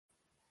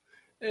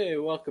Hey,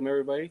 welcome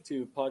everybody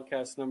to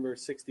podcast number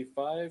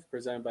 65,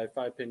 presented by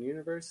Five Pin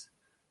Universe.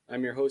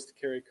 I'm your host,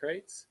 Kerry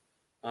Kreitz.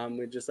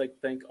 We'd just like to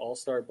thank All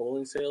Star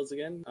Bowling Sales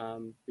again,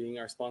 being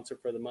our sponsor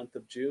for the month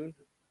of June.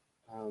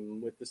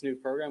 With this new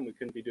program, we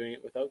couldn't be doing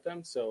it without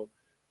them, so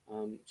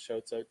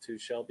shouts out to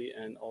Shelby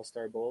and All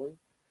Star Bowling.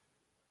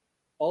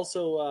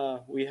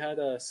 Also, we had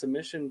a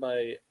submission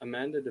by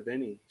Amanda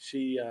Davini.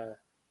 She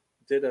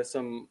did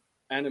some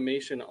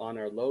animation on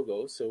our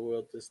logo, so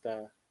we'll just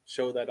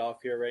show that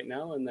off here right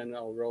now, and then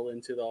I'll roll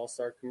into the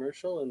All-Star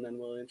commercial, and then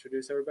we'll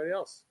introduce everybody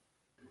else.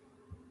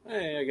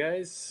 Hey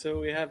guys, so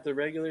we have the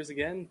regulars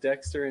again,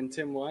 Dexter and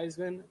Tim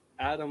Wiseman.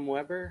 Adam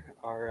Weber,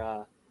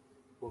 our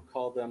we'll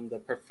call them the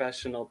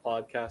professional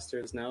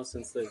podcasters now,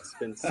 since it's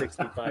been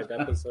 65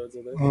 episodes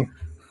of this.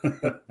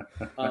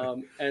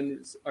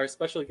 And our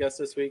special guest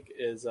this week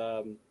is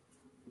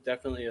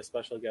definitely a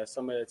special guest,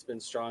 somebody that's been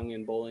strong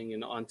in bowling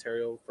in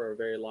Ontario for a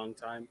very long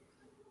time,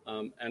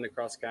 and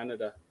across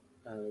Canada.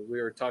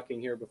 We were talking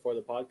here before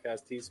the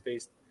podcast. He's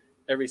faced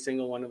every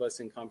single one of us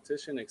in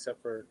competition, except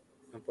for,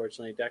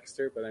 unfortunately,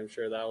 Dexter, but I'm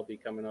sure that'll be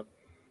coming up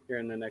here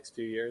in the next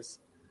few years.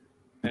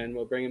 And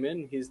we'll bring him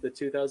in. He's the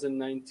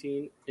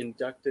 2019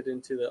 inducted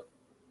into the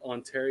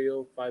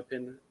Ontario Five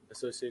Pin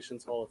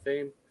Association's Hall of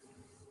Fame,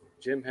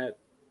 Jim Head.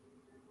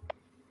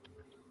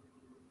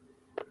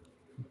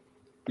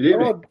 Good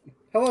evening.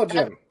 Hello,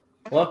 Jim.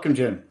 Welcome,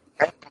 Jim.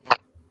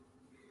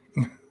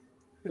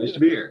 Nice to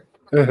be here.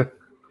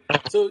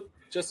 So,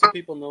 just so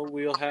people know,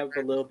 we'll have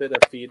a little bit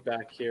of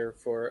feedback here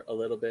for a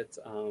little bit.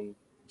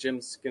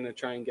 Jim's going to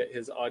try and get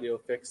his audio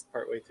fixed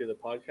partway through the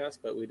podcast,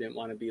 but we didn't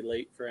want to be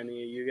late for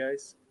any of you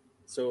guys.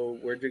 So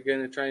we're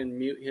going to try and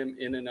mute him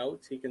in and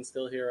out. He can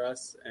still hear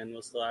us, and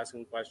we'll still ask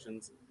him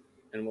questions,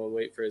 and we'll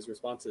wait for his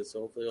responses.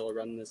 So hopefully it'll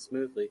run this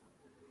smoothly.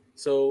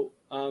 So,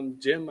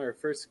 Jim, our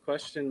first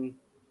question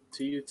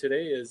to you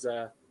today is,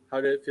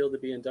 how did it feel to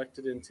be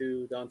inducted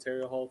into the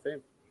Ontario Hall of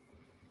Fame?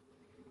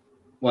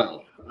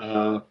 Well,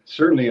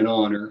 certainly an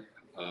honor,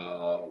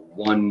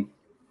 one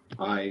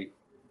I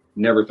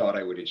never thought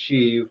I would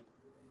achieve,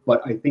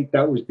 but I think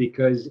that was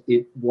because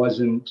it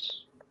wasn't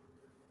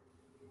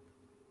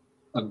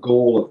a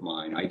goal of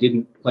mine. I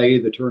didn't play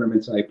the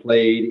tournaments I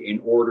played in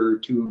order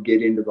to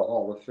get into the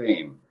Hall of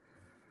Fame.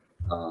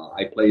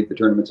 I played the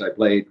tournaments I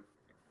played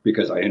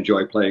because I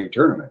enjoy playing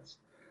tournaments.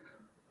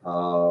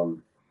 The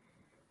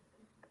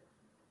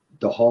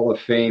Hall of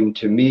Fame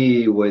to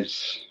me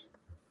was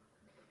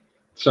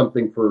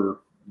something for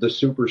the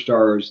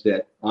superstars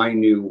that I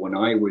knew when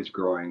I was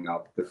growing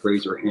up, the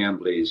Fraser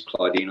Hambleys,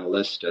 Claudina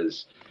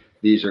Listas.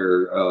 These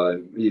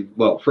are,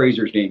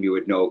 Fraser's name you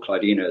would know,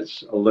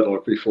 Claudina's a little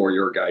before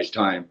your guys'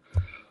 time.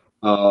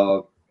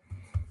 But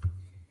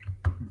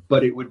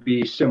it would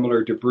be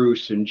similar to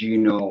Bruce and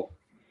Gino,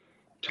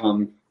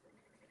 Tom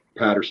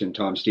Patterson,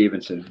 Tom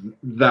Stevenson.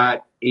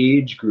 That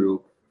age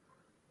group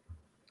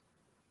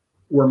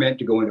were meant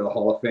to go into the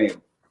Hall of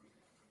Fame.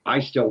 I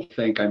still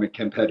think I'm a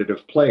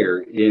competitive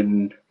player.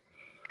 In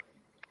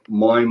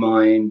my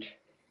mind,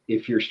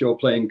 if you're still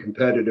playing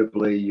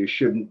competitively, you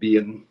shouldn't be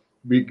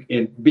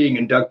being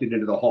inducted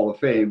into the Hall of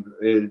Fame.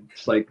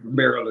 It's like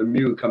Marilyn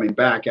Mew coming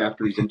back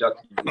after he's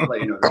inducted to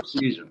play another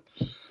season.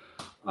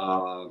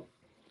 I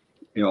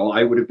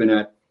would have been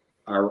at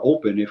our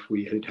Open if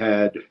we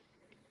had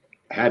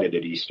it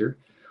at Easter.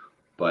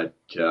 But,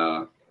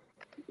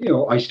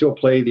 I still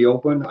play the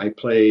Open. I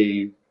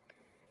play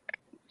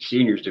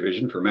seniors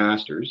division for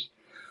masters,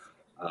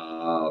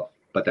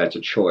 but that's a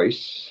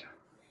choice.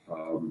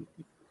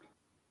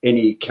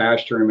 Any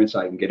cash tournaments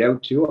I can get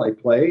out to, I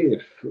play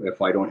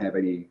if I don't have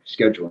any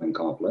scheduling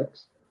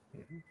conflicts.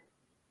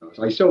 Mm-hmm.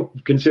 So I still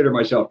consider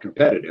myself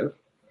competitive.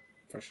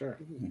 For sure.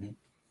 Mm-hmm.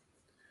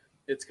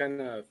 It's kind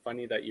of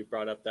funny that you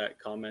brought up that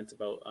comment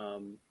about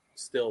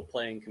still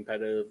playing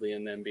competitively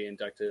and then being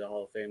inducted to the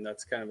Hall of Fame.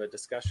 That's kind of a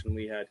discussion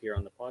we had here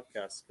on the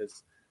podcast,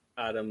 because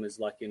Adam is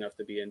lucky enough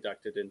to be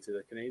inducted into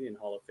the Canadian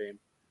Hall of Fame.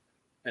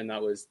 And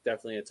that was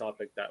definitely a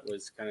topic that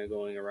was kind of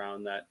going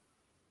around, that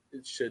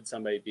should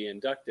somebody be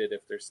inducted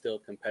if they're still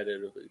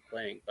competitively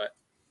playing. But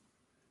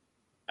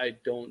I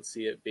don't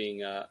see it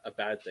being a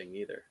bad thing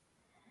either.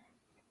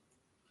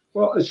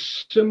 Well, a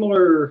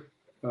similar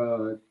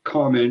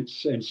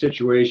comments and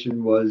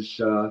situation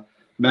was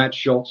Matt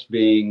Schultz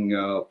being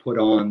put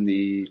on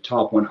the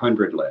top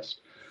 100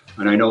 list.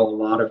 And I know a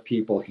lot of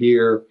people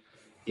here,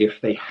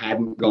 if they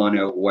hadn't gone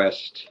out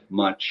west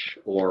much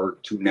or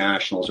to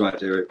nationals,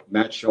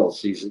 Matt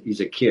Schultz, he's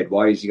a kid.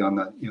 Why is he on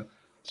that?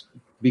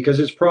 Because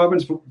his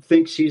province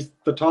thinks he's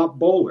the top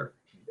bowler,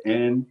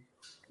 and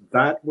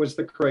that was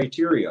the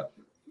criteria.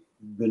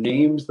 The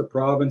names the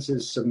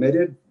provinces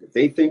submitted, if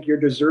they think you're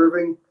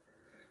deserving,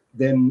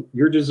 then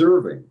you're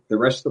deserving. The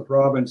rest of the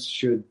province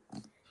should,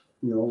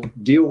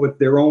 deal with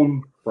their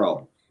own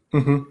problem.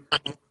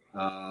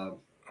 Mm-hmm.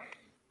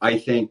 I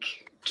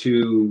think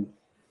to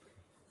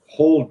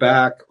hold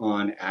back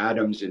on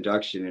Adam's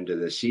induction into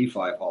the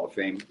C5 Hall of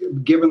Fame,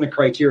 given the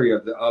criteria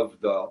of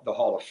the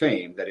Hall of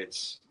Fame, that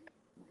it's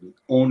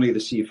only the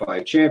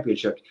C5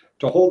 championship,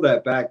 to hold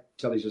that back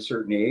till he's a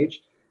certain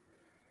age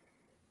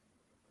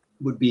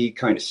would be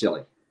kind of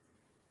silly.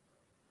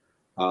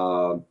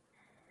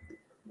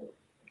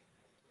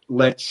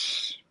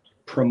 Let's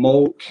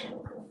promote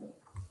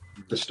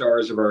the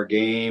stars of our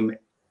game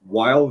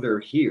while they're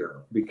here,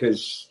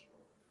 because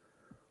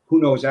who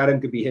knows, Adam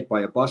could be hit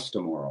by a bus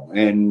tomorrow.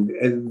 I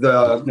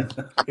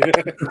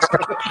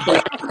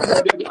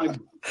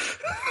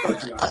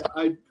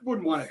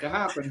wouldn't want it to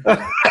happen.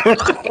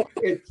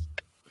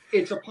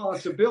 It's a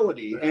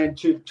possibility. And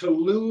to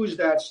lose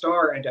that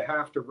star and to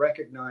have to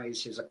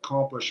recognize his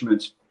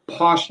accomplishments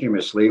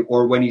posthumously,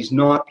 or when he's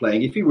not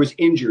playing, if he was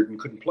injured and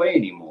couldn't play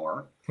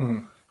anymore,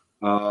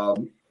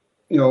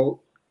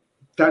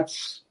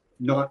 that's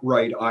not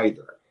right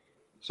either.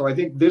 So I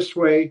think this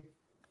way,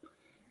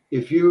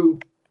 if you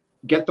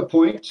get the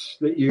points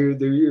that you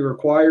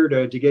require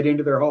to get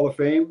into their Hall of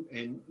Fame,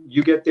 and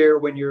you get there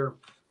when you're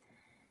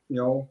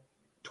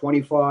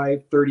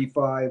 25,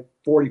 35,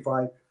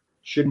 45,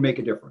 shouldn't make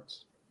a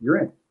difference. You're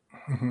in.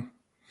 Mm-hmm.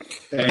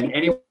 And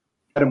anyone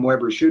Adam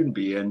Weber shouldn't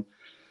be in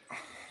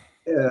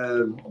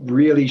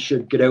really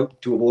should get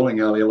out to a bowling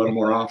alley a little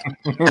more often.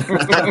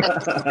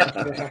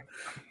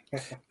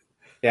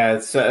 Yeah,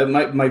 it's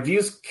my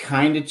views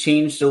kind of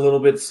changed a little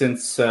bit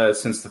since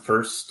the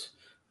first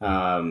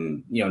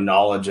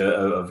knowledge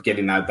of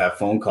getting that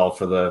phone call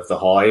for the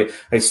Hall.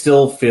 I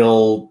still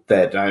feel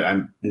that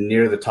I'm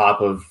near the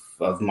top of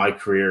my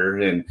career,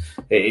 and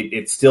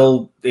it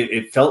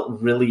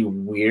felt really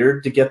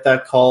weird to get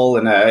that call.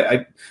 And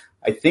I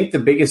think the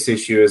biggest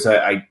issue is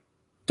I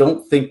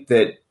don't think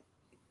that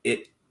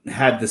it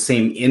had the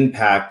same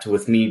impact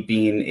with me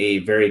being a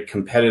very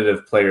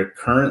competitive player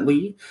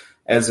currently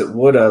as it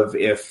would have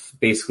if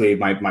basically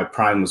my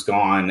prime was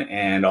gone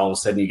and all of a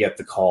sudden you get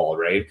the call,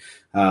 right?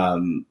 A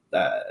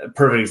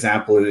perfect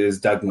example is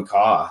Doug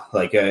McCaw.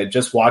 Like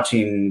just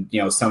watching,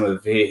 some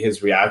of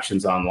his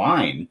reactions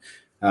online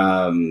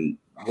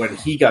when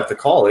he got the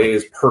call, it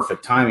is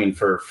perfect timing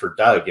for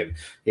Doug. And,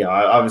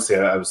 obviously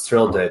I was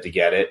thrilled to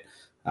get it.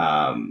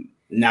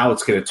 Now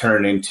it's going to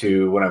turn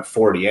into when I'm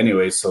 40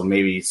 anyway, so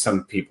maybe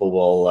some people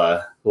will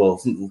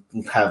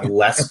have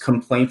less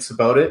complaints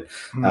about it.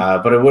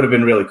 But it would have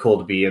been really cool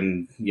to be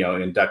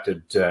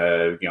inducted,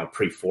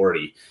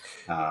 pre-40.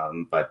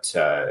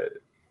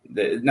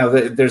 Now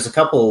there's a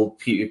couple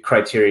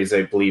criteria,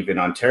 I believe, in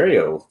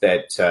Ontario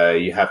that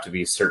you have to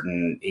be a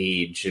certain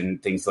age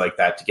and things like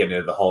that to get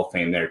into the Hall of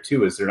Fame there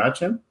too. Is there not,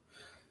 Jim?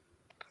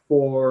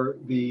 For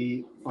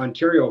the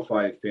Ontario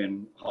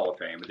 5-pin Hall of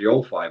Fame, the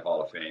 05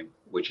 Hall of Fame,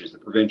 which is the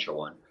provincial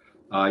one,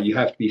 you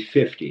have to be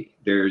 50.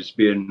 There's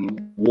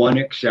been one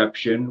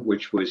exception,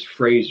 which was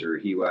Fraser.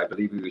 I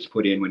believe he was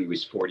put in when he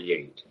was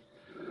 48.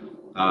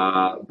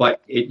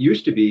 But it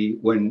used to be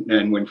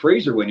when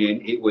Fraser went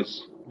in, it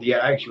was the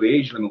actual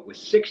age limit was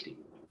 60,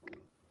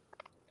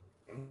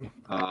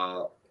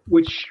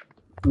 which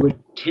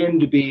would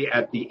tend to be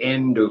at the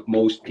end of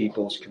most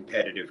people's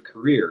competitive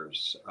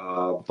careers.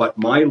 But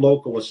my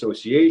local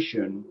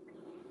association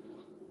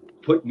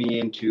put me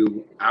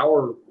into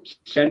our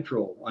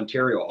Central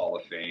Ontario Hall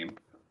of Fame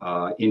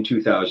in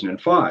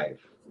 2005.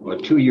 Well,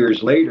 2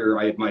 years later,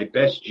 I had my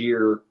best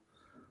year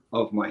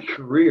of my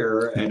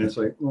career, and it's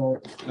like,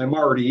 well, I'm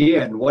already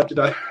in. What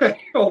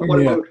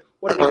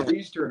about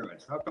these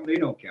tournaments? How come they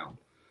don't count?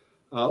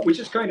 Which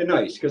is kind of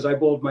nice because I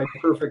bowled my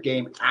perfect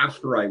game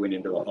after I went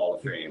into the Hall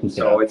of Fame.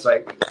 So it's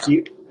like,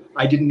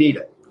 I didn't need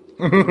it.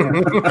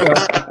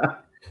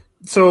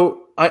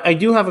 So I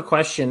do have a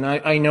question.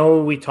 I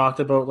know we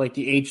talked about like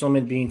the age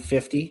limit being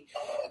 50.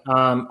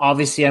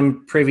 Obviously,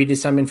 I'm privy to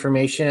some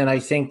information, and I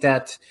think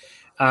that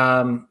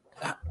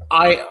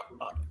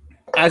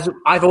as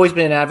I've always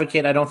been an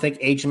advocate, I don't think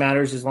age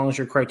matters as long as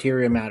your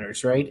criteria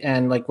matters, right?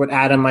 And like what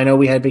Adam, I know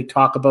we had a big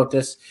talk about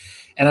this,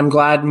 and I'm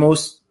glad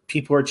most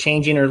people are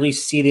changing or at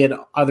least see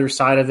the other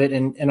side of it.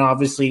 And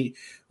obviously,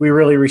 we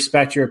really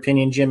respect your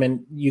opinion, Jim,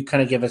 and you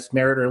kind of give us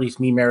merit, or at least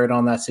me merit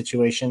on that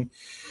situation.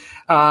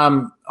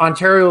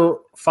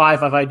 Ontario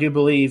 5, I do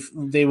believe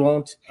they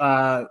won't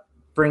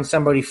bring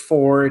somebody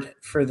forward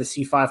for the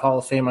C5 Hall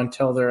of Fame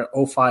until they're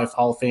 05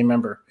 Hall of Fame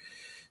member.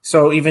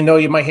 So even though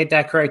you might hit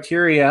that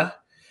criteria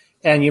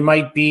and you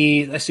might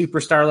be a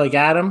superstar like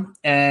Adam,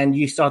 and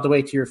you still have to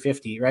wait till you're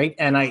 50, right?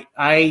 And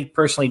I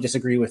personally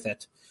disagree with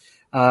it.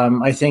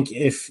 I think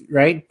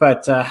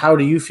but how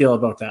do you feel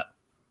about that?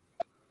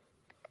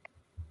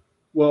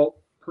 Well,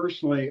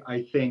 personally,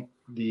 I think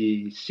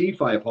the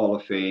C5 Hall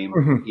of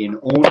Fame, in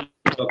only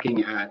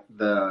looking at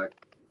the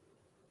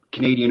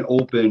Canadian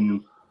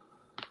Open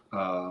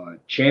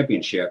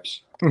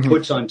championships,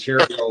 puts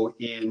Ontario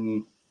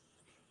in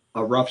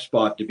a rough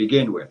spot to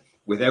begin with,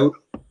 without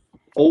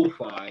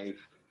 05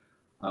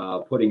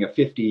 putting a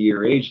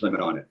 50-year age limit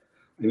on it.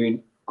 I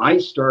mean, I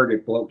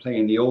started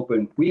playing the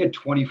Open. We had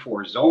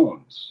 24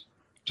 zones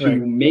to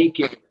make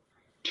it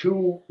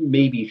 2,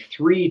 maybe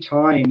 3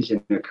 times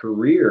in a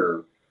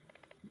career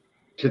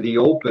to the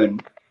Open.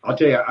 I'll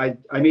tell you,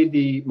 I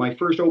made my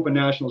first Open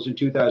Nationals in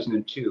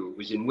 2002. It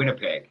was in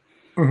Winnipeg.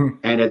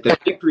 And at the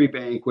victory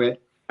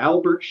banquet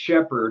Albert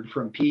Shepard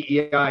from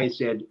PEI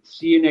said,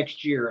 "See you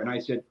next year." And I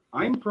said,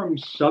 "I'm from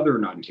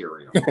Southern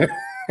Ontario."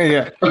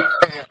 Yeah.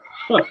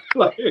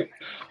 Like,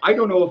 I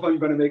don't know if I'm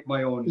going to make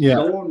my own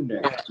zone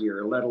next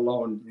year, let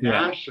alone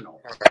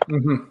national.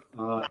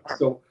 Mm-hmm.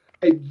 So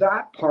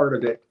that part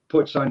of it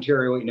puts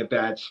Ontario in a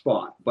bad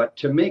spot. But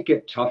to make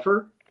it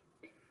tougher,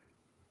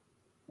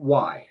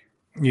 why?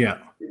 Yeah.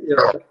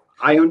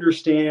 I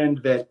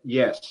understand that,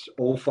 yes,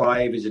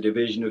 O5 is a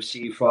division of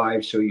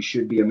C5, so you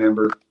should be a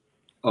member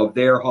of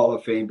their Hall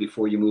of Fame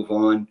before you move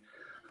on.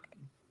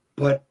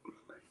 But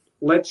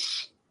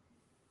let's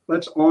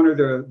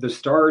honor the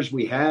stars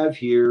we have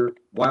here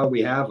while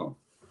we have them.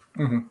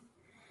 Mm-hmm.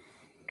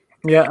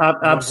 Yeah,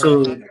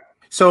 absolutely.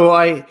 So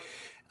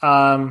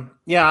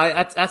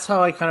that's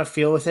how I kind of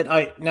feel with it.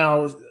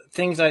 Now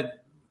things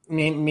that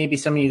maybe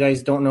some of you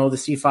guys don't know, the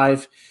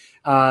C5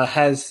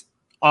 has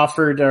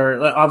offered,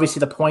 or obviously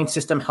the point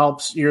system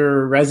helps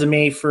your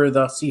resume for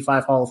the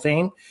C5 Hall of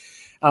Fame.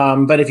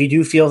 But if you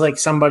do feel like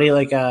somebody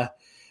like our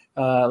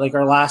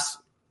last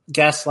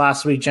guest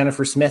last week,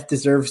 Jennifer Smith,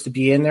 deserves to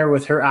be in there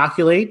with her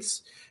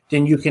accolades,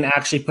 then you can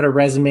actually put a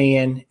resume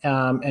in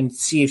and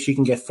see if you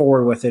can get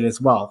forward with it as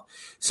well.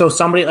 So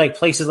somebody like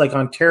places like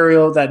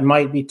Ontario that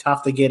might be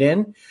tough to get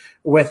in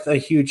with a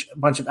huge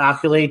bunch of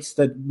accolades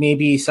that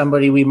maybe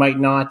somebody we might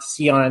not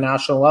see on a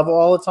national level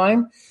all the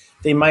time,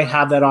 they might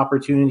have that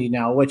opportunity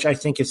now, which I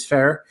think is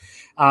fair.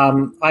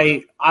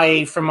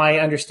 I, from my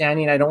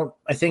understanding,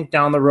 I think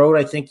down the road,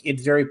 I think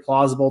it's very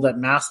plausible that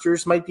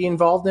Masters might be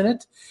involved in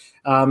it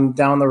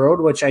down the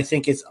road, which I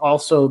think is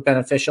also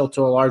beneficial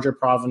to a larger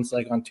province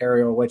like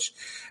Ontario, which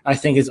I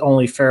think is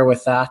only fair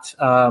with that.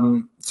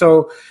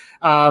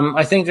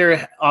 I think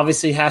there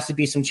obviously has to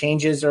be some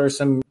changes or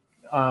some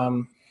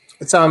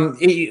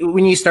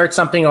when you start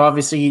something,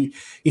 obviously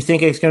you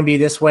think it's going to be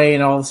this way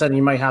and all of a sudden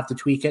you might have to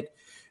tweak it.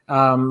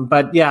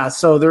 But yeah,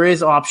 so there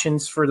is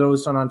options for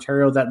those on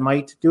Ontario that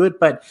might do it,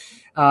 but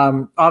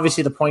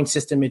obviously the point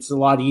system, it's a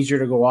lot easier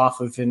to go off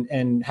of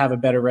and have a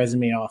better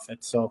resume off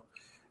it. So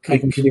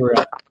could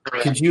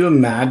you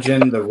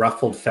imagine the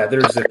ruffled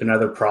feathers if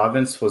another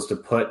province was to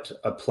put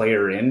a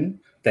player in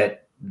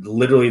that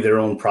literally their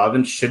own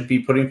province should be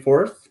putting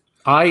forth?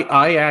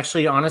 I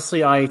actually,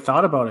 honestly, I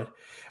thought about it.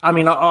 I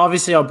mean,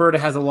 obviously Alberta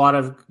has a lot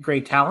of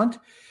great talent.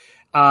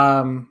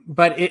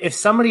 But if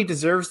somebody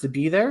deserves to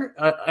be there,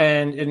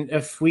 and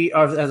if we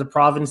as a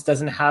province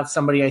doesn't have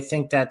somebody, I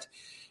think that,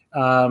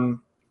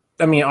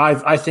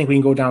 I think we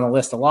can go down the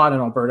list a lot in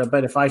Alberta,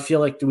 but if I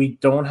feel like we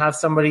don't have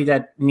somebody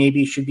that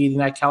maybe should be in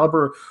that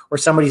caliber or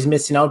somebody's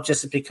missing out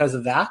just because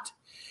of that,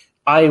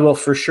 I will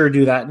for sure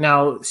do that.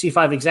 Now,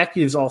 C5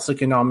 executives also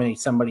can nominate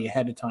somebody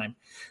ahead of time.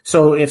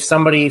 So if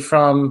somebody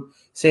from,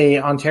 say,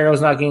 Ontario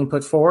is not getting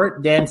put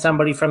forward, then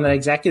somebody from the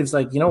executives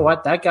like, you know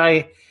what, that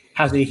guy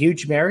has a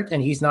huge merit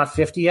and he's not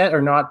 50 yet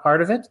or not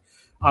part of it.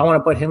 I want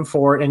to put him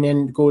forward and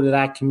then go to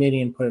that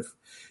committee and put it.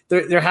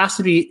 There has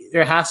to be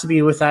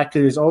with that,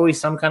 because there's always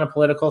some kind of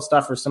political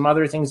stuff or some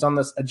other things on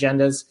the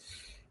agendas.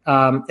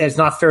 It's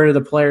not fair to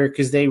the player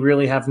because they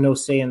really have no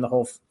say in the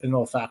whole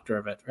factor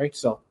of it, right?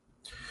 So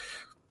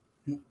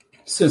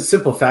the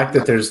simple fact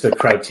that there's the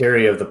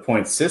criteria of the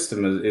point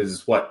system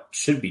is what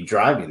should be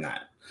driving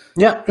that.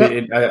 Yeah.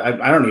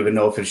 I don't even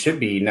know if it should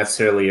be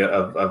necessarily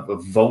a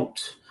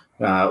vote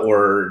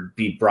or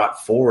be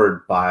brought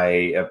forward by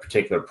a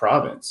particular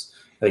province.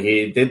 Like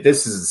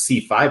this is a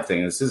C5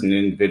 thing. This is an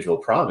individual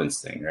province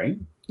thing, right?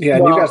 Yeah,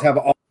 and you guys have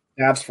all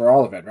stats for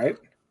all of it, right?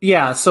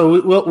 Yeah,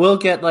 so we'll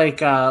get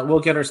we'll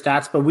get our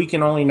stats, but we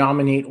can only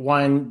nominate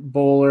one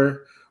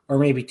bowler or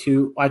maybe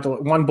two.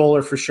 One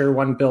bowler for sure,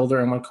 one builder,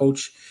 and one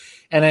coach.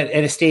 And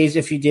it stays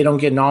if they don't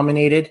get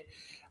nominated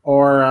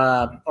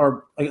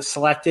or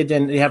selected,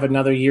 then they have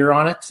another year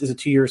on it. It's a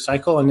 2-year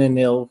cycle, and then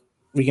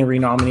we can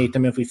renominate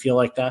them if we feel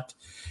like that.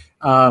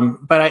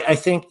 But I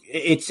think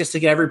it's just to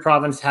get every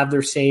province to have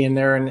their say in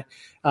there. And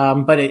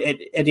but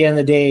at the end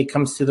of the day, it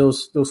comes to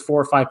those 4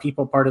 or 5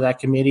 people part of that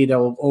committee that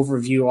will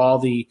overview all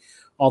the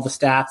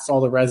stats,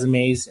 all the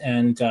resumes,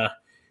 and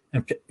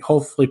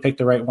hopefully pick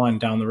the right one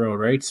down the road,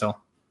 right? So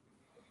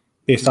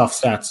based off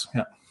stats,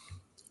 yeah.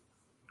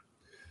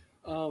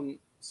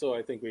 So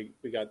I think we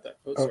got that.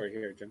 Oh, sorry,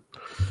 here, Jim.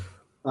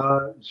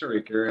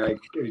 Sorry, Gary.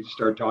 I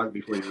started talking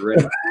before you were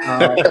ready.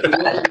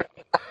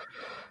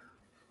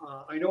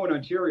 I know in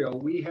Ontario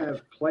we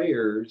have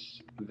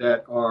players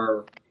that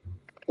are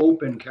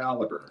open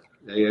caliber.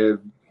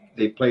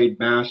 They played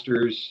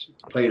Masters,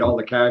 played all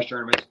the cash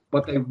tournaments,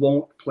 but they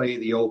won't play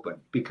the Open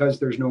because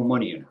there's no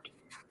money in it.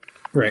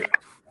 Right.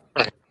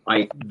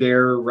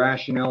 Their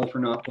rationale for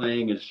not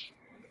playing is,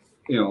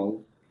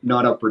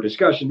 not up for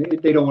discussion.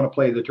 They don't want to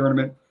play the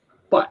tournament,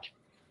 but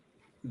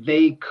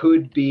they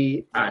could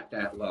be at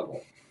that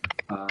level.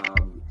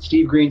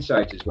 Steve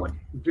Greensides is one.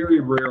 Very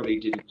rarely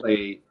did he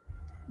play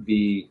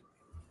the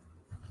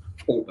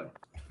Open.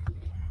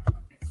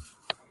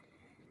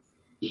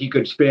 He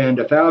could spend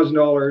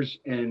 $1,000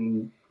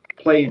 and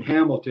play in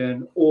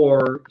Hamilton,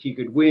 or he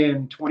could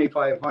win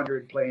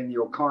 $2,500 playing the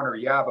O'Connor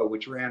Yaba,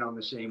 which ran on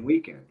the same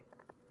weekend.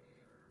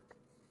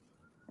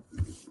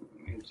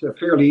 it's a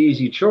fairly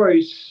easy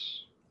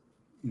choice,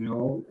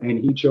 and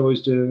he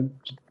chose to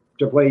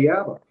play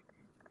Yaba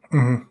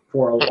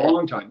for a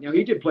long time. Now,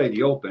 he did play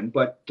the Open,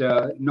 but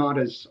not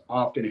as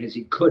often as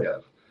he could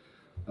have,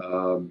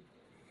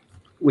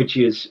 which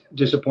is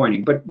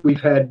disappointing. But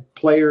we've had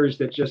players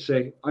that just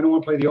say, I don't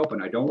want to play the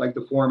Open. I don't like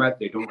the format.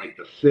 They don't like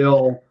the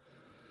fill.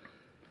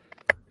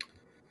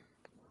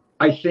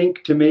 I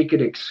think to make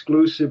it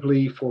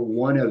exclusively for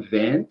one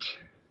event,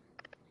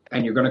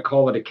 and you're going to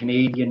call it a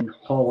Canadian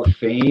Hall of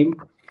Fame,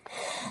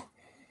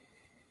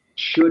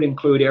 should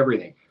include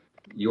everything.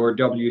 Your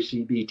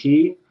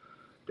WCBT,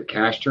 the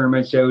cash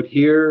tournaments out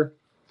here,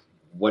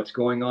 what's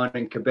going on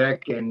in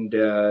Quebec and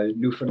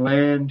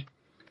Newfoundland.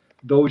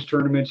 Those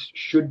tournaments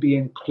should be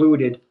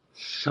included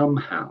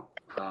somehow,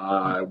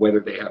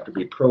 whether they have to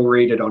be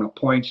prorated on a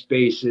points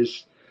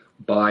basis,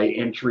 by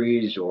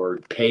entries, or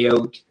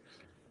payout.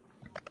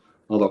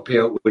 Although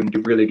payout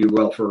wouldn't really do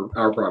well for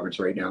our province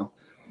right now.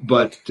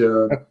 But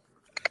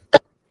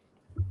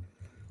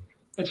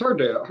it's hard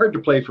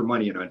to play for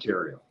money in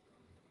Ontario.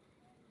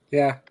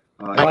 Yeah.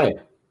 Why?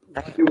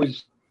 It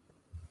was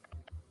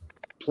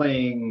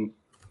playing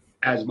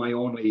as my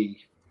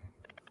only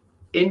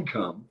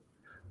income.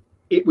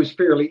 It was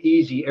fairly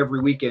easy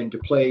every weekend to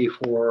play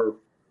for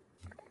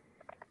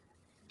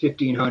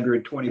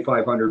 $1,500,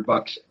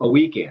 $2,500 a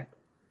weekend.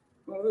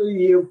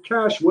 You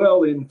cash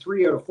well in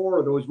 3 out of 4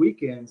 of those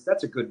weekends.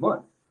 That's a good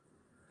month.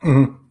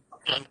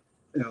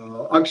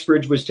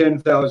 Uxbridge was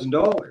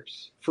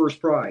 $10,000 first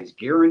prize,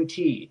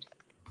 guaranteed.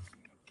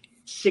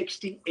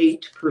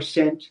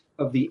 68%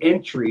 of the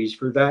entries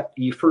for that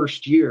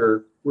first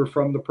year were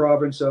from the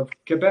province of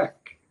Quebec.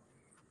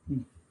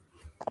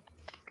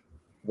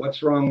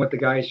 What's wrong with the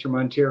guys from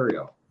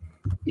Ontario?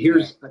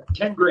 Here's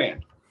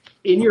 $10,000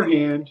 in your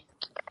hand.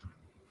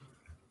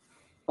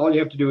 All you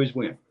have to do is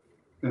win.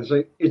 And it's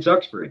like, it's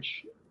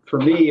Uxbridge. For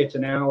me, it's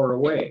an hour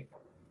away.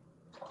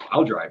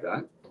 I'll drive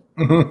that.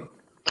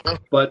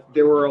 But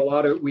there were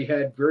we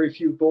had very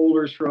few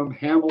bowlers from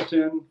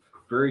Hamilton,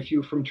 very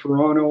few from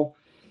Toronto.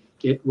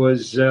 It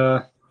was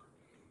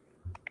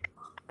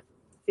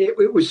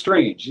it was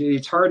strange.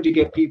 It's hard to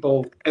get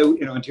people out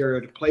in Ontario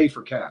to play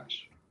for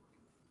cash.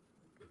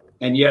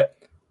 And yet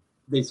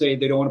they say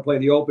they don't want to play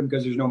the Open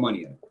because there's no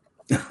money in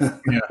it.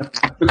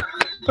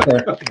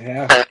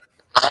 Yeah.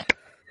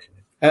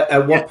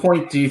 At what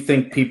point do you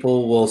think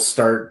people will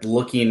start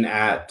looking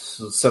at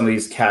some of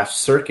these cash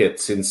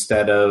circuits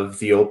instead of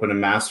the Open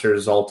and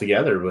Masters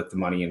altogether with the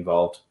money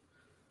involved?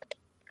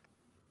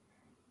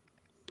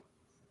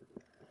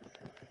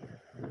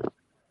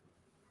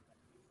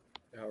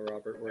 Yeah,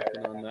 Robert,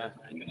 working on that.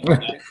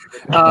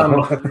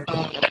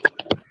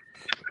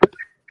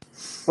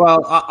 Well,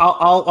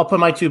 I'll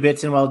put my 2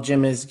 bits in while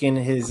Jim is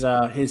getting his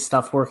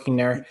stuff working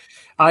there.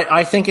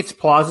 I think it's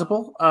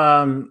plausible.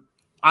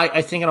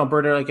 I think in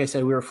Alberta, like I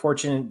said, we were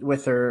fortunate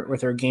with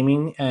our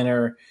gaming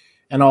and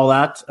all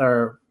that,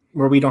 or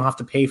where we don't have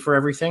to pay for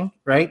everything,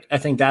 right? I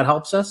think that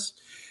helps us.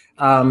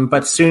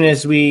 But soon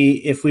as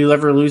if we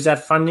ever lose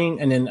that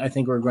funding, and then I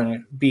think we're going to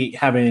be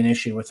having an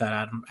issue with that,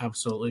 Adam.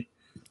 Absolutely.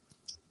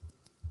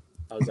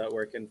 How's that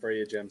working for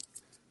you, Jim?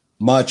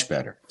 Much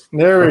better.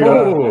 There we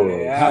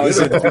go. How is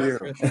it for you?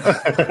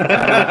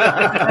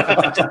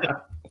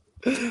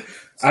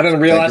 I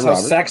didn't realize how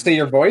sexy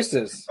your voice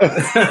is.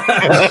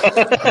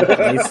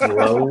 Nice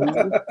low.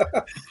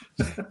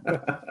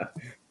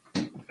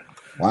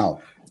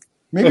 Wow.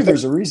 Maybe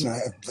there's a reason I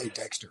haven't played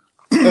Dexter.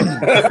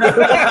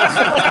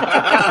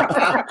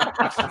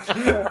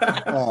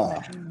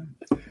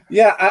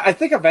 Yeah, I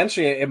think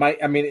eventually it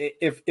might. I mean,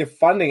 if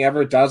funding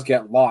ever does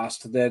get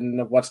lost,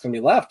 then what's going to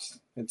be left?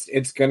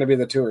 It's going to be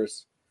the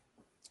tours,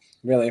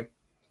 really.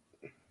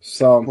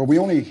 So well, we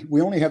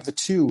only have the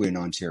 2 in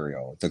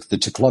Ontario, the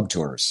 2 club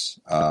tours.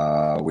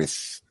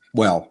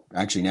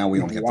 Actually now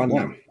we only have the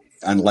 1,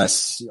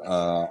 unless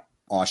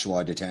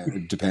Oshawa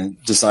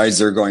decides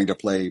they're going to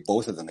play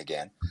both of them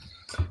again.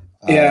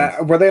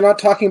 Yeah, were they not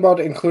talking about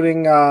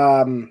including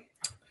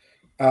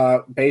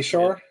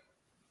Bayshore?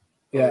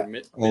 Yeah,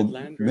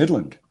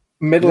 Midland.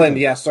 Midland,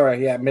 yeah,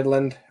 sorry, yeah,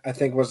 Midland. I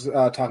think was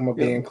talking about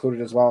being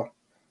included as well.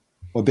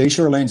 Well,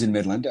 Bayshore Lane's in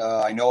Midland.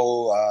 I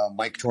know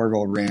Mike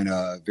Torgo ran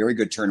a very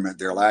good tournament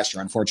there last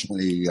year.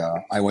 Unfortunately,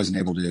 I wasn't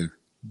able to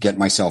get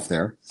myself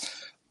there.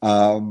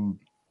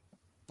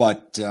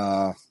 But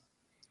I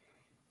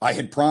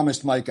had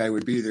promised Mike I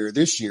would be there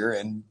this year,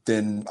 and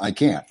then I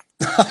can't.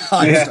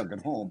 I'm stuck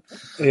at home.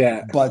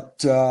 Yeah.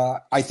 But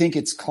I think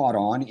it's caught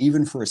on.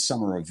 Even for a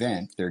summer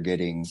event, they're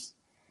getting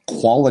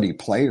quality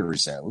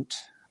players out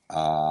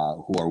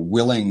who are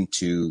willing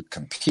to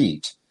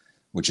compete,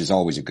 which is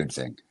always a good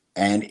thing.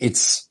 And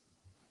it's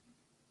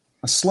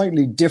a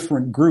slightly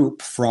different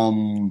group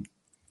from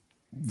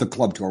the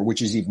club tour,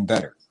 which is even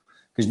better.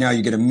 Because now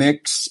you get a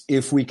mix.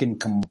 If we can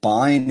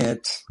combine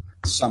it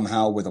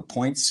somehow with a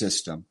point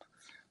system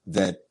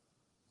that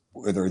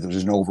whether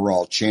there's an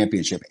overall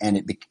championship and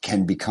it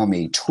can become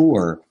a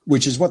tour,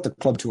 which is what the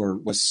club tour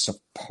was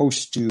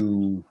supposed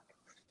to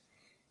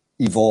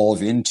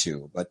evolve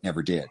into, but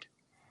never did.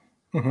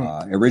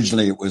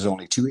 Originally, it was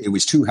only two. It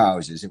was two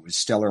houses. It was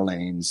Stellar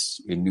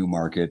Lanes in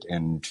Newmarket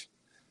and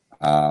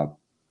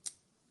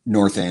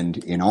North End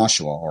in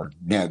Oshawa, or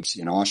Nebs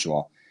in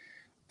Oshawa.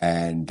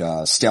 And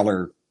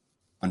Stellar,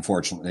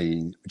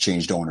 unfortunately,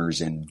 changed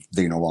owners, and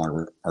they no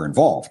longer are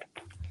involved.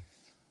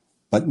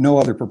 But no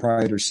other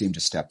proprietors seem to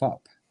step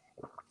up.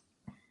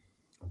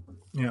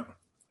 Yeah,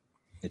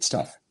 it's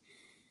tough.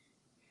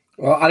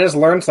 Well, I just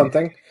learned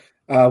something.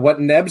 What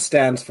NEB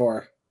stands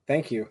for.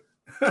 Thank you.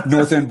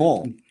 North End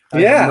Bowl.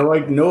 Yeah.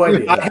 No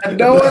idea. I had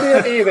no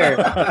idea either.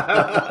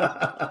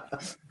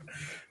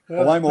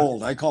 Well, I'm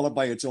old. I call it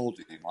by its old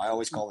name. I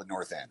always call it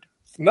North End.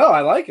 No,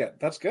 I like it.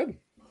 That's good.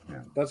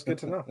 Yeah. That's good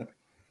to know.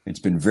 It's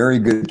been very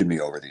good to me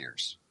over the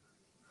years.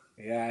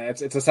 Yeah,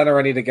 it's a center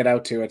I need to get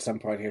out to at some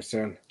point here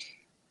soon.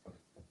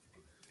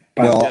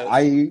 But, Well,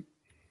 I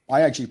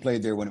actually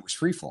played there when it was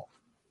free fall.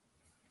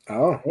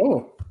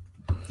 oh,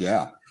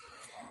 Yeah.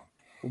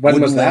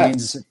 when was Wooden that?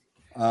 Lanes,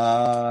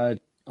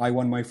 I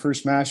won my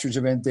first Masters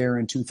event there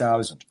in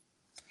 2000.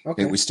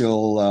 Okay. It was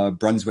still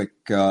Brunswick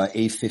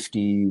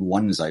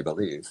A51s, I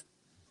believe.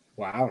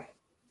 Wow.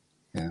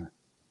 Yeah.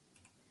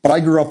 But I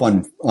grew up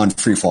on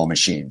free fall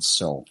machines,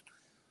 so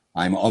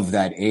I'm of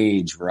that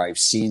age where I've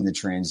seen the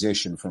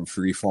transition from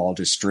free fall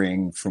to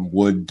string, from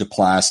wood to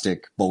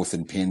plastic, both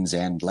in pins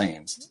and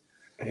lanes.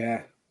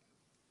 Yeah.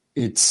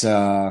 It's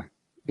an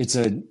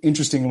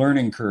interesting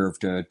learning curve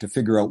to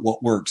figure out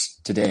what works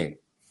today.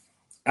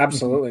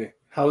 Absolutely.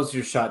 How's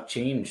your shot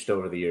changed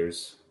over the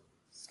years?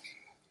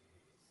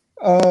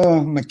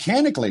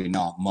 Mechanically,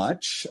 not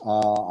much.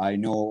 I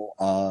know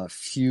a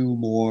few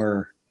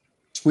more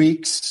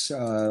tweaks,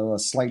 a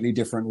slightly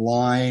different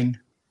line,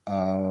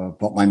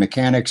 but my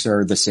mechanics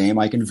are the same.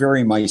 I can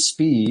vary my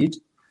speed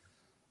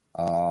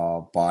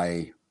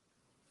by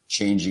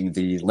changing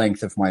the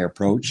length of my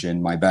approach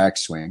and my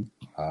backswing,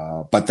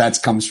 but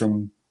that comes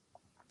from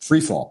free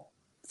fall,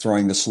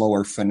 throwing the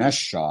slower finesse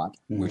shot,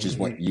 which is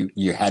what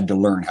you had to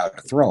learn how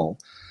to throw,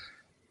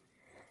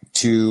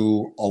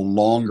 to a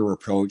longer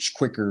approach,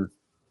 quicker,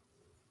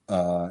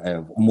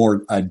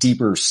 a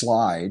deeper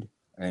slide.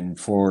 And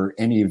for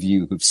any of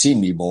you who've seen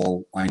me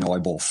bowl, I know I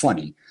bowl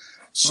funny.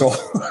 So,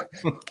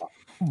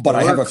 but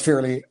I have a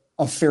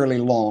fairly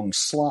long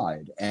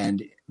slide,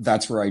 and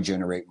that's where I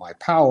generate my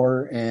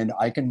power. And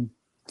I can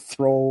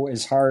throw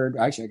as hard.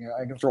 Actually,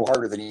 I can throw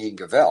harder than Ian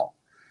Gavell,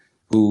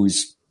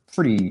 who's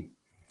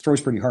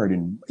throws pretty hard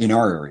in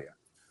our area.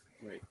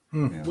 Right.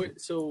 Yeah.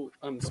 So,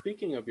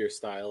 speaking of your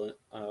style,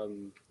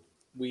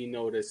 we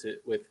notice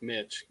it with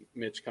Mitch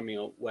coming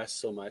out west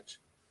so much.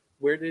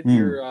 Where did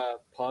your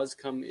pause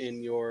come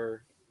in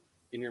your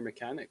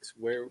mechanics?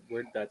 Where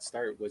did that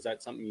start? Was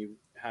that something you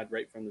had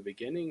right from the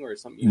beginning, or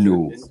something you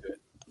turned into it?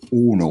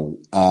 Oh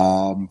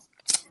no.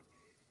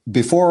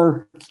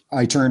 Before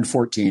I turned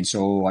 14,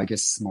 so I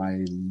guess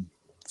my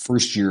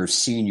first year of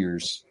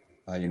seniors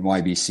in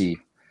YBC,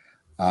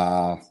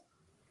 I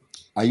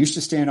used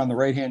to stand on the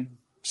right-hand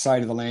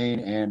side of the lane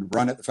and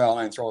run at the foul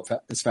line and throw it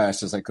as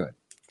fast as I could.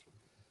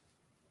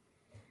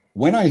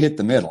 When I hit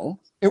the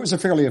middle, it was a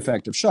fairly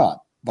effective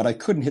shot, but I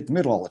couldn't hit the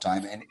middle all the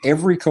time. And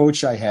every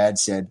coach I had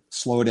said,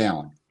 slow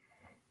down.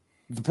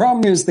 The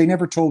problem is they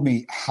never told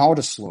me how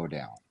to slow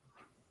down.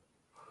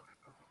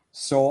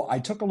 So I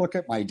took a look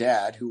at my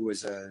dad, who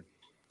was a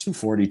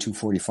 240,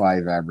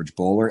 245 average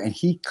bowler, and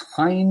he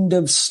kind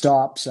of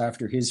stops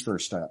after his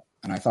first step.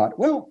 And I thought,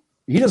 well,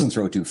 he doesn't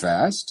throw too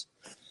fast,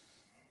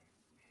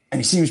 and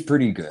he seems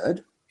pretty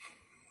good.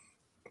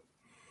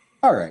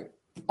 All right,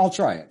 I'll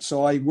try it.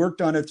 So I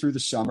worked on it through the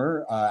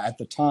summer. At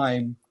the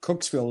time,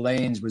 Cooksville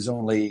Lanes was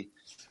only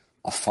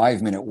a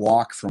 5-minute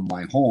walk from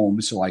my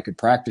home, so I could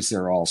practice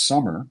there all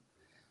summer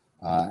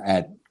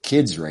at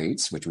kids'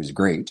 rates, which was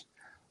great.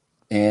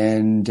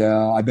 And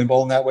I've been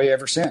bowling that way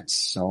ever since.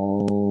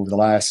 So the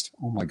last,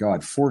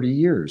 40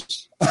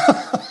 years.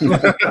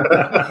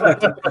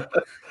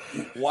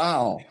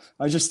 Wow.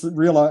 I just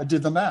realized I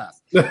did the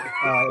math.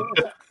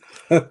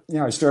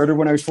 I started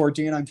when I was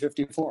 14. I'm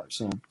 54.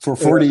 So for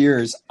 40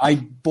 years, I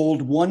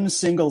bowled one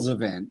singles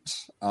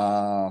event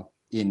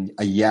in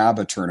a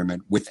YABA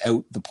tournament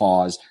without the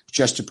pause,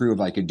 just to prove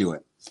I could do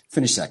it.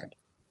 Finished second.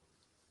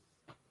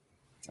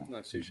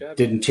 Not too shabby.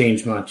 Didn't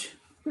change much.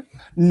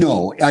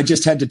 No, I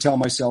just had to tell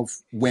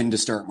myself when to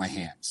start my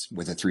hands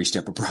with a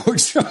 3-step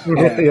approach.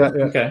 Yeah.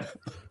 Okay.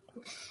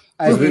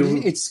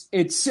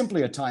 It's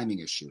simply a timing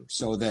issue,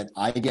 so that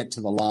I get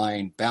to the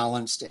line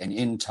balanced and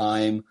in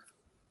time.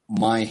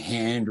 My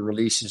hand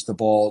releases the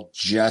ball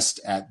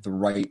just at the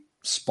right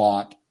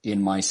spot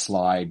in my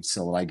slide,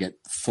 so that I get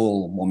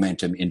full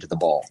momentum into the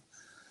ball.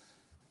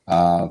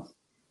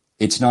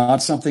 It's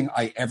not something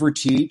I ever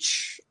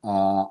teach.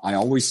 I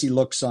always see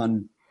looks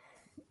on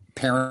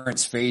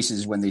parents'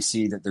 faces when they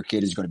see that their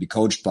kid is going to be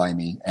coached by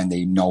me and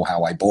they know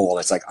how I bowl.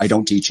 It's like, I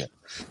don't teach it.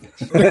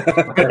 So,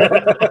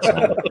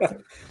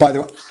 by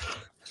the way,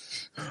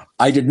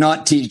 I did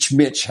not teach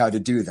Mitch how to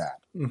do that.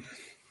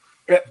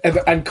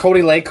 And Cody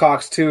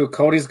Laycox too.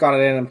 Cody's got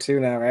it in him too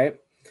now, right?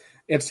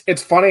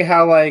 It's funny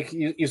how like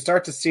you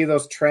start to see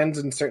those trends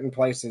in certain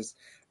places.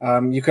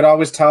 You could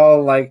always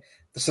tell like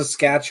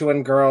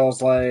Saskatchewan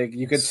girls. Like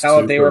you could tell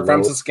if they were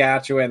from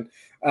Saskatchewan.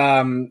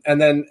 And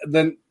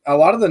then a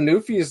lot of the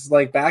newfies,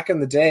 like back in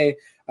the day,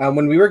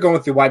 when we were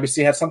going through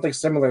YBC, had something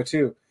similar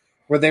too,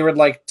 where they would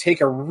like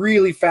take a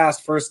really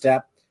fast first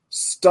step,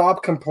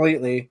 stop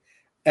completely,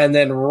 and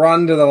then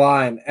run to the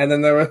line. And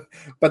then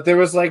there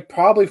was like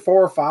probably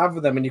 4 or 5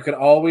 of them, and you could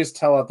always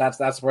tell that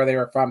that's where they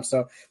were from.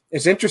 So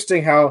it's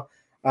interesting how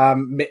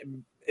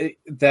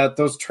that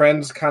those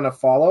trends kind of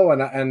follow.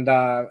 And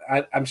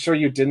I'm sure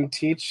you didn't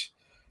teach.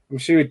 We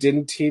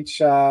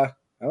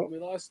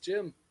lost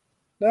Jim.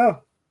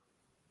 No.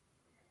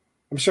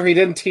 I'm sure he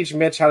didn't teach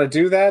Mitch how to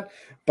do that,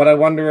 but I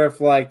wonder if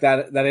like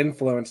that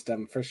influenced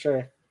him for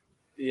sure.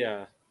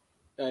 Yeah.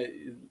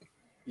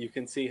 You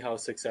can see how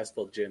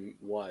successful Jim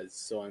was,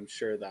 so I'm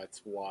sure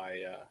that's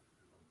why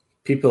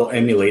people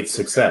emulate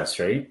success,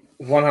 right?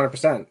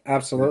 100%.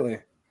 Absolutely.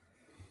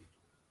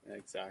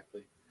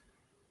 Exactly.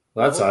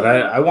 Well, that's odd.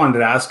 I wanted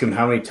to ask him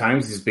how many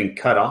times he's been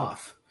cut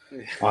off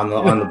on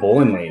the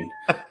bowling lane.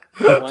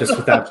 Just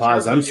with that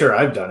pause. I'm sure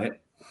I've done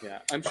it. Yeah,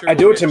 I'm sure. I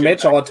do it to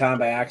Mitch all the time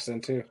by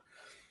accident too.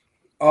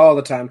 All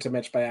the time to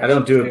Mitch by accident. I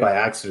don't do it by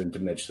accident to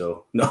Mitch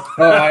though. No.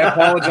 Oh, I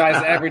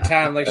apologize every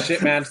time. Like,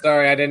 shit, man,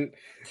 sorry, I didn't.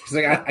 He's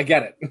like, I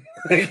get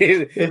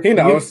it. he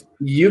knows.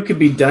 You could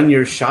be done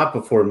your shot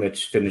before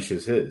Mitch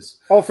finishes his.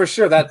 Oh, for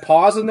sure. That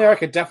pause in there, I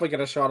could definitely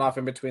get a shot off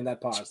in between that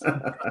pause.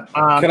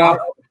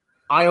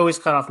 I always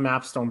cut off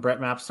Brett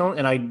Mapstone,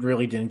 and I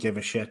really didn't give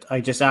a shit. I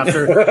just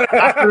after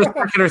the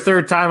second or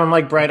third time, I'm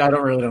like, Brett, I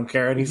don't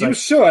care. And he's you like,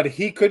 should.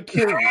 He could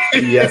kill you.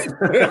 Yes,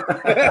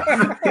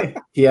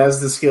 he has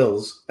the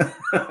skills.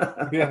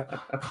 Yeah.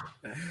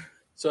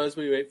 So as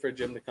we wait for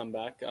Jim to come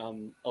back,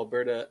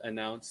 Alberta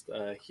announced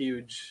a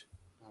huge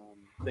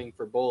thing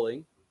for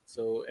bowling.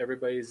 So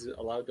everybody's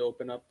allowed to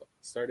open up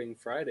starting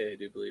Friday, I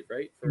do believe,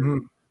 right? For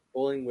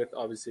bowling, with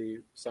obviously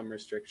some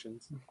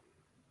restrictions.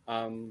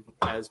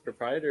 As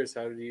proprietors,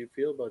 how do you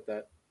feel about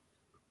that?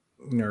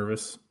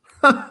 Nervous.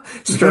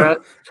 Stress.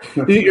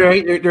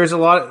 Right? There's a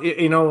lot.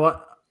 You know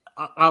what?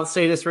 I'll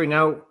say this right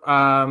now.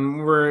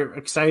 We're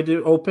excited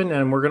to open,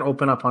 and we're going to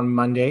open up on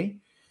Monday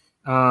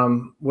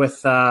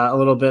with a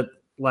little bit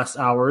less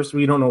hours.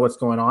 We don't know what's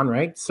going on,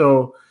 right?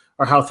 So,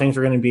 or how things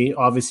are going to be.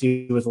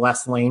 Obviously, with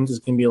less lanes, it's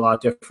going to be a lot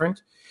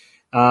different.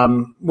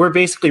 We're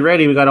basically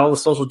ready. We got all the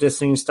social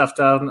distancing stuff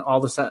done, all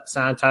the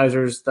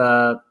sanitizers,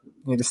 the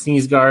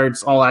sneeze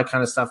guards, all that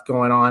kind of stuff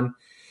going on.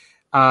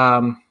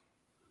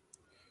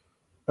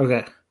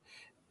 Okay.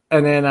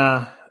 And then,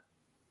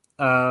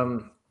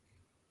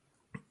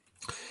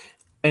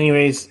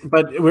 anyways,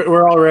 but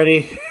we're all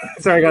ready.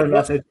 Sorry, I got a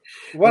message.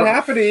 What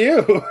happened to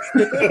you?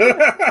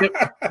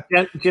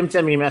 Jim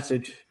sent me a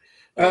message.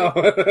 Oh.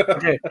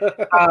 Okay.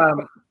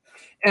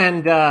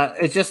 And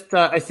it's just,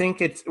 I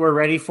think we're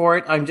ready for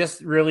it. I'm just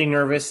really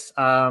nervous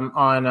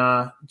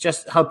on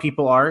just how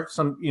people are.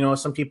 Some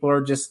people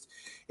are just,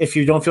 if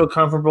you don't feel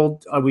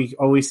comfortable, we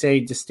always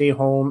say just stay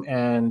home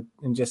and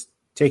just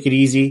take it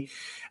easy.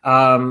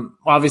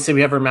 Obviously,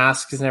 we have our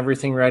masks and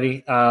everything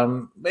ready.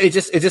 It's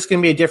just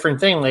going to be a different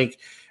thing. Like,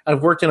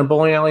 I've worked in a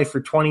bowling alley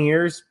for 20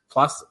 years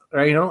plus,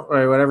 right,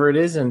 or whatever it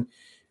is, and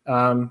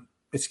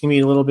it's going to be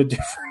a little bit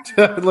different,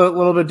 a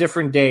little bit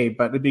different day,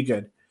 but it'd be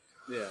good.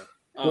 Yeah.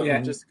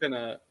 Just kind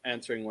of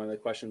answering one of the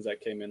questions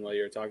that came in while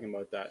you were talking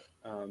about that.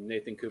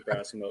 Nathan Cooper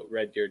asking about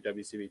Red Deer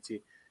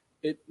WCBT.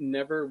 It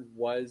never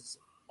was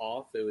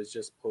off. It was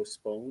just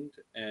postponed.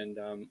 And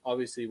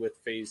obviously with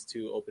phase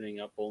 2 opening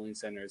up bowling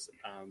centers,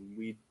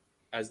 we,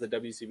 as the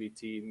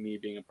WCBT, me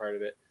being a part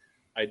of it,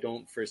 I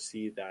don't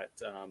foresee that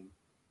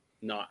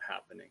not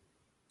happening.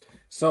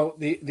 So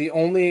the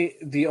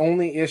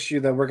only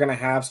issue that we're going to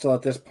have still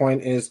at this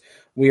point is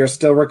we are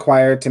still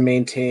required to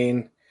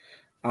maintain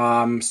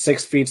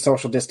 6 feet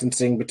social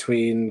distancing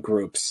between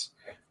groups.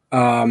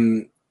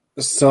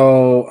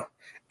 So,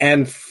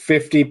 and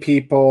 50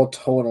 people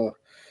total.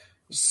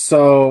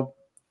 So,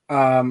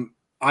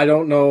 I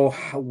don't know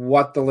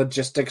what the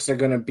logistics are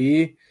going to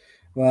be.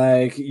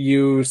 Like,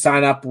 you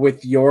sign up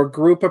with your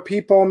group of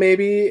people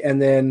maybe,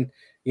 and then,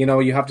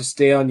 you have to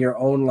stay on your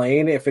own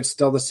lane if it's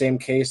still the same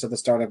case at the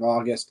start of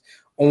August.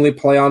 Only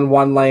play on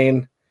one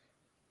lane.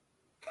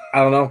 I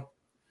don't know.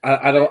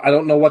 I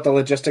don't know what the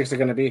logistics are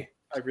going to be.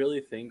 I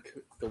really think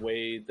the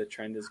way the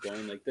trend is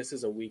going, like, this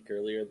is a week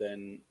earlier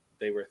than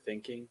they were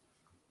thinking.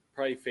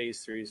 Probably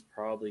phase 3 is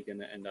probably going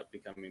to end up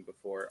becoming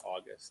before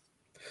August.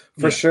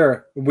 For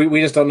sure. We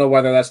just don't know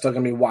whether that's still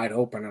going to be wide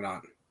open or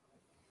not.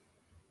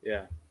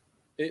 Yeah.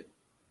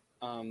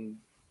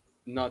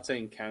 Not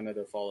saying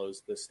Canada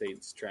follows the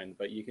States trend,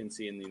 but you can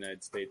see in the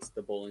United States,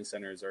 the bowling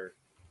centers are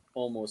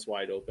almost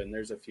wide open.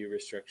 There's a few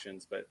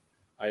restrictions, but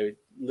I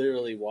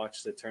literally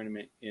watched the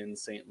tournament in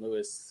St.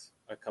 Louis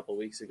a couple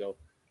weeks ago,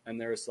 and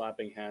they were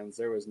slapping hands.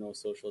 There was no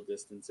social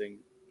distancing.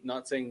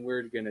 Not saying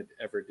we're going to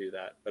ever do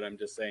that, but I'm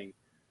just saying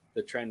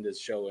the trend is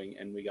showing,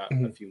 and we got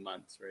a few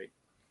months, right?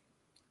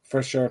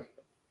 For sure.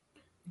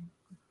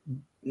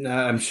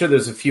 I'm sure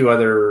there's a few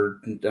other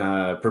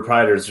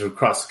proprietors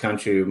across the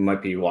country who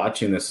might be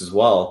watching this as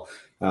well.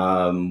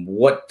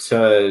 What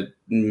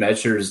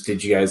measures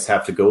did you guys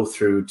have to go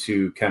through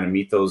to kind of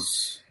meet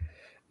those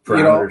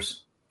parameters?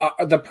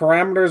 The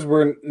parameters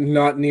were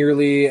not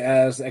nearly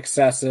as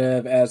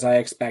excessive as I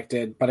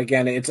expected, but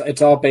again,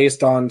 it's all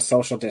based on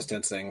social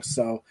distancing.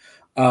 So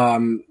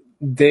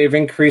they've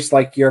increased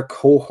like your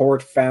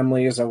cohort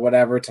families or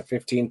whatever to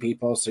 15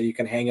 people, so you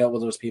can hang out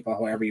with those people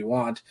however you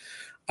want.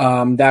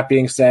 That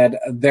being said,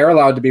 they're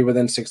allowed to be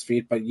within 6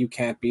 feet, but you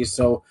can't be.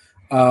 So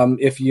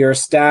if you're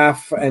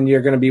staff and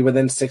you're going to be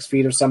within 6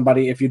 feet of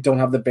somebody, if you don't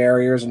have the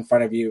barriers in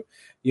front of you,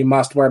 you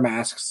must wear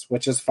masks,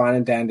 which is fine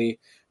and dandy.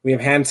 We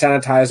have hand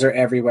sanitizer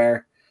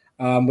everywhere.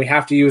 We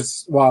have to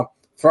use, well,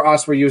 for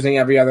us, we're using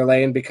every other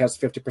lane because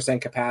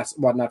 50%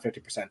 capacity, well, not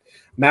 50%,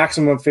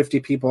 maximum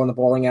 50 people in the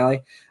bowling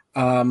alley,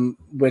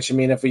 which, I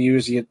mean, if we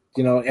use,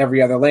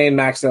 every other lane,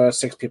 max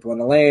 6 people in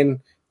the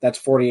lane, that's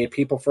 48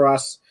 people for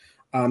us.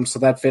 So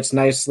that fits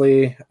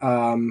nicely.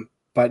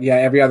 But yeah,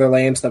 every other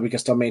lane so that we can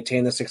still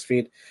maintain the 6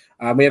 feet.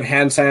 We have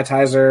hand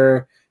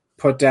sanitizer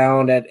put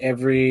down at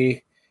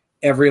every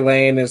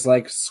lane is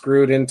like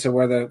screwed into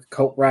where the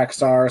coat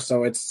racks are.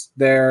 So it's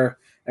there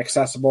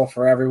accessible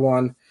for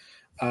everyone.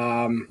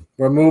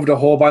 Removed a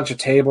whole bunch of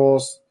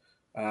tables.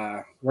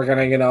 We're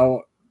going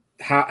to,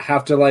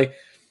 have to like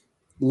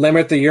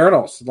limit the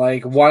urinals.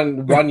 Like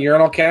one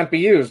urinal can't be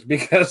used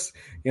because,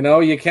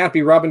 you can't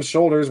be rubbing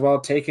shoulders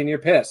while taking your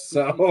piss.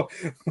 So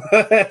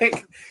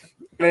like,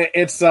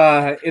 it's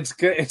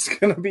good. It's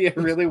going to be a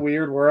really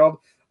weird world.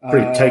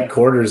 Pretty tight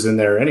quarters in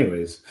there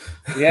anyways.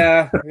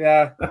 Yeah.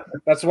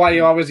 That's why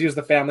you always use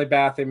the family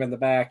bathroom in the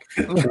back.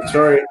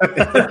 Sorry.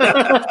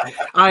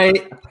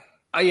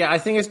 I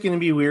think it's going to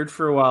be weird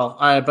for a while,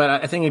 but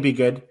I think it'd be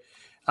good.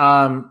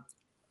 I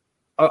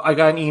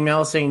got an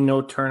email saying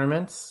no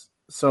tournaments.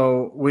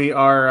 So we're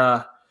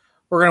going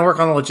to work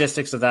on the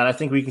logistics of that. I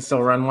think we can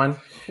still run one.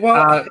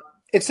 Well,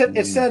 it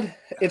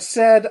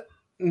said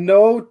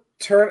no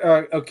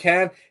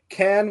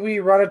can we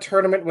run a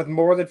tournament with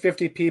more than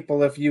 50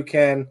 people if you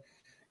can,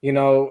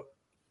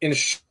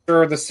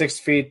 ensure the 6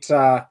 feet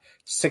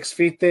 6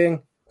 feet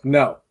thing?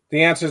 No.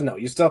 The answer is no.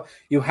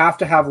 You have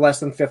to have less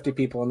than 50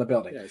 people in the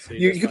building. Yeah, so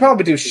you could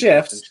probably do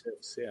shifts.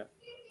 Yeah.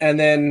 And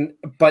then,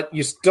 but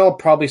you still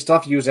probably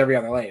have to use every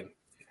other lane.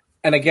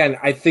 And again,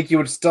 I think you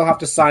would still have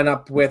to sign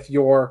up with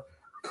your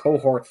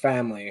cohort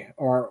family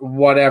or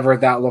whatever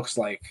that looks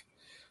like.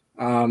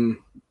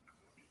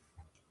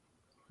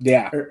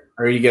 Yeah.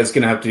 Are you guys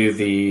going to have to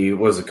do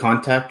the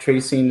contact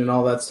tracing and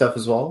all that stuff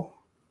as well?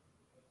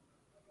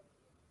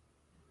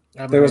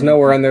 There was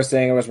nowhere in there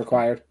saying it was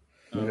required.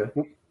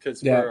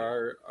 Because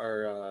for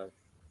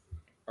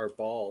our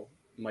ball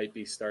might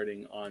be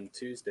starting on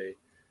Tuesday,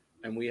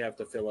 and we have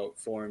to fill out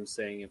forms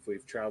saying if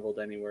we've traveled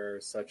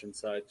anywhere, such and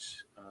such,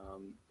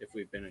 if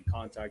we've been in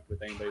contact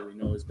with anybody we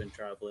know has been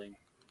traveling.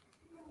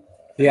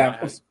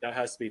 Yeah, that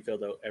has to be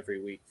filled out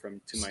every week,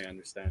 to my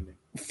understanding.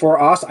 For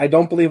us, I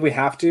don't believe we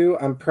have to.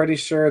 I'm pretty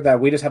sure that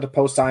we just have to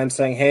post signs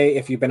saying, "Hey,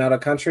 if you've been out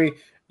of country,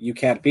 you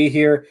can't be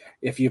here.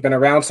 If you've been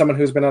around someone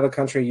who's been out of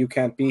country, you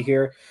can't be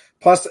here."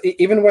 Plus,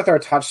 even with our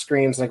touch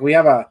screens, like we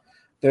have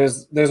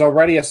there's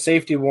already a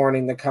safety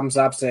warning that comes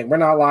up saying we're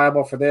not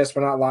liable for this,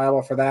 we're not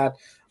liable for that.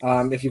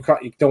 If you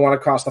don't want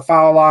to cross the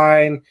foul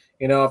line,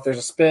 if there's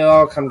a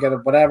spill, come get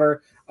it,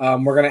 whatever.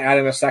 We're going to add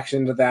in a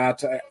section to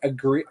that,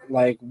 agree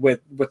like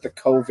with the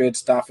COVID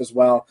stuff as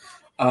well.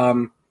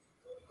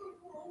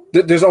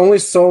 There's only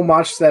so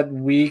much that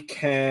we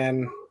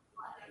can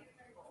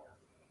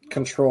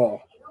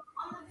control,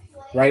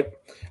 right?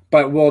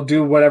 But we'll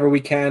do whatever we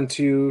can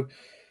to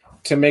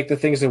make the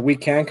things that we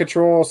can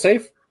control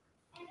safe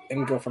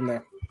and go from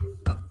there.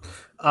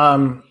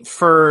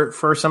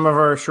 For some of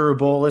our Sure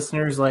Bowl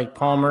listeners like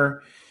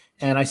Palmer,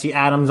 and I see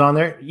Adams on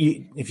there.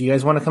 If you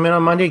guys want to come in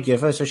on Monday,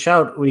 give us a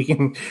shout. We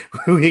can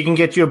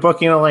get you a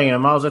booking in a lane. I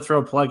might as well throw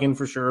a plug in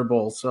for Sure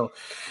Bowl. So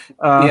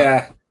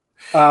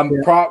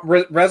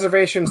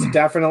reservations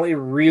definitely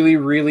really,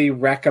 really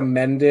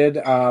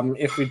recommended.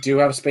 If we do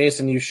have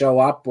space and you show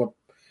up,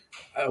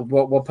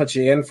 we'll put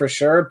you in for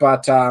sure.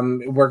 But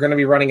we're going to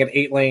be running at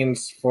 8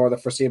 lanes for the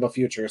foreseeable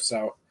future.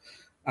 So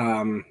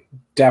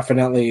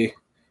definitely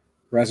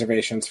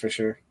reservations for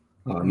sure.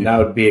 Now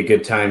would be a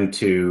good time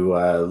to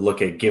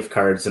look at gift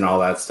cards and all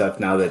that stuff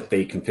now that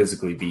they can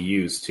physically be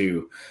used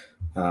too.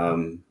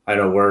 I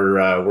know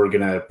we're going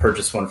to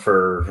purchase one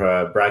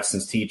for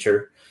Braxton's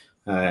teacher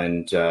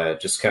and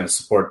just kind of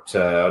support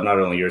not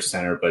only your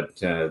center, but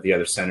the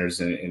other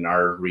centers in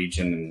our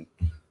region,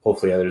 and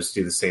hopefully others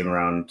do the same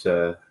around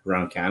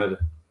Canada.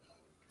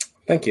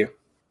 Thank you.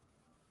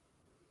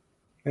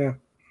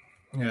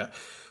 Yeah.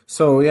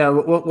 So yeah,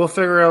 we'll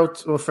figure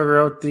out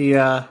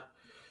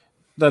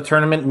the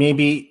tournament.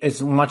 Maybe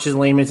as much as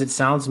lame as it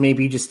sounds,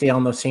 maybe just stay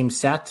on the same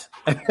set,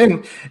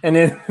 and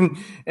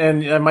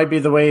it might be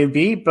the way it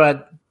be.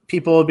 But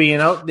people will be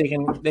out. They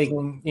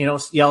can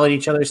yell at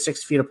each other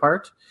 6 feet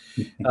apart.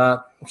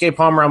 Okay,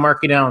 Palmer, I'll mark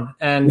you down,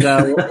 and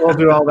we'll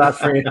do all that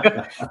for you.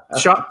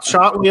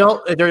 Shot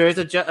wheel. There is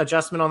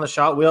adjustment on the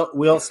shot wheel.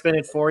 We'll spin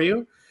it for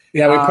you.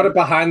 Yeah, we put it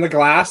behind the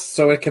glass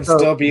so it can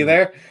still be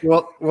there.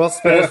 We'll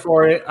spin it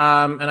for it.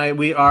 And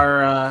we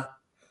are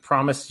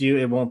promised you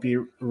it won't be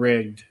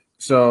rigged,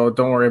 so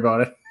don't worry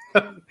about it.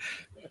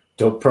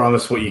 Don't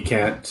promise what you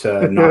can't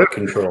not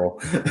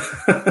control.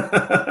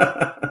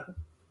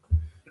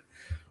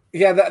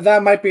 Yeah,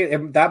 that might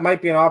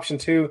be an option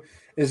too.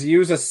 Is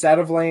use a set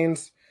of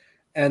lanes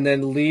and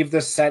then leave the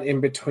set in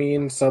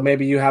between. So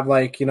maybe you have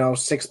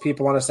 6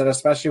 people on a set,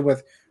 especially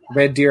with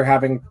Red Deer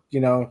having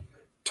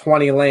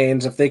 20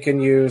 lanes. If they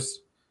can use,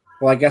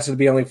 well, I guess it'd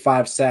be only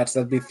 5 sets.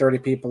 That'd be 30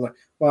 people.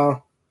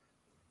 Well,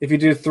 if you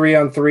do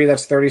 3-on-3,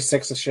 that's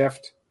 36 a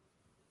shift.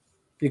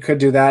 You could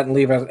do that and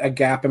leave a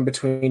gap in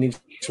between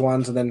each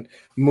ones, and then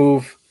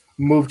move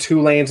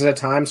 2 lanes at a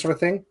time, sort of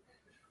thing.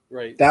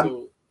 Right.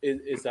 So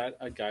is that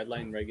a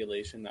guideline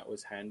regulation that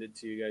was handed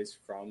to you guys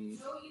from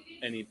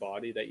any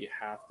body that you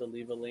have to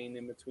leave a lane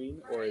in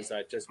between, or is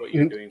that just what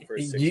you're doing for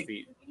 6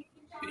 feet?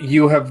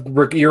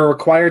 You're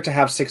required to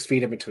have 6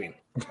 feet in between.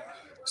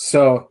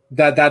 So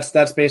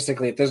that's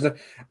basically it.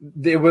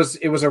 It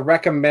was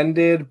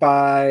recommended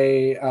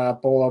by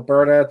Bowl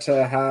Alberta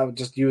to have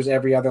just use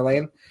every other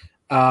lane,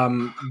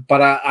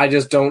 but I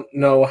just don't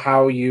know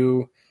how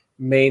you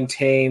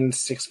maintain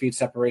 6 feet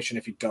separation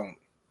if you don't.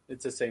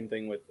 It's the same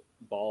thing with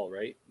ball,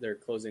 right? They're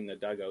closing the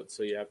dugout,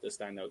 so you have to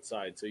stand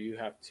outside. So you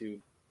have to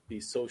be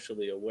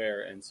socially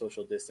aware and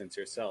social distance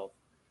yourself.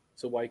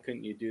 So why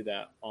couldn't you do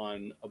that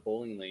on a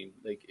bowling lane?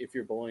 Like if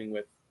you're bowling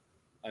with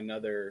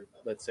another,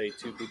 let's say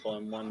 2 people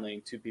in one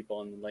lane, 2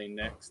 people in the lane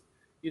next,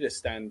 you just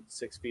stand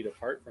 6 feet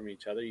apart from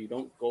each other. You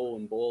don't go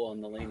and bowl on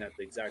the lane at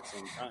the exact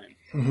same time.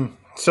 Mm-hmm.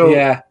 So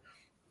yeah,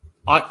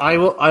 I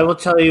will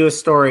tell you a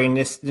story, and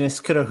this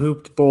could have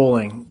hooped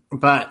bowling,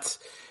 but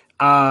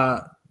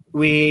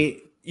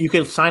you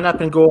could sign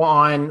up and go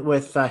on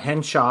with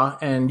Henshaw,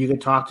 and you could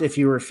talk if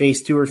you were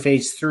phase 2 or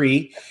phase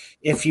 3,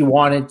 if you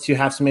wanted to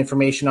have some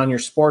information on your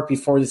sport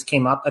before this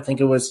came up. I think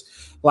it was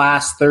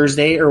last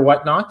Thursday or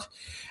whatnot.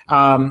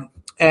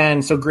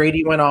 And so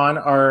Grady went on,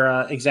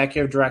 our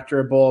executive director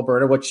of Bowl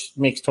Alberta, which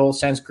makes total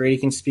sense. Grady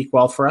can speak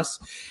well for us.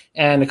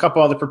 And a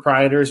couple other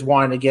proprietors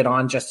wanted to get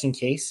on just in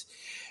case.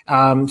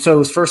 So it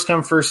was first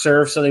come, first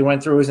serve. So they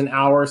went through, it was an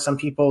hour. Some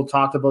people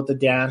talked about the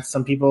dance,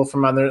 some people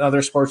from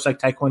other sports like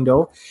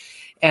Taekwondo.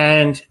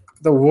 And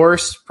the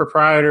worst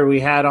proprietor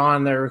we had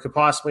on there could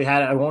possibly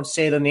had, I won't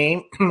say the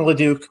name,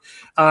 Leduc.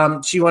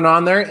 She went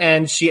on there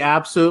and she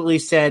absolutely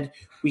said,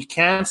 we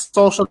can't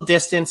social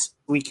distance.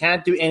 We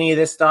can't do any of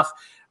this stuff.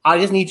 I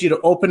just need you to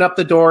open up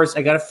the doors.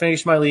 I got to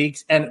finish my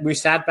leagues. And we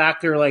sat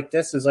back there like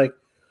this. Is like,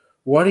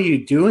 what are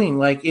you doing?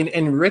 Like,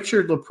 and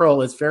Richard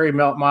LaProle is very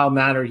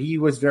mild-mannered. He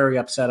was very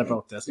upset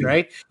about this,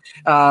 right?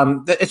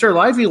 It's her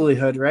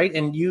livelihood, right?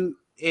 And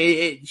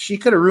she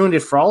could have ruined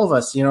it for all of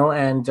us,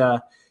 and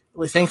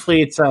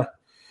thankfully it's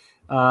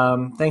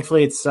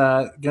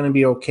going to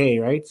be okay,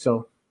 right?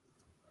 So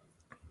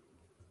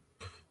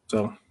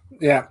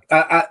yeah,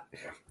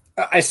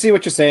 I see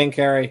what you're saying,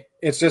 Carrie.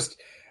 It's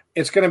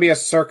going to be a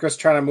circus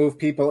trying to move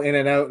people in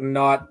and out and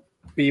not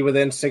be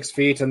within 6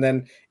 feet. And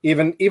then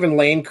even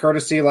lane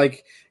courtesy,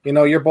 like,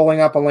 you're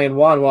bowling up on lane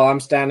 1 while I'm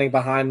standing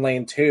behind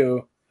lane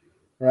 2,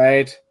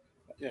 right?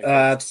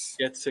 Yeah,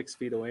 get 6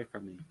 feet away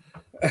from me.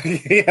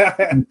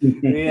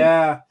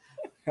 Yeah.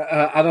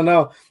 I don't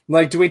know.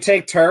 Like, do we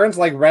take turns?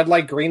 Like red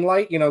light, green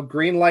light?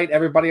 Green light,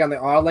 everybody on the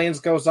odd lanes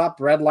goes up.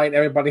 Red light,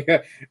 everybody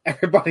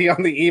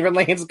on the even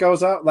lanes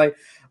goes up. Like,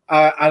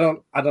 I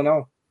don't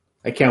know.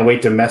 I can't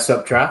wait to mess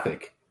up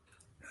traffic.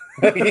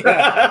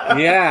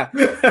 yeah.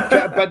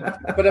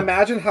 But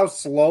imagine how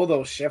slow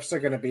those shifts are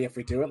going to be if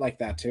we do it like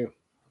that too.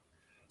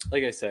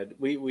 Like I said,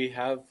 we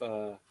have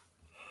a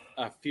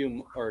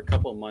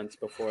couple of months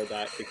before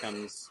that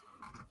becomes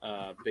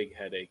a big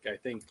headache. I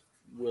think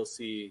we'll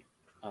see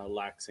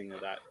laxing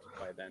of that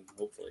by then,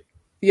 hopefully.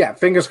 Yeah,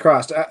 fingers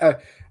crossed.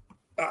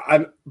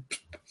 I'm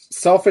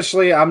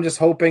just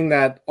hoping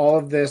that all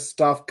of this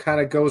stuff kind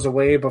of goes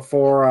away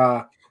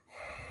before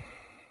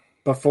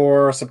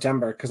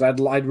September, because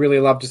I'd really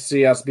love to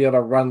see us be able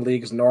to run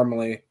leagues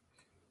normally.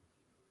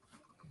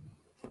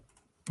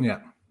 Yeah.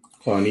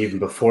 Well, and even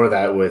before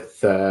that,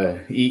 with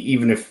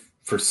even if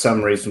for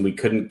some reason we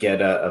couldn't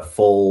get a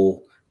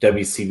full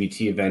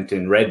WCBT event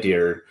in Red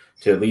Deer,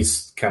 to at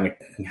least kind of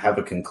have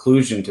a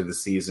conclusion to the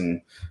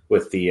season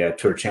with the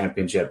Tour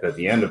Championship at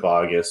the end of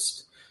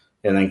August,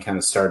 and then kind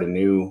of start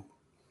anew,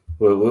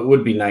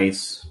 would be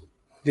nice.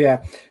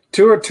 Yeah.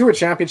 Tour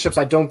championships,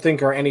 I don't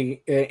think are in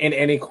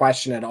any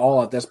question at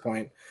all at this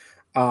point.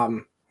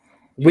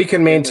 We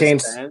can maintain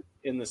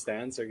in the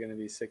stands are going to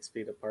be 6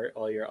 feet apart.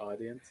 All your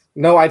audience.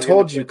 No, I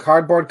told you,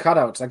 cardboard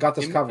cutouts. I got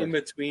this covered. In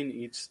between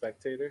each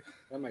spectator.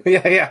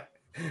 Yeah.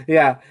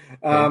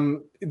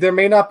 There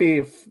may not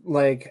be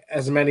like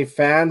as many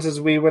fans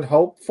as we would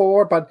hope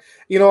for, but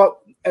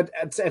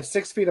at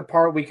 6 feet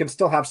apart, we can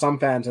still have some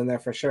fans in there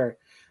for sure.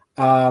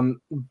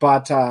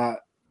 But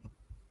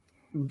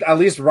at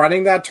least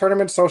running that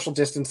tournament, social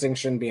distancing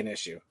shouldn't be an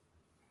issue.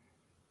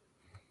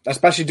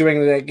 Especially doing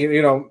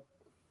the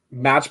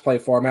match play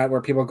format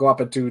where people go up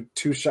and do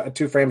two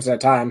frames at a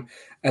time,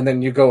 and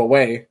then you go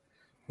away.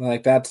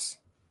 Like that's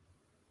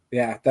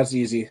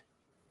easy.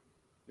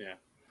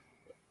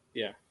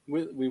 Yeah.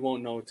 We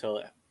won't know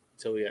till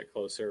we get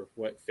closer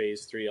what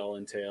phase 3 all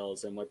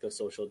entails and what the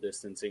social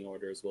distancing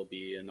orders will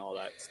be and all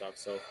that stuff.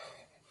 So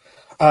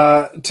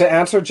to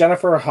answer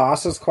Jennifer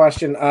Haas's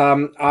question,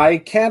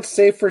 I can't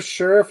say for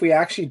sure if we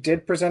actually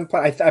did present a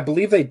plan. I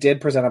believe they did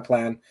present a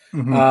plan.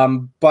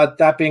 Mm-hmm. But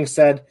that being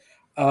said,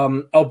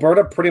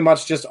 Alberta pretty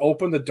much just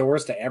opened the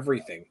doors to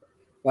everything.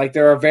 Like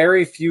there are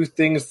very few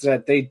things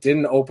that they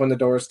didn't open the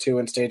doors to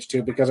in stage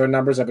 2 because our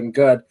numbers have been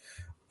good.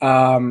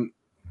 So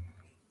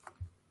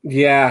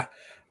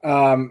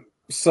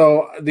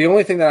the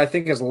only thing that I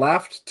think is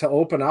left to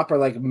open up are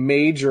like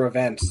major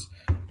events.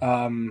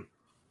 I mean,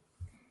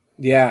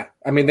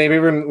 they've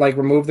even like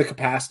removed the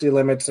capacity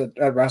limits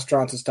at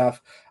restaurants and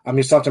stuff.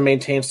 You still have to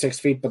maintain 6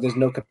 feet, but there's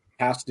no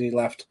capacity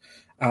left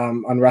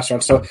on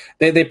restaurants. So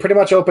they pretty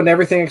much opened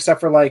everything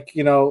except for like,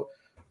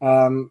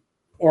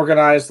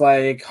 organized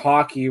like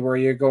hockey where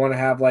you're going to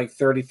have like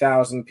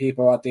 30,000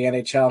 people at the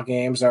NHL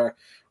games or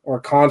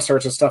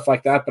concerts and stuff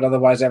like that. But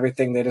otherwise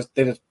everything they just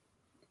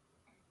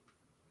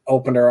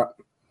opened her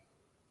up.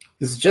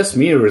 Is it just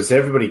me, or was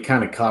everybody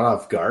kind of caught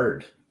off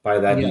guard by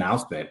that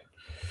announcement?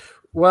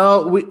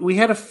 Well, we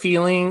had a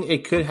feeling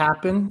it could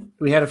happen.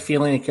 But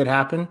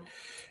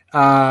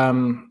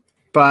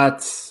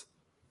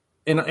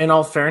in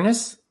all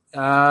fairness,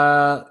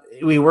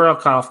 we were all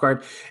caught off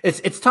guard.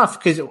 It's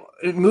tough because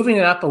moving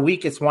it up a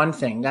week is one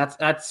thing.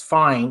 That's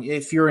fine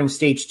if you're in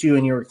stage 2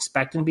 and you're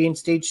expecting to be in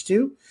stage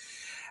 2.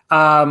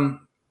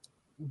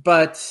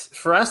 But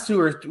for us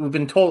we've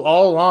been told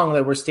all along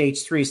that we're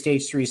stage 3,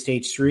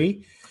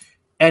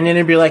 and then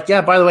it'd be like,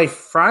 yeah, by the way,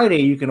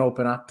 Friday you can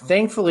open up.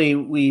 Thankfully,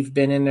 we've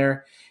been in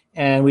there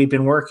and we've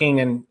been working,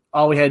 and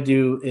all we had to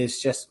do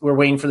is we're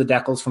waiting for the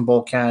decals from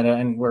Bowl Canada,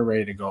 and we're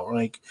ready to go.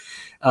 Like,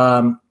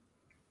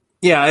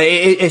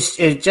 it's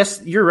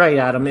just, you're right,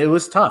 Adam. It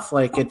was tough.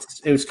 Like it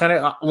was kind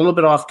of a little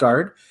bit off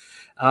guard.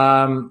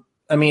 I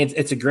mean,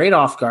 it's a great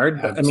off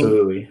guard.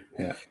 Absolutely.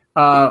 Yeah.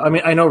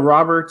 I know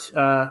Robert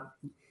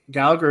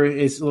Gallagher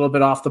is a little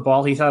bit off the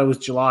ball. He thought it was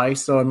July.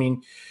 So, I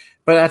mean,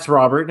 but that's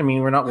Robert. I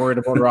mean, we're not worried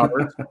about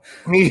Robert.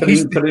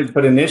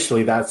 But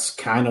initially, that's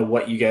kind of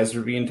what you guys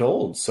were being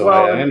told. So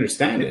I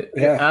understand it.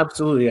 Yeah,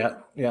 absolutely.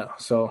 Yeah.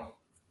 So,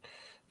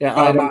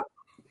 yeah.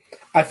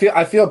 I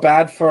feel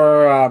bad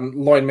for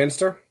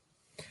Lloydminster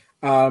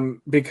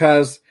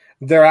because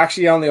they're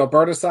actually on the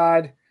Alberta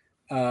side,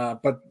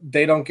 but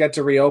they don't get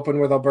to reopen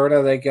with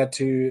Alberta. They get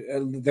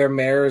to their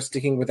mayor is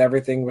sticking with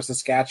everything with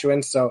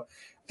Saskatchewan. So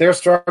they're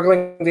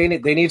struggling.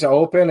 They need to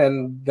open,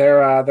 and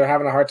they're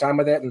having a hard time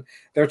with it, and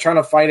they're trying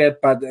to fight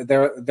it, but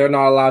they're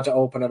not allowed to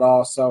open at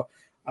all. So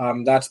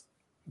that's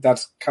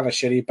kind of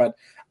shitty. But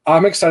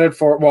I'm excited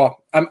for.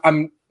 Well,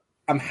 I'm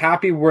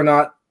happy we're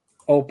not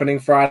opening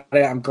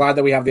Friday. I'm glad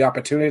that we have the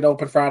opportunity to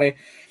open Friday.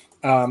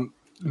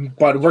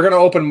 But we're going to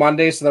open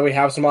Monday so that we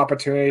have some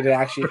opportunity to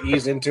actually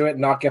ease into it,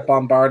 not get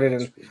bombarded,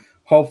 and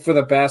hope for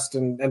the best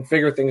and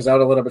figure things out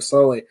a little bit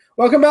slowly.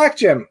 Welcome back,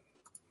 Jim.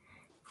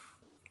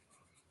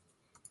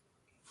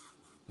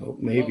 Oh,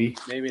 maybe.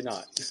 Well, maybe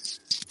not.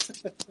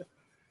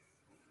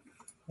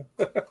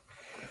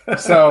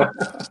 So,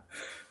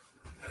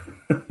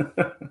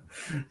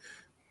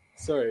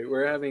 sorry,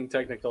 we're having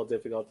technical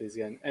difficulties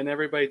again. And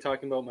everybody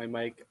talking about my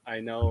mic, I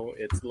know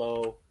it's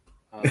low.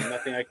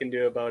 Nothing I can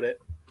do about it.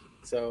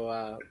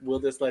 So we'll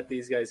just let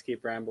these guys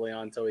keep rambling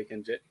on until we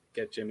can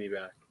get Jimmy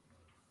back.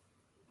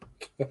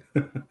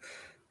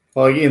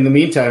 Well, in the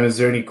meantime, is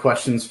there any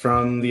questions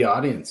from the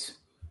audience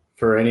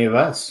for any of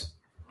us?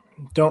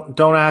 Don't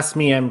ask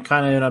me. I'm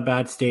kind of in a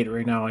bad state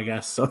right now, I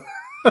guess. So,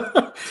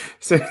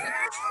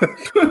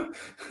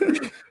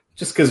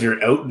 just because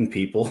you're outing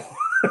people,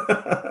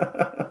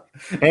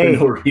 hey, for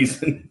no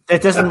reason.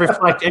 That doesn't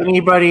reflect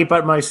anybody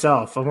but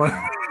myself.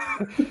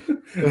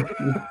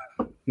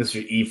 Mr.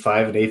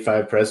 E5 and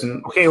A5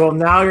 president. Okay, well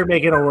now you're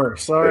making it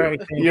worse. All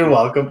right, you're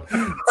welcome.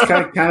 It's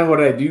kind of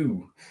what I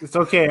do. It's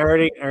okay. I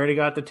already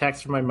got the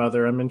text from my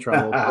mother. I'm in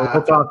trouble.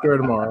 We'll talk to her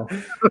tomorrow.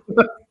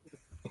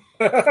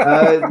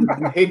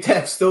 Hey,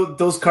 Tex,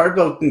 those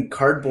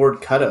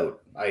cardboard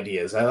cutout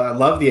ideas. I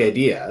love the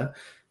idea.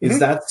 Is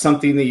that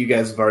something that you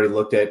guys have already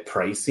looked at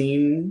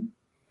pricing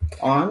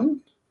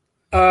on?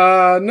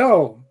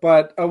 No,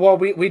 but well,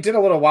 we did a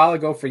little while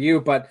ago for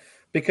you, but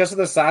because of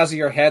the size of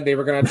your head, they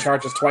were going to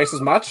charge us twice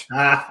as much.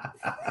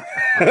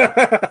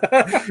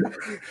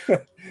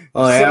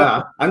 Oh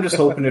yeah, I'm just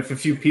hoping if a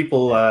few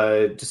people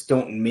just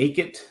don't make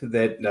it,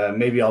 that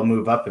maybe I'll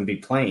move up and be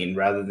playing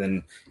rather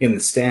than in the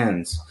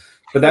stands.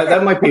 But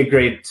that might be a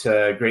great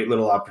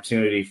little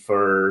opportunity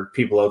for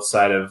people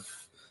outside of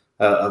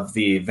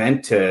the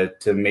event to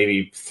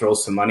maybe throw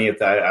some money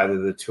at either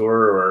the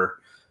tour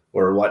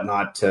or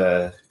whatnot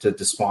to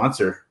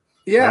sponsor.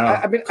 Yeah,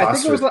 I mean, I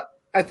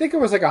think it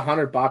was like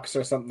 $100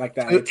 or something like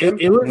that.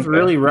 It was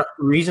really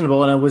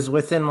reasonable, and it was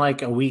within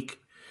like a week.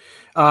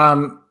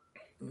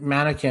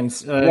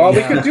 Mannequins. Well,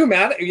 we could do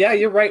yeah,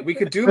 you're right. We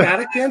could do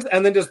mannequins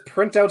and then just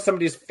print out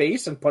somebody's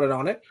face and put it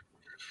on it.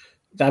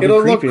 That'd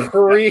It'll be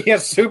creepy.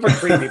 look super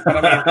creepy.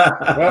 But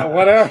I mean,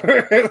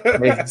 whatever.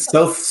 Hey,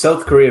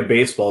 South Korea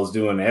baseball is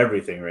doing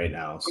everything right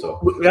now.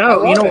 So Yeah,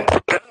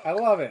 I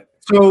love it.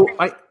 So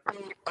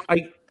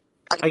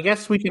I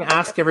guess we can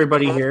ask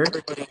everybody here,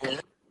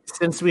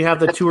 since we have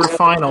the tour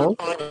final,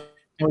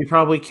 and we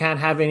probably can't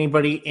have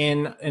anybody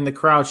in the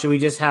crowd. Should we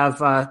just have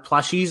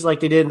plushies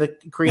like they did in the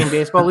Korean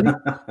baseball league,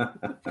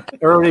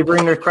 or they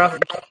bring their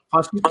crowd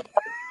plushies?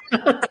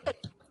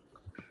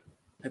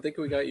 I think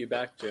we got you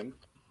back, Jim.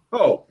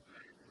 Oh,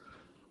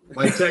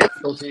 my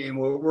technical team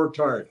worked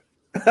hard.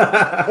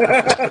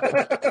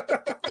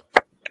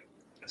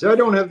 So I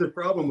don't have the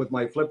problem with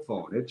my flip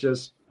phone. It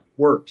just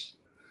works.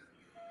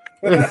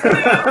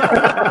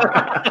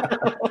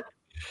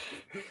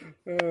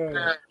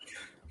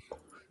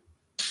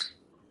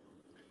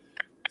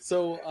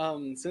 So,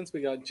 since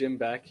we got Jim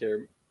back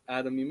here,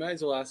 Adam, you might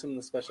as well ask him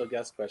the special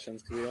guest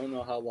questions because we don't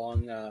know how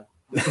long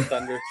this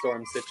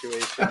thunderstorm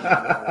situation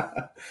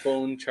and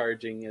phone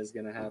charging is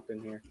going to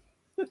happen here.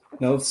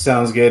 no,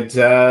 sounds good.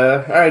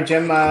 All right,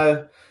 Jim.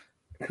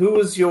 Who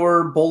was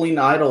your bowling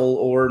idol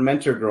or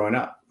mentor growing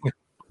up?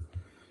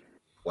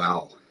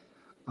 Wow.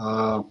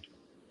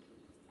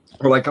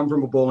 Well, I come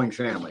from a bowling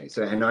family,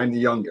 and I'm the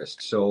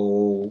youngest.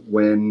 So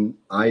when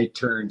I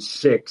turned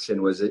 6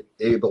 and was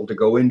able to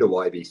go into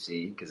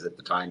YBC, because at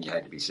the time you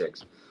had to be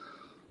 6,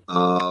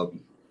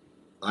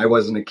 I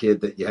wasn't a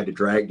kid that you had to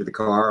drag to the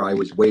car. I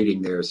was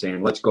waiting there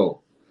saying, let's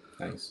go.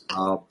 Nice.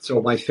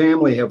 So my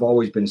family have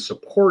always been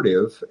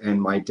supportive, and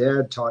my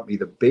dad taught me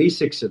the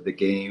basics of the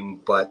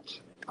game, but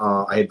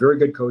I had very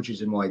good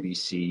coaches in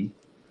YBC.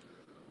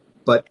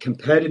 But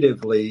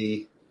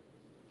competitively,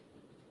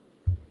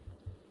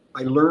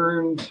 I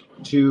learned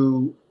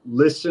to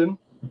listen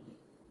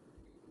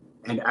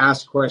and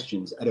ask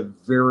questions at a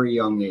very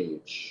young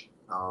age.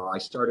 I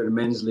started a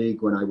men's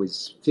league when I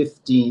was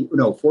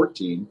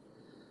 14.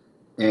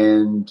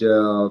 And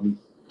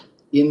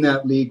in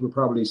that league were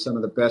probably some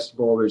of the best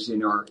bowlers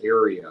in our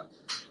area.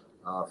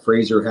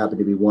 Fraser happened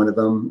to be one of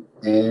them.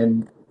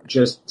 And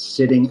just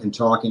sitting and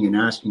talking and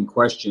asking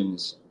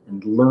questions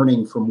and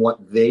learning from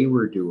what they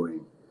were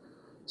doing.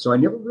 So I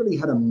never really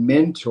had a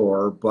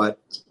mentor, but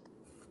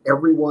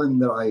everyone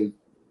that I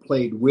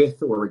played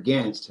with or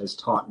against has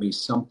taught me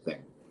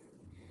something.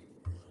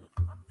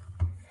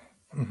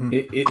 Mm-hmm.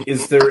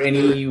 Is there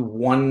any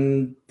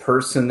one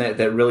person that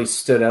really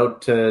stood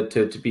out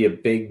to be a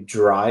big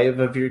drive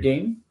of your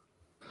game?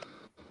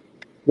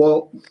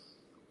 Well,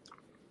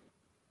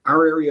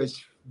 our area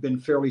has been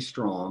fairly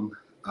strong.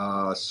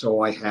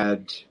 So I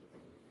had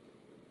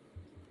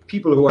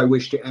people who I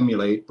wish to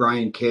emulate.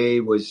 Brian Kay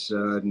was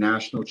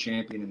national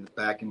champion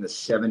back in the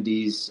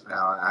 70s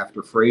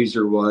after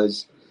Fraser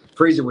was.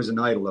 Fraser was an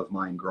idol of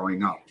mine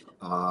growing up.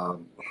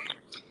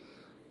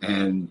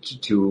 And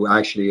to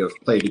actually have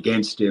played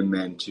against him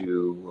and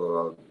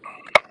to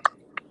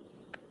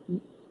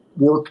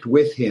worked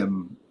with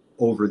him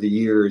over the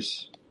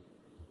years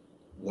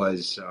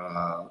was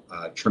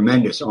a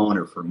tremendous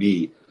honor for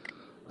me.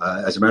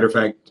 As a matter of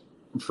fact,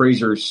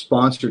 Fraser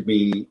sponsored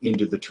me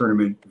into the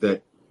tournament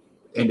that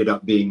ended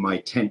up being my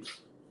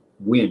 10th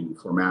win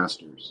for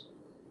Masters.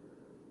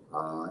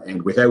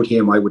 And without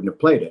him, I wouldn't have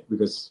played it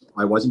because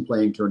I wasn't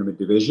playing tournament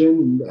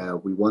division.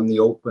 We won the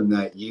Open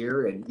that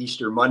year, and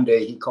Easter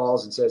Monday, he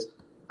calls and says,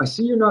 I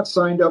see you're not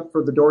signed up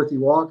for the Dorothy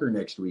Walker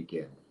next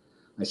weekend.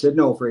 I said,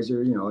 no,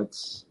 Fraser,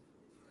 it's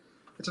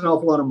an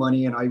awful lot of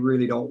money, and I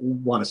really don't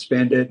want to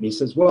spend it. And he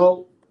says,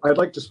 well, I'd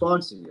like to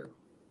sponsor you.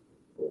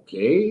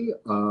 Okay,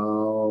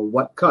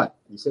 what cut?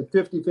 He said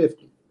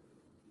 50-50.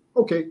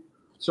 Okay,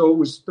 so it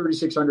was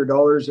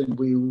 $3,600, and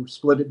we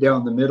split it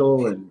down the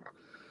middle, and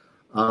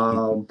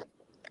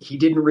he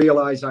didn't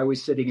realize I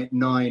was sitting at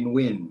 9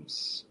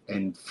 wins,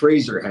 and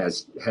Fraser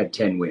had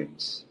 10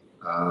 wins.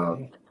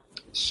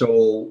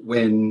 So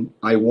when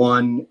I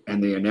won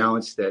and they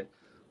announced that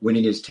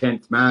winning his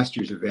 10th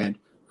Masters event,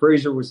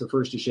 Fraser was the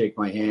first to shake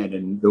my hand,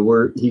 and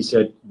he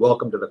said,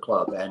 welcome to the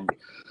club. And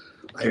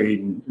I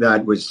mean,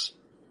 that was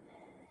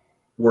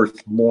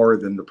worth more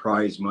than the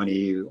prize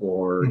money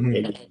or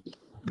any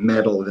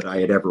medal that I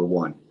had ever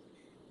won.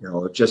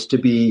 Just to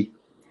be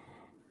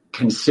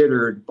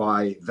considered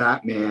by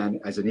that man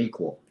as an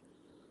equal.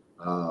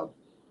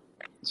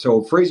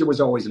 So Fraser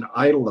was always an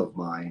idol of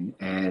mine,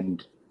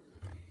 and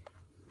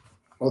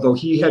although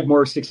he had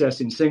more success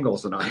in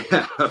singles than I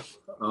have,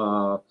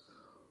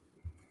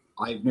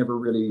 I've never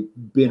really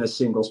been a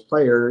singles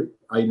player.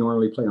 I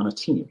normally play on a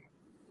team.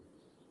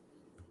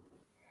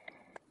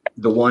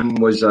 The one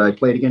was I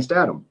played against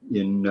Adam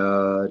in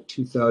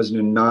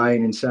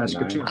 2009 in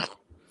Saskatoon.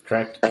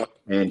 Correct.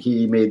 And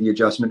he made the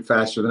adjustment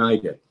faster than I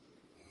did.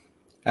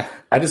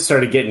 I just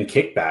started getting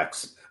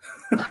kickbacks.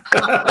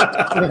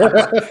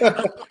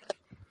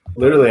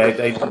 Literally, I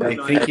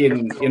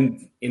think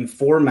in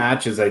 4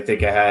 matches, I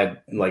think I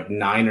had like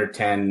 9 or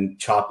 10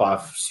 chop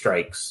off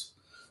strikes.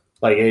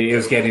 Like it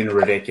was getting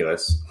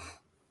ridiculous.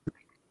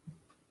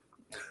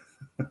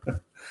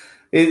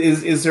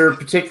 Is there a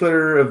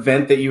particular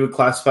event that you would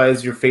classify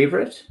as your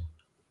favorite?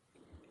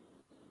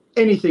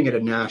 Anything at a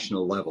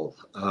national level.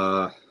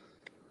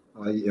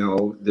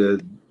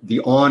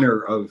 The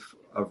honor of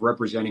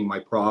representing my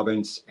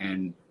province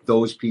and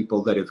those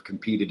people that have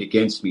competed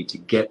against me to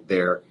get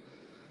there,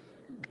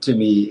 to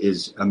me,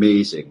 is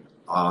amazing.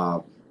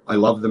 I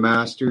love the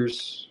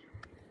Masters,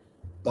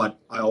 but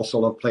I also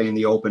love playing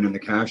the Open and the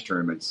cash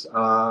tournaments.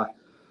 I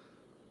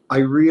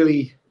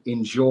really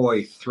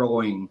enjoy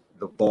throwing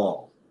the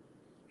ball.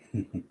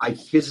 I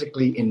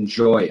physically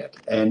enjoy it,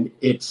 and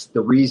it's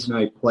the reason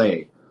I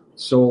play.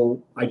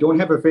 So I don't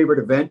have a favorite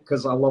event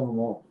because I love them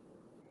all.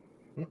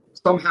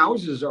 Some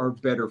houses are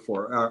better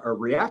or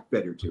react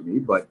better to me,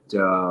 but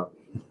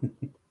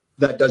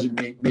that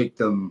doesn't make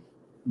them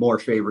more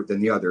favorite than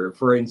the other.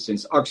 For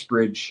instance,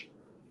 Uxbridge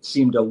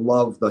seemed to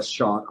love the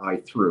shot I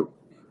threw.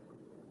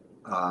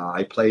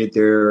 I played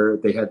there.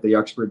 They had the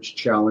Uxbridge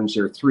Challenge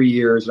there 3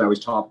 years, and I was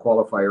top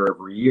qualifier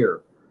every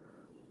year.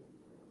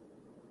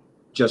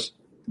 Just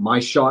my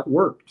shot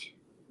worked.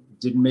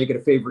 Didn't make it a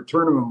favorite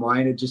tournament of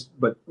mine.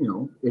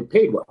 It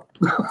paid well.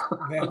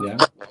 Yeah.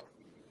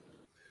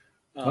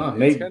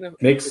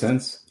 Makes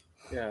sense.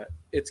 Yeah,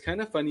 it's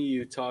kind of funny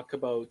you talk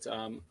about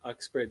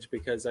Uxbridge,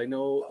 because I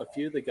know a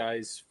few of the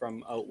guys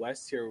from out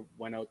west here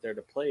went out there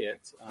to play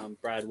it.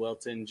 Brad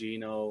Wilton,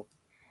 Gino,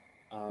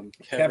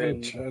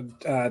 Kevin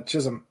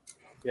Chisholm.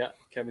 Yeah,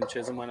 Kevin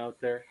Chisholm went out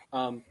there.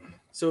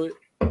 So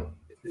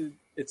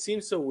it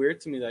seems so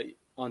weird to me that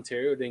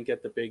Ontario didn't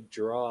get the big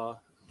draw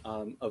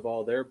of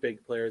all their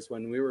big players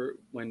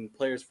when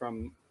players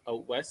from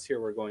out west here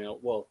were going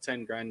out. Well,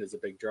 10 grand is a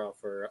big draw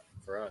for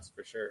us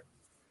for sure.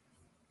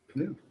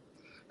 Yeah.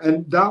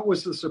 And that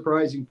was the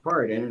surprising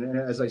part. And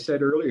as I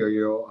said earlier,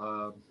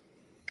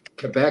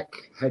 Quebec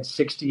had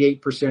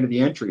 68% of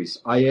the entries.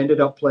 I ended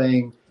up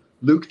playing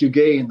Luc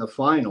Duguay in the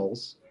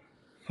finals.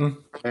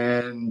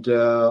 And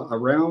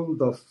around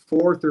the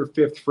fourth or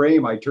fifth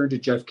frame, I turned to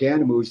Jeff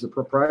Canham, who's the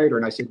proprietor,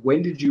 and I said,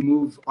 when did you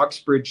move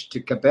Uxbridge to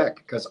Quebec?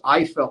 Because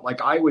I felt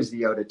like I was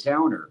the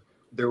out-of-towner.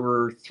 There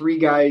were 3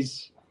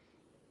 guys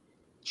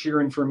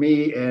cheering for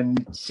me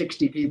and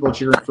 60 people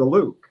cheering for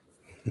Luke.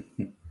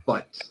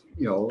 But,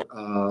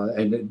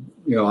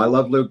 I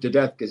love Luke to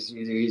death because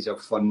he's a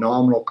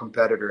phenomenal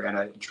competitor and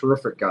a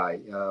terrific guy,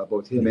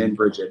 both him and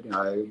Bridget.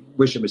 I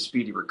wish him a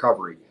speedy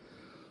recovery.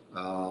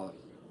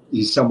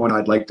 He's someone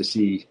I'd like to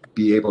see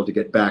be able to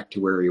get back to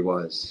where he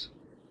was.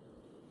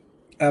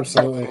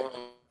 Absolutely.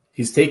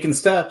 He's taking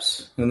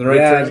steps in the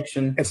right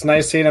direction. It's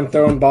nice seeing him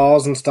throwing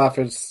balls and stuff.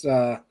 It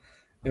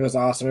was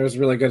awesome. It was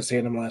really good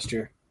seeing him last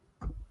year.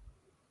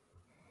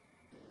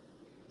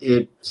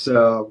 It's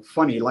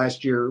funny.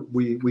 Last year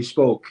we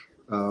spoke.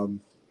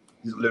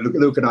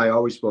 Luke and I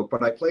always spoke,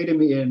 but I played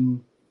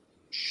him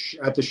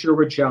at the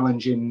Sherwood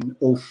Challenge in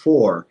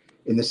 2004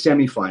 in the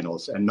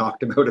semifinals and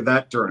knocked him out of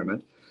that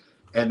tournament.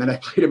 And then I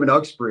played him in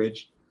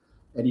Uxbridge,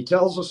 and he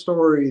tells a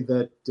story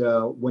that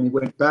when he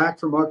went back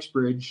from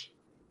Uxbridge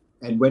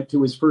and went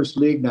to his first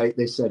league night,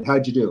 they said,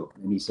 "How'd you do?"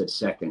 And he said,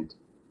 "Second."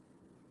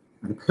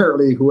 And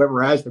apparently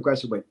whoever asked the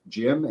question went,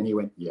 "Jim?" And he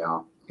went,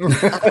 "Yeah."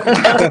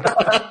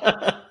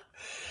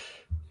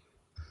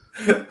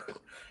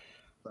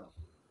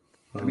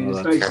 I mean,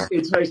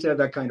 it's nice to have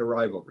that kind of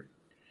rivalry.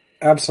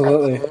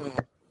 Absolutely.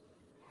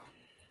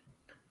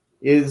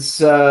 Is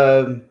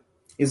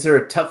there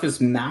a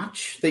toughest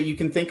match that you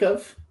can think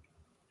of?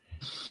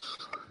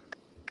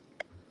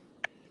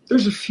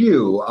 There's a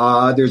few.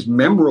 There's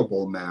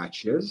memorable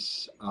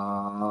matches.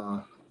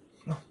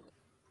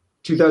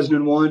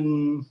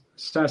 2001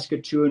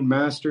 Saskatoon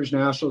Masters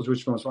Nationals,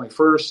 which was my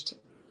first.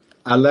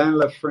 Alain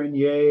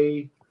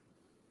Lafreniere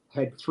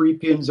had 3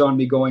 pins on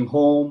me going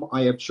home.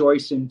 I have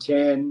choice in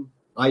 10.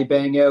 I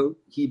bang out.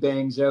 He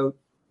bangs out.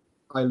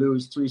 I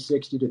lose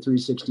 360 to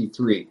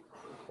 363.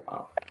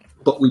 Wow.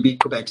 But we beat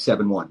Quebec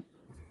 7-1.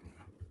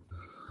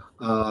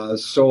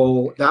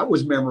 So that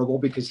was memorable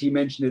because he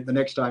mentioned it the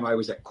next time I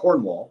was at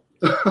Cornwall.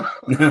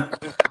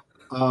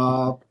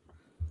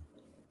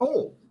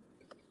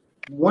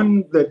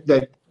 One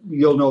that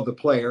you'll know the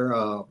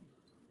player,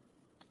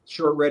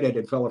 short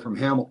red-headed fella from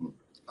Hamilton.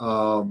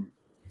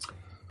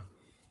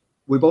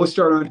 We both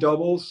start on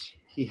doubles.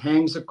 He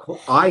hangs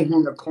I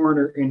hang a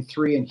corner in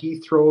 3, and he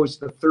throws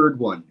the third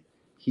one.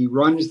 He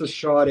runs the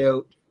shot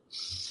out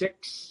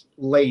 6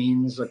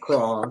 lanes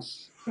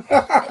across,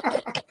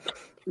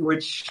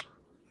 which,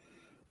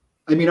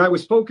 I mean, I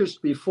was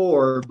focused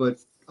before, but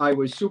I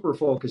was super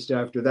focused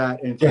after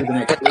that and threw the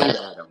next eight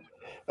at him.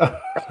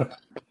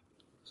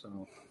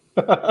 So,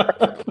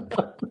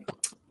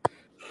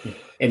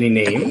 any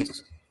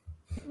names?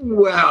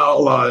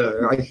 Well,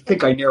 I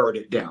think I narrowed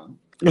it down.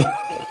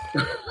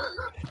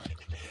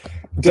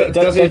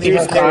 Does he do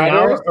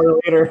cider or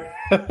later?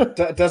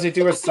 Does he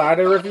do a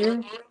cider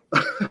review?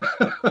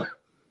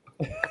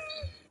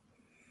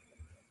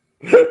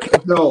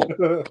 No.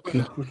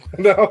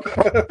 No.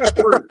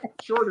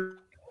 Shorter.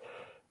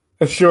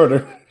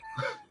 Shorter.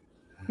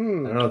 I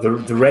don't know.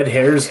 The red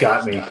hair's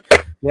got me.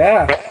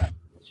 Yeah.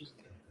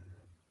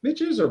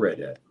 Mitch is a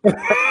redhead.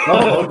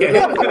 Oh, okay.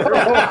 No.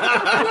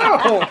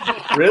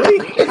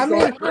 Really? I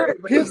mean,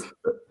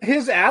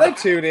 his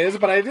attitude is,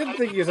 but I didn't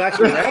think he was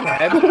actually a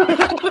redhead.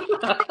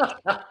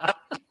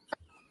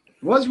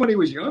 Was when he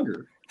was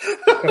younger.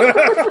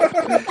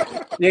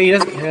 Yeah, he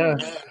doesn't.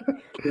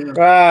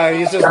 Yeah.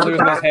 He's just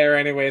losing his hair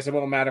anyways. It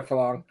won't matter for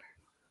long.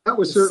 That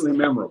was certainly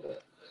memorable.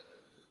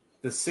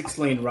 The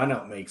 6-lane run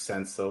out makes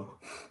sense, though.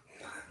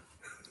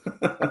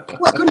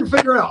 Well, I couldn't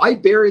figure it out. I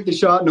buried the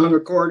shot and hung a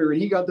corner,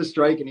 and he got the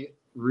strike. And he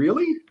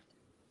really?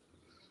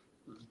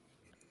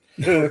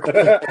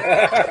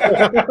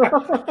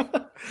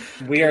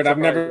 Weird. I've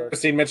never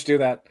seen Mitch do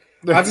that.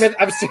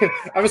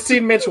 I've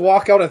seen Mitch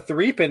walk out a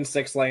 3-pin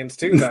 6 lanes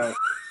too, though.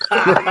 we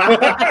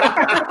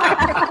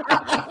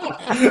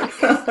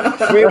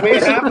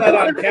have that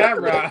on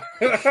camera.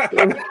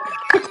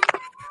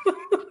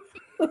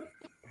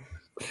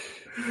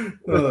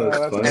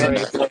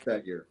 That's great.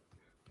 That year.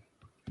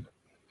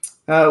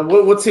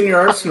 What's in your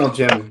arsenal,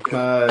 Jim?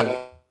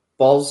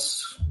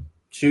 Balls,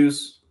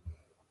 shoes?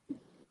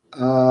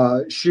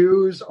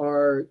 Shoes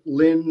are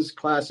Lynn's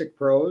Classic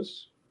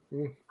Pros.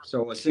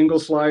 So a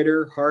single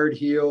slider, hard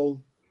heel,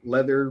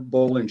 leather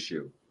bowling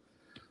shoe.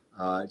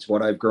 It's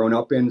what I've grown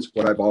up in. It's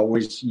what I've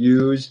always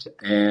used.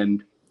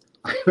 And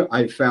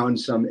I've found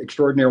some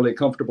extraordinarily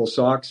comfortable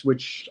socks,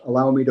 which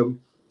allow me to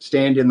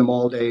stand in them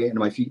all day and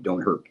my feet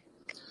don't hurt.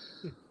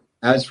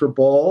 As for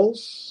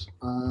balls,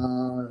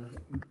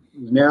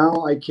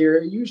 now I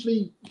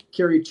usually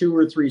carry 2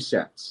 or 3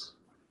 sets.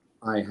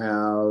 I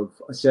have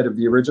a set of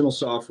the original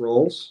soft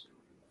rolls,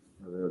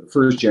 the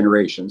first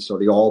generation. So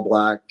the all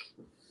black,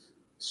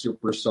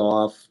 super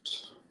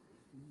soft.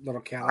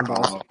 Little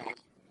cannonballs.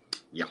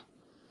 Yeah.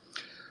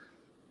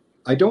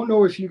 I don't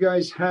know if you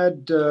guys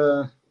had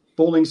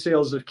Bowling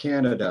Sales of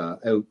Canada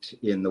out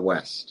in the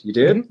West. You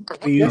did?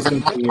 We used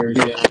them for years,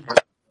 yeah.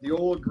 The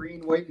old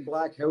green, white, and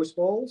black house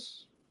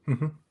balls.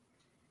 Mm-hmm.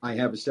 I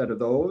have a set of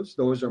those.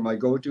 Those are my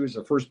go-tos,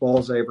 the first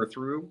balls I ever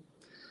threw.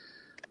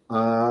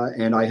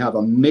 And I have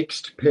a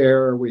mixed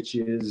pair, which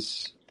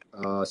is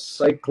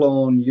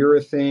Cyclone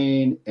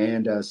Urethane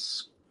and a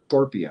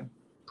Scorpion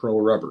Pro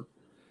Rubber.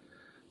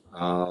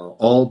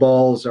 All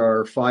balls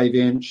are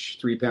 5-inch,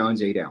 3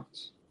 pounds, 8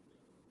 ounce.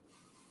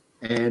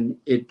 And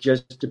it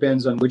just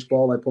depends on which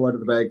ball I pull out of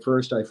the bag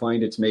first. I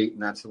find its mate,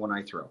 and that's the one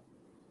I throw.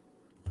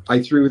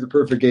 I threw the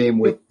perfect game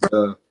with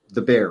the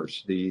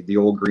Bears, the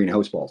old green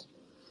house balls.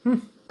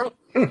 You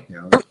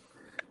know.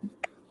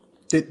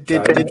 Did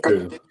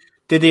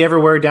they ever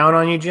wear down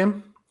on you,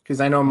 Jim? Because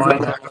I know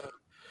mine.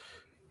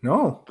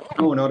 No,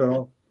 not at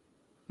all.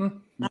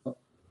 No.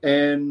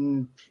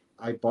 And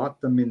I bought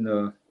them in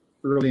the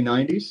early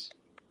 90s.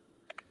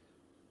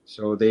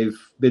 So they've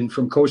been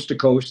from coast to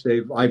coast.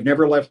 I've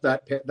never left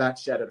that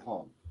set at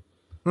home.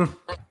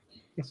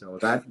 So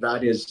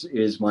that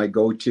is my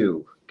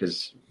go-to,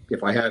 because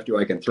if I have to,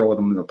 I can throw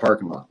them in the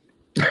parking lot.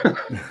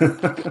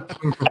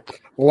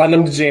 Lend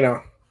them to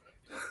Gino.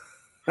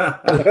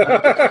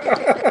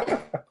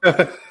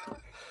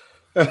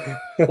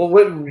 Well,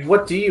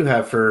 what do you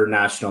have for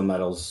national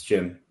medals,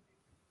 Jim?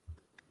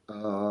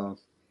 For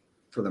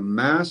the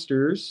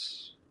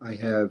Masters, I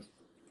have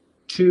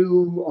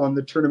 2 on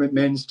the tournament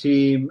men's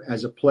team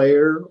as a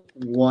player,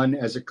 1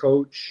 as a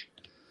coach,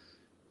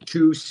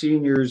 2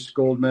 seniors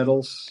gold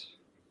medals,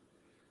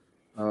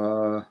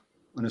 an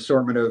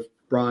assortment of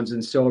bronze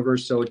and silver.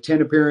 So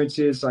 10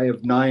 appearances. I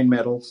have 9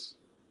 medals.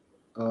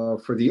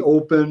 For the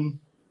Open,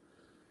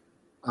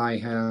 I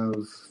have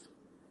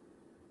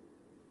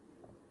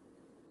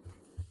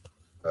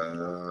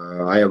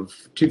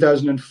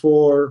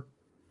 2004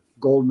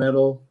 gold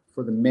medal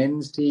for the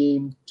men's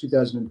team,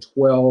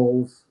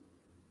 2012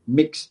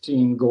 mixed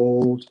team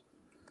gold,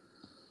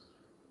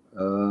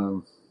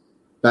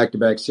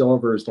 back-to-back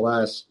silver is the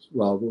last,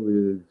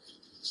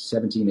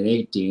 17 and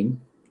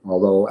 18,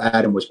 although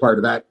Adam was part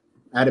of that.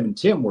 Adam and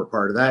Tim were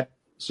part of that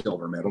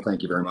silver medal.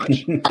 Thank you very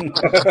much.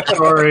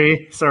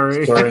 Sorry.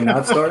 Sorry,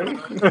 not sorry.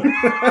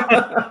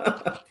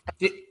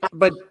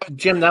 But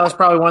Jim, that was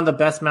probably one of the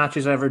best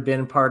matches I've ever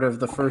been part of.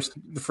 The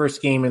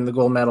first game in the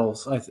gold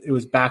medals. It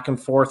was back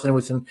and forth, and it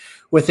was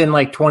within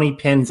like 20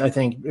 pins. I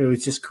think it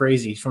was just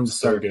crazy from the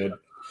start. So good.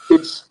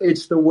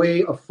 It's the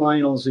way a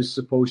finals is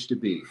supposed to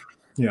be.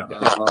 Yeah.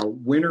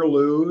 Win or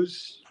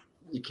lose,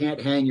 you can't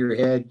hang your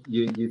head.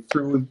 You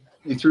threw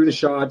the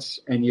shots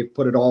and you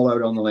put it all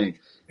out on the lane.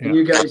 And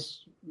you guys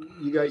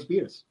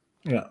beat us.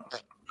 Yeah.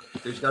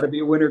 There's got to be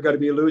a winner, got to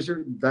be a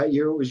loser. That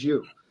year it was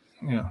you.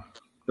 Yeah.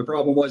 The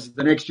problem was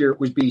the next year it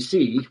was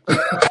BC.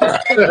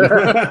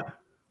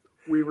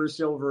 We were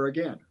silver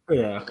again.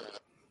 Yeah.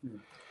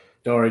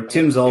 Don't worry,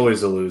 Tim's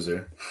always a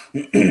loser.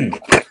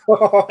 It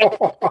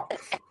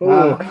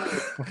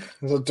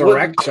was a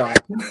direct shot.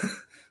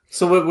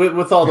 So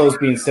with all those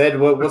being said,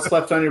 what's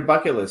left on your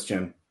bucket list,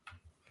 Jim?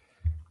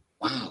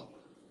 Wow.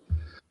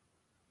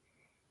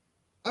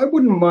 I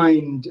wouldn't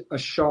mind a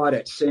shot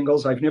at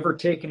singles. I've never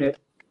taken it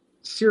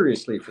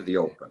seriously for the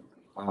Open.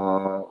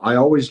 I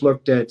always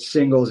looked at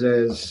singles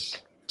as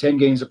 10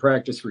 games of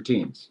practice for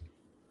teams.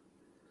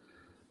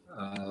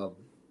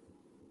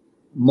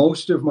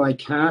 Most of my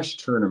cash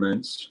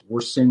tournaments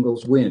were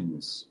singles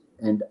wins.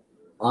 And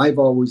I've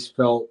always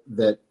felt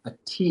that a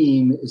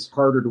team is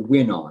harder to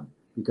win on,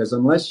 because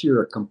unless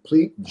you're a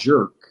complete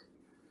jerk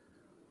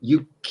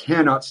you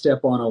cannot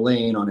step on a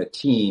lane on a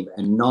team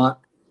and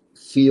not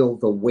feel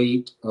the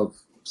weight of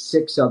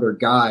 6 other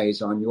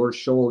guys on your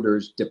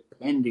shoulders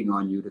depending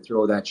on you to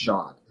throw that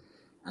shot.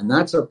 And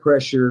that's a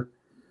pressure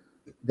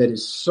that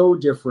is so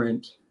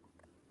different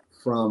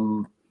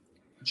from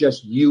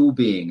just you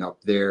being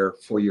up there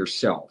for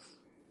yourself.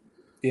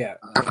 Yeah.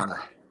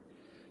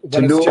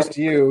 When it's just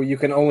you, you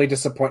can only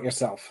disappoint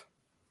yourself.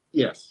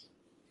 Yes.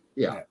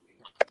 Yeah.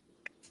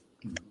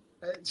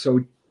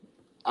 So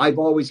I've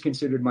always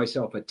considered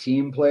myself a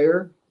team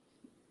player.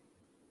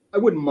 I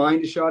wouldn't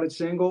mind a shot at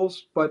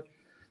singles, but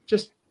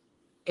just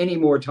any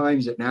more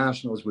times at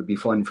nationals would be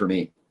fun for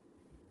me.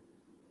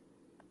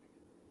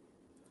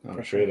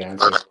 Great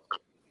answer.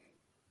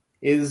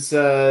 Is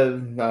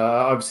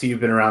obviously you've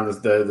been around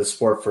the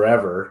sport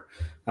forever.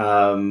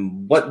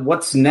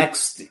 What's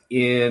next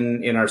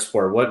in our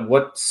sport?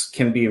 What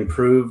can be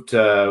improved?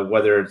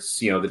 Whether it's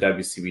the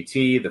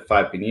WCBT, the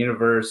 5-pin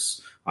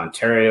universe,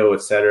 Ontario,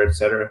 et cetera, et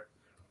cetera.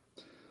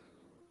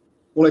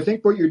 Well, I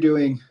think what you're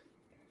doing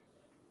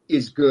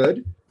is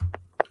good,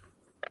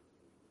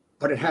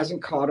 but it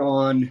hasn't caught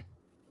on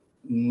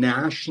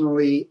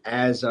nationally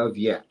as of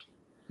yet.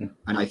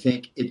 And I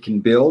think it can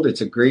build.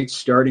 It's a great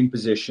starting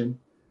position.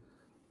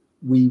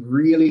 We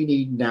really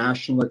need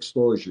national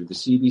exposure, the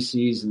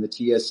CBCs and the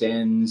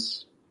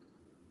TSNs.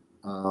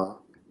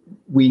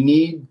 We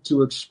need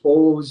to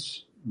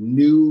expose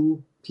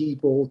new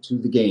people to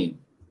the game.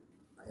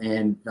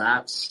 And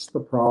that's the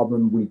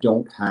problem we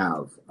don't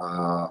have.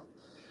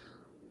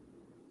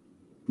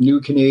 New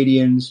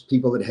Canadians,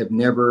 people that have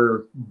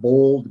never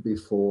bowled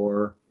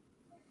before,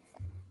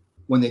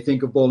 when they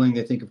think of bowling,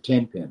 they think of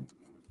 10-pin.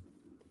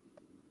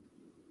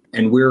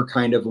 And we're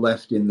kind of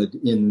left in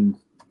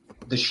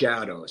the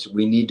shadows.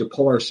 We need to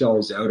pull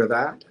ourselves out of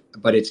that,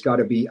 but it's got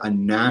to be a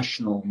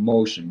national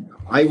motion.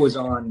 I was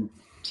on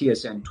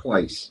TSN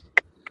twice,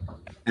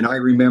 and I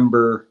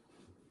remember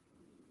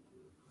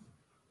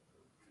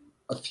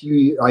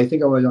I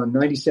think I was on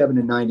 97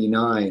 and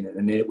 99,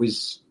 and it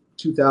was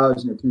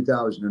 2000 or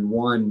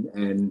 2001,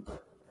 and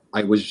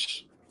I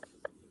was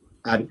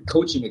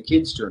coaching a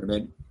kids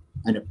tournament,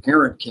 and a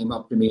parent came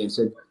up to me and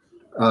said,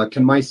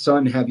 can my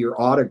son have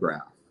your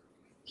autograph?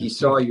 He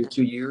saw you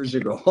 2 years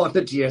ago on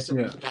the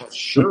TSN. Yeah.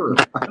 Sure.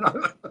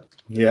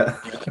 Yeah.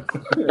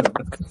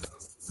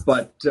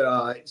 But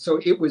so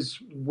it was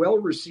well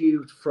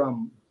received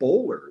from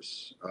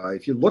bowlers.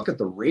 If you look at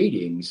the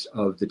ratings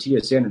of the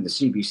TSN and the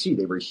CBC,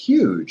 they were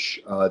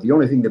huge. The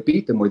only thing that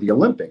beat them were the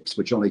Olympics,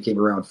 which only came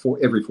around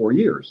every 4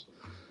 years.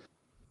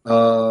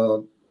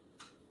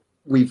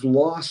 We've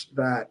lost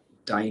that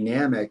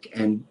dynamic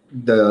and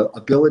the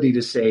ability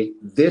to say,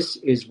 this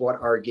is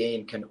what our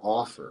game can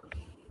offer.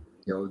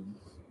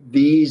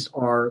 These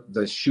are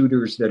the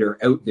shooters that are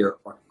out there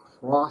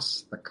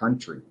across the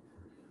country,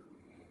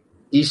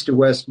 east to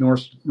west,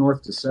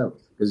 north to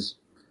south. Because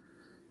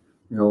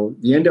the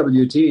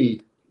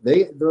NWT,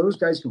 those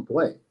guys can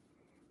play.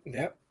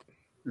 Yep.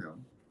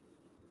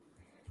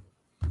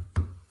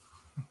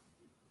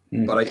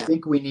 But I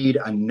think we need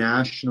a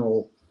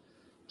national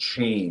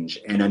change,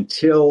 and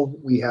until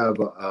we have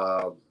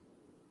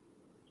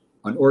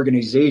an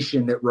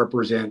organization that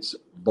represents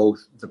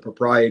both the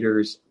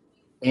proprietors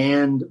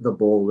and the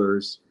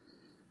bowlers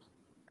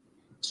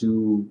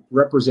to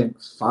represent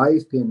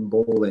 5-pin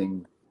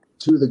bowling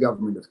to the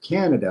government of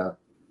Canada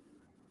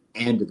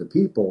and to the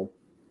people,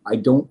 I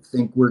don't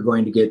think we're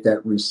going to get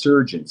that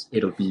resurgence.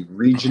 It'll be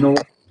regional.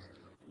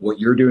 What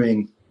you're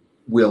doing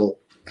will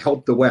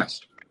help the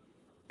West,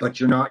 but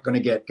you're not going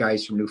to get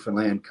guys from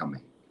Newfoundland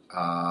coming.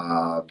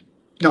 Not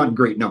in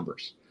great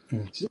numbers.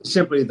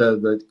 Simply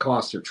the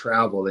cost of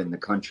travel in the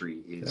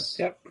country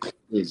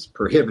is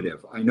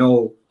prohibitive. I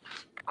know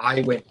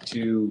I went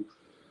to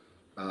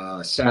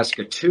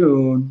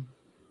Saskatoon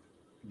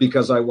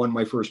because I won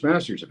my first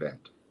Masters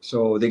event.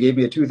 So they gave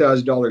me a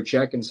 $2,000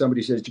 check, and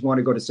somebody says, do you want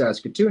to go to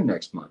Saskatoon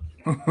next month?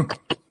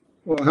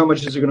 Well, how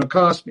much is it going to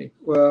cost me?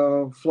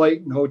 Well,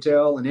 flight and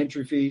hotel and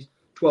entry fees,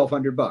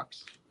 $1,200.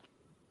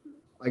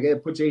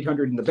 Puts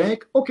 $800 in the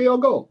bank. Okay, I'll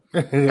go.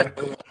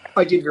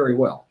 I did very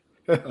well.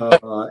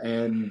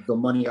 And the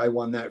money I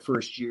won that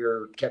first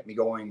year kept me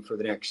going for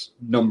the next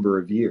number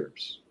of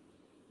years.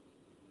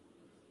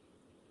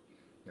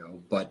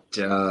 But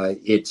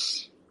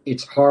it's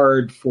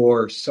hard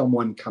for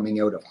someone coming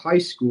out of high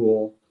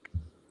school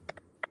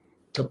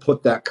to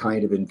put that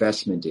kind of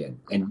investment in.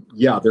 And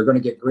they're going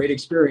to get great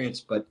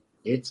experience, but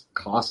it's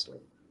costly.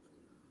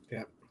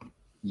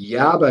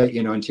 But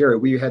in Ontario,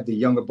 we had the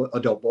Young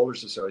Adult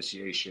Bowlers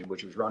Association,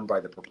 which was run by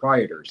the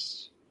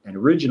proprietors. And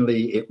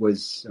originally it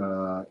was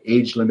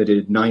age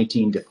limited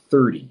 19 to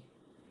 30.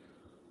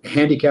 A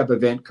handicap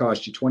event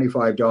cost you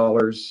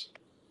 $25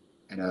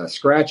 and a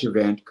scratch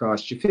event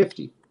cost you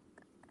 $50.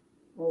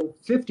 Well,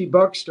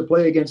 $50 to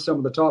play against some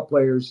of the top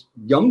players,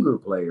 younger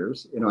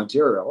players in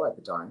Ontario at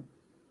the time,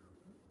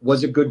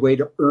 was a good way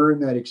to earn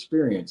that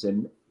experience.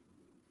 And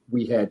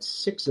we had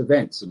 6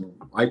 events, and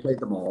I played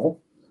them all.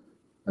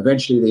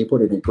 Eventually, they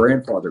put in a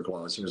grandfather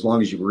clause, so as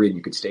long as you were in,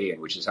 you could stay in,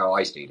 which is how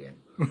I stayed in.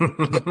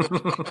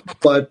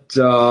 But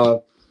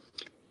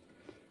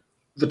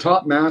the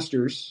top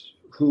masters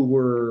who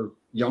were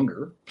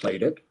younger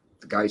played it.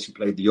 The guys who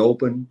played the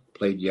Open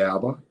played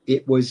Yaba.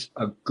 It was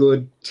a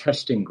good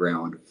testing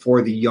ground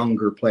for the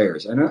younger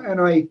players. And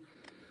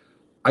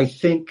I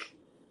think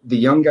the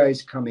young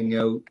guys coming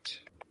out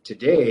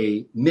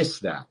today miss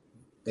that.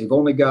 They've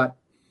only got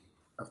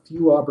a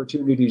few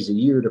opportunities a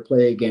year to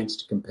play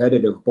against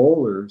competitive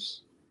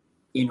bowlers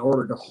in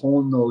order to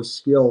hone those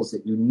skills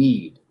that you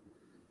need.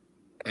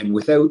 And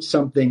without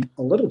something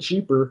a little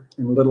cheaper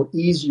and a little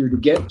easier to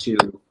get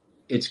to,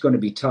 it's going to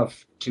be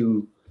tough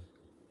to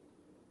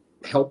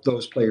help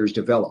those players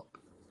develop.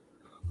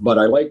 But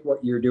I like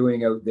what you're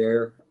doing out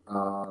there.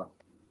 I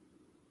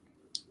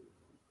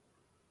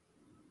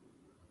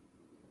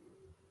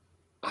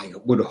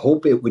would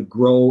hope it would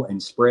grow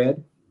and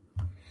spread.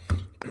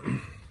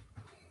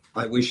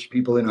 I wish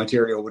people in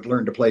Ontario would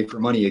learn to play for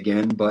money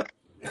again, but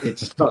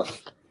it's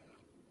tough.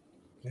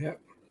 Yeah.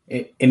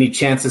 Any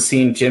chance of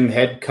seeing Jim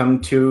Head come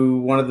to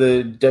one of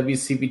the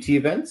WCBT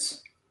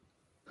events?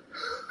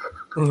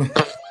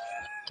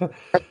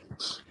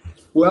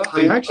 Well,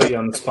 I Put actually you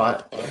on the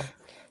spot.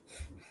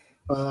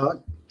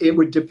 It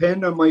would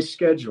depend on my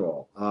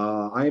schedule.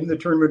 I am the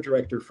tournament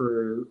director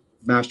for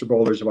Master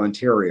Bowlers of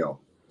Ontario,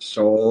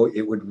 so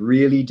it would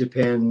really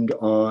depend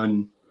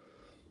on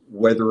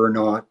whether or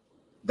not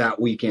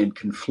that weekend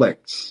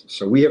conflicts.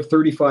 So we have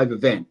 35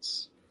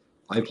 events.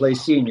 I play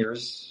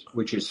seniors,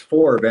 which is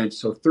 4 events,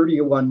 so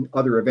 31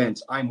 other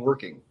events I'm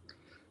working.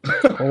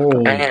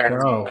 Oh,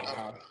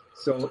 wow.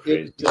 So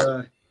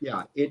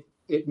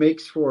it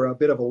makes for a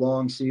bit of a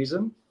long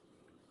season.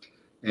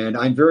 And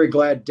I'm very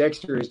glad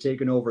Dexter has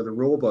taken over the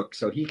rule book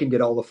so he can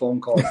get all the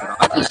phone calls.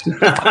 I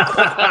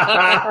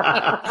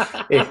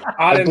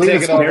didn't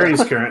take it over.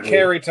 Carrie's currently.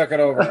 Carrie took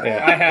it over.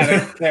 Yeah. I had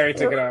it. Carrie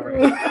took it over.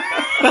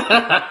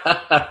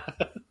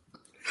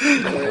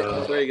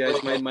 Sorry,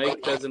 guys, my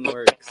mic doesn't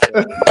work.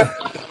 So.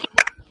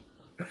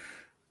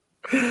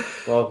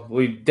 Well,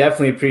 we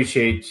definitely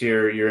appreciate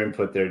your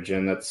input there,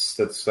 Jim.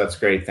 That's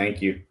great.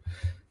 Thank you.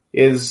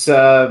 Is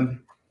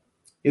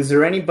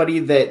there anybody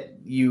that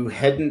you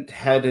hadn't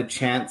had a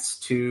chance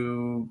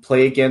to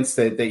play against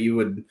that you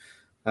would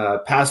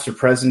past or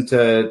present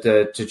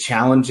to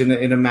challenge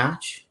in a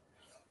match?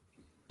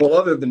 Well,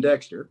 other than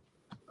Dexter,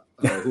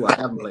 who I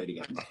haven't played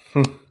against.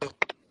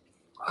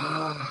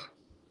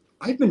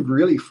 I've been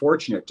really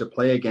fortunate to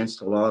play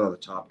against a lot of the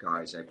top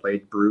guys. I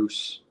played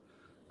Bruce,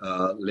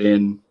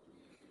 Lynn,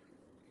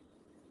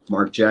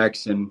 Mark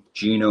Jackson,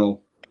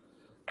 Gino,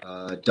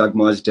 Doug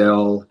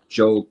Musdell,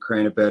 Joe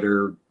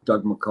Cranbetter,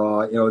 Doug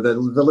McCaw. You know,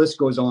 the list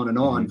goes on and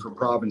on from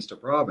province to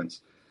province.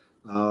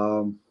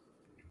 I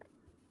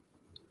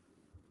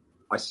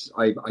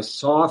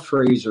saw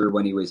Fraser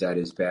when he was at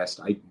his best.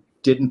 I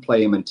didn't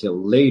play him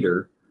until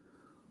later.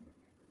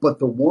 But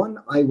the one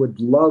I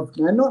would love,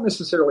 and not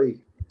necessarily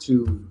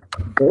to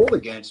bowl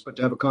against, but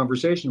to have a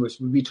conversation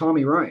with, would be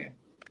Tommy Ryan.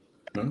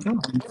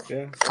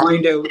 Yeah.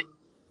 Find out,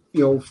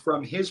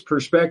 from his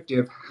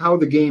perspective, how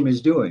the game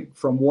is doing,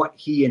 from what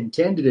he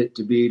intended it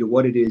to be to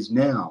what it is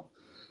now.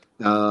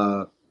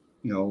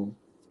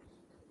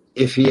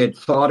 If he had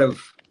thought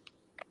of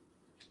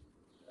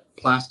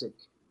plastic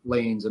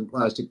lanes and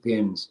plastic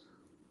pins,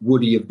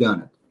 would he have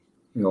done it?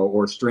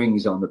 Or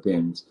strings on the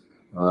pins?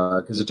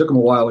 Because it took him a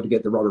while to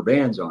get the rubber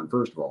bands on,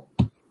 first of all.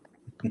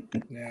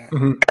 Yeah.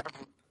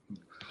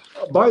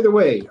 By the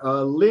way,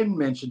 Lynn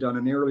mentioned on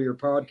an earlier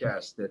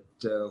podcast that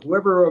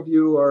whoever of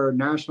you are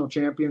national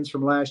champions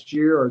from last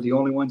year are the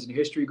only ones in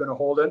history going to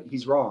hold it.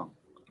 He's wrong.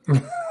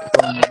 From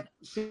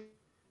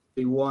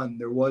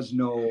there was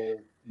no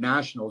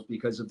nationals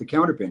because of the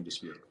counterpin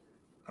dispute.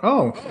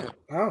 Oh.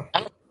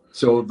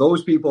 So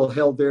those people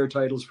held their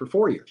titles for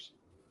 4 years.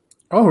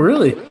 Oh,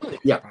 really?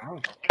 Yeah.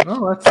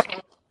 Oh, that's...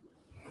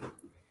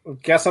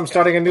 Guess I'm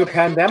starting a new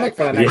pandemic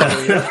for the next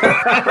 2 years.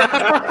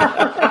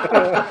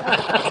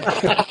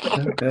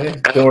 Okay.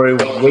 Don't worry,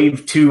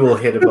 wave 2 will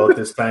hit about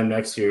this time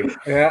next year.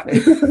 Yeah.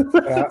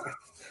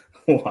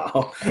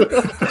 Wow.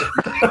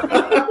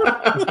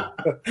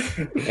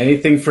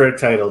 Anything for a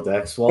title,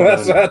 Dex. Well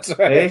done. That's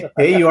right.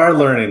 Hey, you are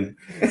learning.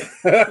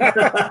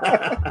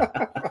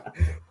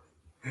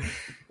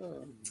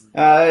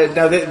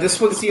 Now, this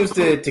one seems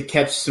to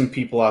catch some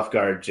people off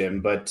guard,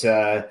 Jim, but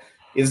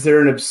is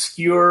there an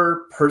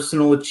obscure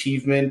personal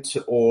achievement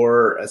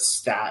or a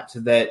stat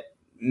that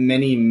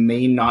many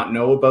may not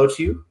know about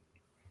you?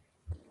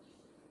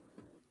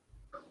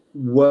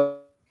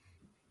 Well,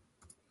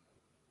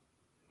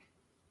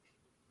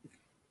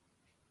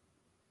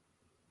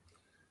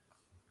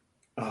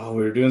 oh,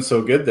 we were doing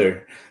so good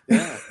there.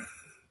 Yeah,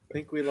 I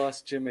think we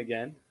lost Jim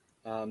again.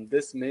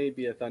 This may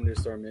be a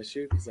thunderstorm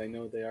issue because I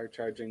know they are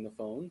charging the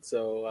phone.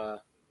 So,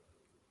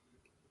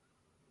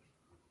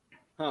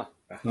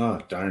 Oh,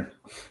 darn.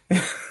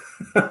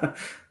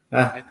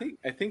 I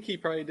think he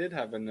probably did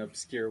have an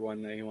obscure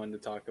one that he wanted to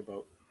talk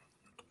about.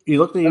 You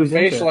looked like he was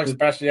facial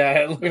expression.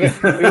 Yeah, he looked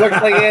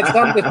like he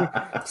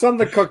had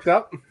something cooked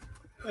up.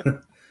 All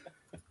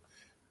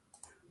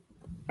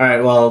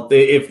right. Well,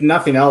 if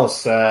nothing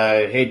else,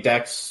 hey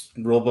Dex,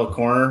 Rulebook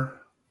Corner.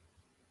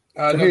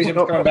 No, Jim's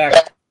coming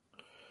back.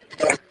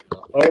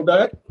 All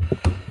back?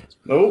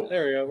 Oh,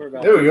 There we go. We're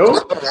back. there we go.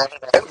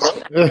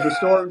 The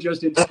storm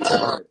just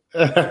started.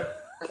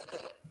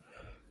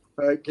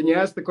 Can you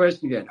ask the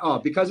question again? Oh,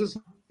 because it's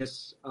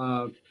this,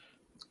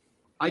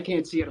 I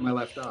can't see it in my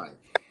left eye.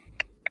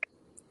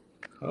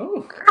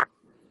 Oh,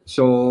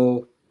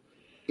 So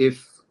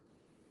if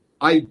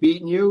I've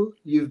beaten you,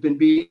 you've been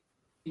beaten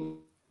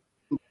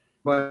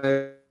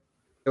by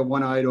a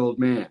one-eyed old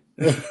man.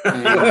 And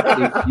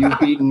if you've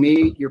beaten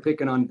me, you're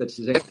picking on the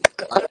same.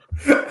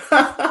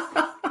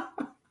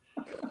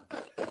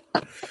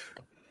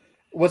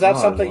 Was that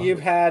Oh, something wow. you've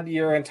had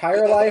your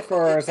entire life,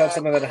 or is that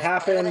something that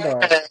happened?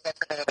 Or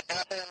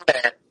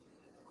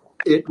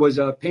It was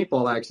a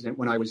paintball accident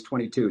when I was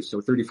 22,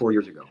 so 34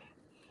 years ago.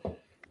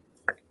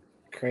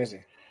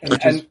 crazy?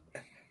 And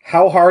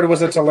how hard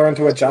was it to learn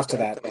to adjust to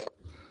that?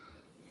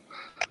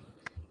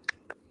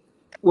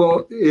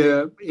 Well,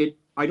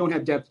 I don't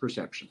have depth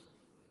perception.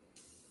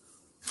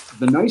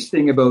 The nice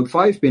thing about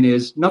 5-pin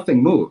is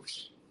nothing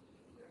moves.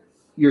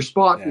 Your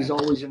spot is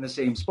always in the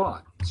same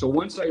spot. So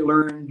once I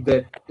learned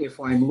that if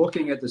I'm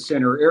looking at the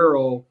center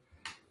arrow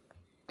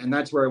and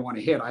that's where I want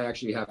to hit, I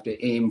actually have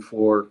to aim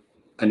for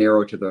an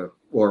arrow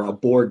or a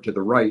board to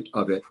the right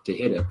of it to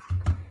hit it.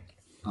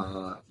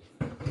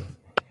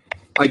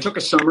 I took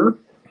a summer.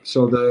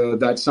 So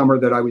that summer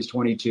that I was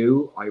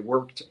 22, I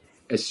worked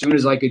as soon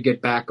as I could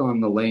get back on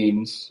the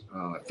lanes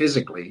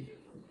physically.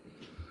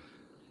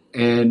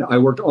 And I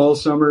worked all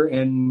summer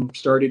and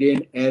started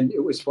in. And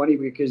it was funny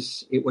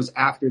because it was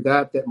after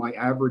that my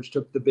average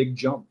took the big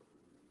jump.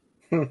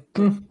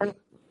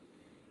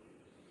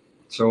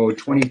 So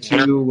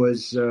 22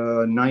 was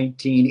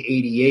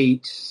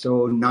 1988.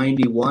 So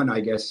 91,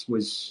 I guess,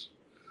 was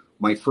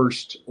my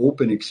first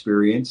open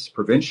experience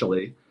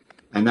provincially.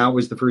 And that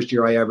was the first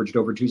year I averaged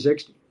over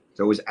 260.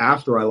 So it was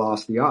after I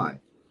lost the eye.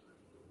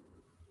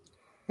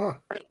 Huh.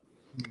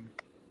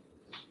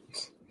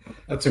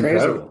 That's Crazy.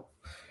 incredible.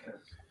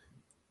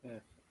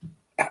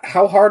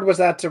 How hard was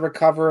that to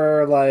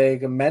recover,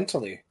 like,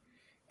 mentally?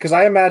 Because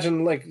I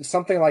imagine like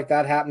something like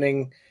that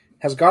happening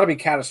has got to be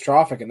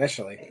catastrophic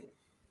initially.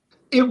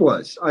 It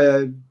was.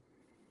 I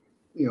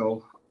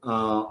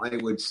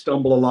would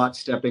stumble a lot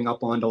stepping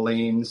up onto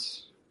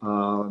lanes,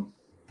 not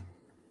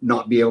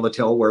be able to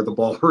tell where the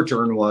ball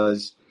return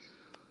was.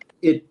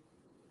 It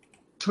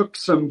took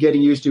some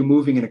getting used to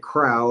moving in a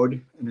crowd.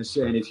 And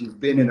if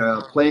you've been in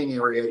a playing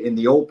area in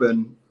the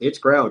open, it's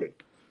crowded.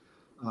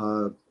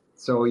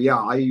 So, yeah,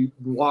 I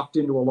walked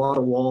into a lot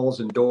of walls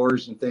and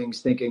doors and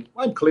things thinking,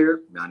 I'm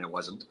clear. No, it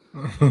wasn't.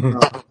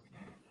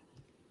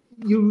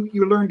 You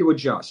learn to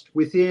adjust.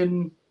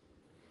 Within,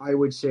 I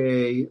would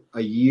say,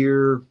 a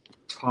year,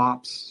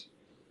 tops,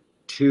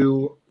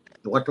 2.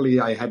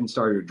 Luckily, I hadn't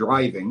started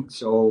driving,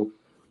 so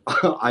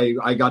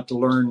I got to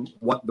learn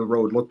what the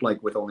road looked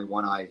like with only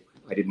one eye.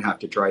 I didn't have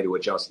to try to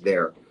adjust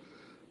there.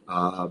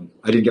 I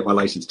didn't get my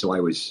license till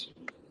I was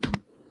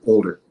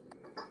older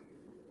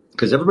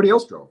because everybody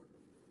else drove.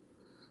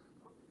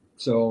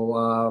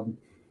 So,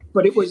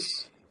 but it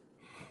was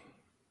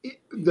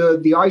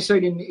the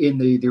eyesight in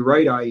the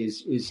right eye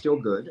is still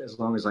good as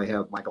long as I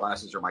have my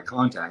glasses or my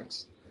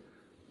contacts.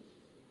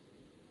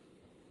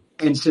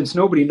 And since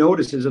nobody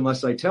notices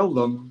unless I tell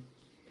them,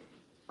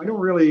 I don't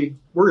really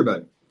worry about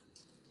it.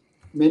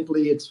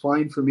 Mentally, it's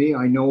fine for me.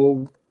 I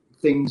know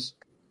things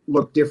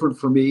look different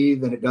for me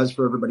than it does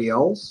for everybody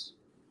else.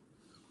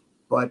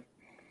 But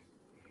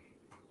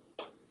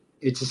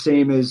it's the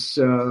same as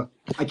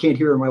I can't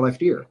hear in my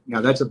left ear.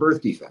 Now, that's a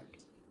birth defect.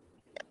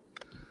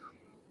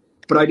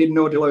 But I didn't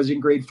know until I was in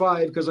grade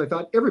 5 because I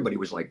thought everybody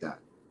was like that.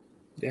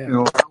 Yeah.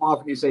 How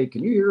often do you say,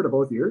 can you hear to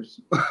both ears?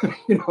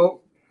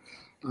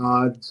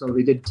 So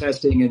they did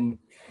testing and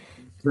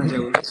turns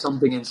out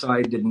something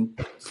inside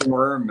didn't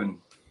form. And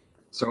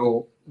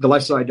so the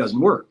left side doesn't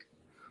work.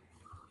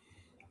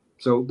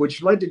 So,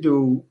 which led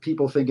to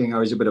people thinking I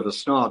was a bit of a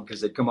snob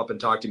because they'd come up and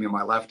talk to me on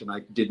my left and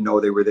I didn't know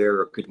they were there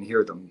or couldn't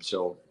hear them.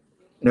 So,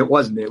 and it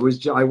wasn't. It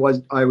was I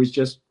was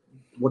just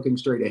looking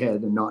straight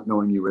ahead and not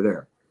knowing you were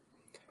there.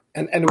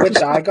 And which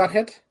eye got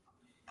hit?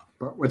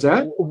 What's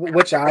that?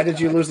 Which eye did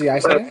you lose the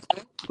eyesight?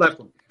 Left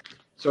one.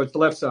 So it's the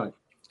left side.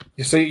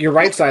 So your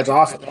right side's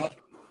awesome.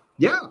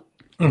 Yeah.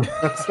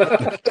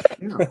 Yeah.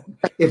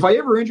 If I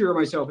ever injure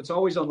myself, it's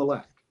always on the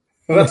left.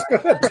 That's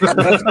good.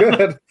 That's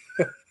good.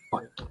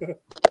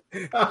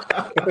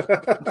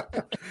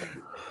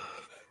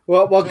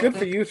 Well, good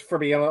for you for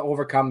being able to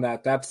overcome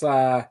that. That's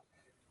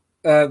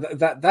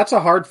that's a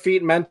hard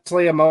feat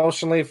mentally,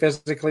 emotionally,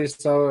 physically.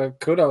 So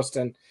kudos,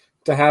 and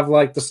to have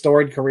like the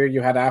storied career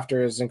you had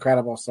after is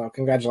incredible. So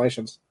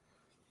congratulations.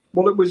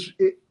 Well,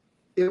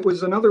 it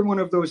was another one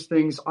of those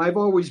things. I've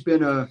always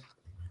been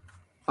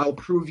I'll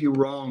prove you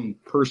wrong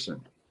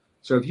person.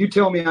 So if you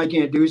tell me I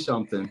can't do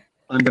something,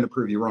 I'm going to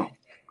prove you wrong.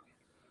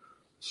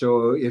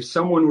 So if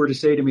someone were to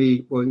say to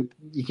me, well,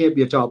 you can't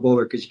be a top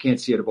bowler because you can't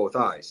see it of both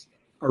eyes.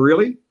 Oh,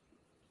 really?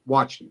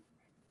 Watch me.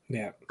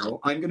 Yeah. So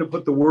I'm going to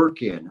put the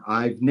work in.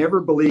 I've never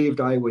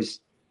believed I was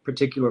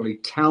particularly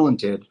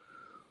talented,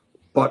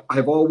 but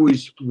I've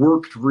always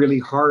worked really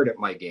hard at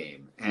my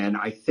game. And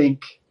I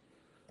think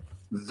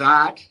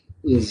that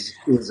is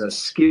a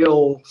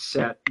skill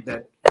set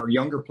that our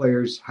younger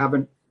players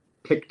haven't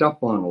picked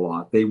up on a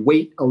lot. They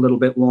wait a little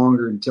bit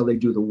longer until they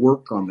do the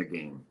work on the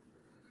game.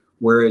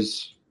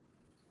 Whereas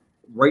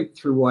right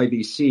through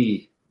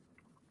YBC,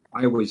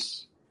 I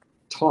was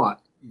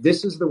taught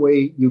this is the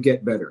way you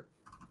get better.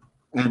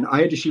 And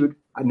I had to shoot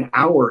an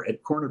hour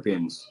at corner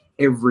pins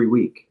every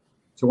week.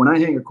 So when I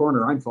hang a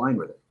corner, I'm fine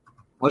with it.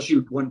 I'll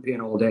shoot one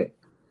pin all day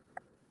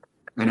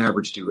and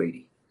average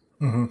 280.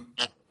 Mm-hmm.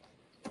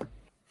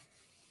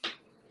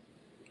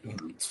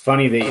 It's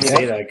funny that you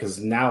say that because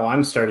now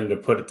I'm starting to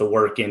put the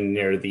work in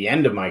near the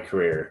end of my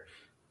career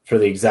for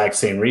the exact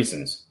same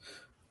reasons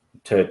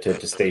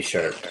to stay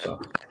sharp.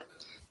 So.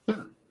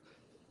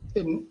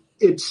 And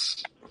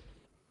it's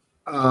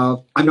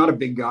I'm not a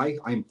big guy.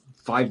 I'm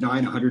 5'9",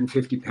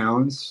 150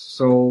 pounds.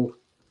 So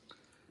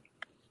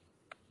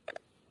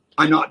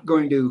I'm not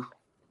going to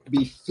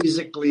be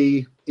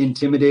physically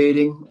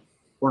intimidating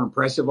or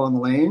impressive on the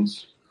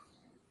lanes.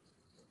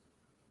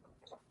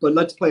 But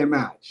let's play a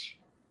match.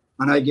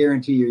 And I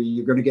guarantee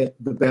you're going to get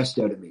the best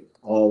out of me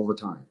all the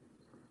time.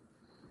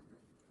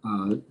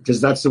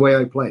 Because that's the way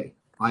I play.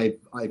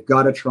 I've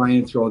got to try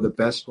and throw the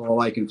best ball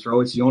I can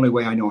throw. It's the only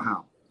way I know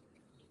how.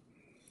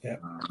 Yeah.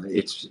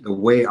 It's the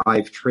way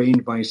I've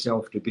trained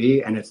myself to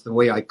be, and it's the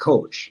way I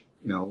coach.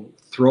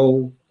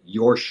 Throw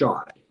your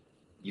shot.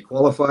 You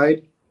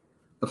qualified.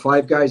 The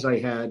 5 guys I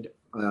had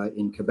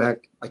in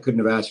Quebec, I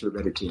couldn't have asked for a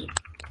better team.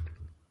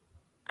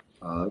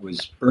 It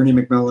was Bernie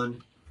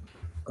McMillan,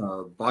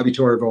 Bobby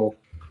Torval,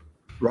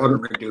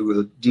 Robert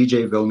McDougall,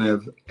 DJ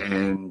Villeneuve,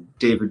 and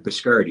David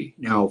Biscardi.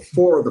 Now,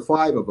 5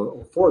 of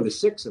the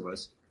 6 of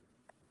us,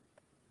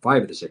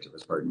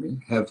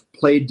 have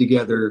played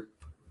together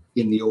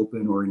in the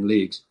Open or in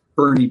leagues,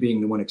 Bernie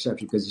being the one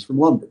exception because he's from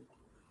London.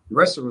 The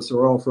rest of us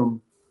are all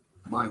from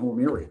my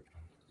home area.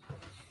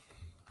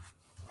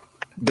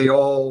 They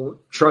all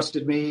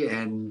trusted me,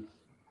 and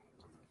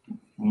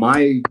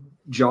my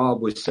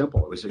job was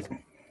simple. It was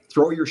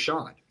throw your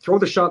shot. Throw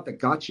the shot that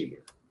got you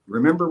here.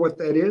 Remember what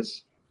that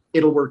is?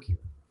 It'll work here.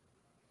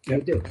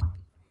 And it did.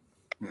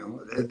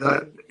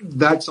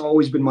 That's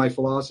always been my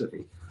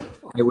philosophy.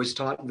 I was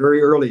taught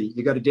very early,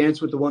 you got to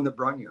dance with the one that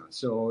brung you.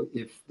 So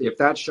if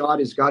that shot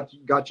has got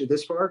you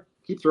this far,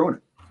 keep throwing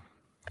it.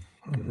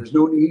 There's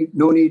no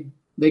need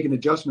make an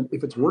adjustment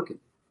if it's working.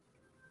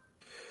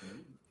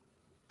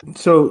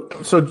 So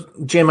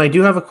Jim, I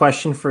do have a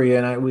question for you,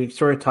 and we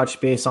sort of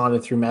touched base on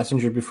it through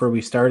Messenger before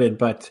we started.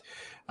 But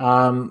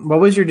what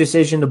was your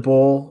decision to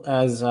bowl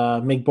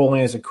make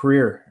bowling as a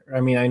career? I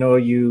mean, I know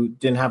you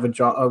didn't have a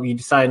job. You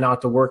decided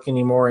not to work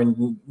anymore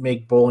and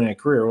make bowling a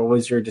career. What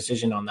was your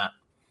decision on that?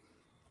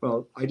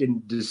 Well, I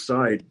didn't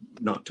decide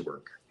not to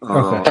work.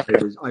 Okay.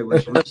 I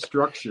was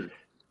restructured,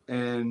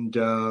 and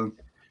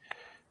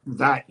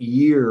that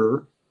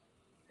year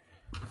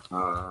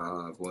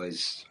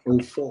was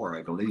 2004,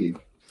 I believe.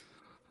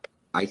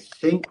 I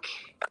think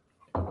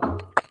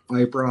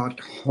I brought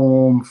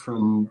home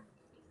from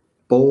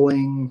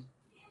bowling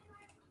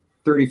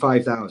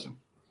 $35,000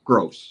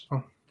 gross.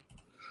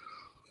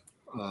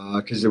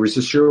 Because there was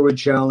the Sherwood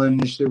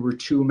Challenge, there were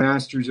 2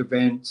 Masters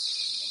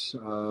events.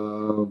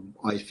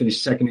 I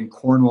finished second in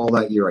Cornwall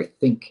that year, I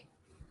think.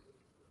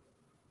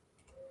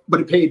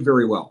 But it paid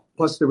very well.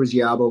 Plus, there was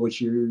Yaba,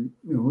 which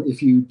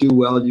if you do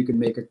well, you can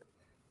make a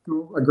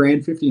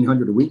grand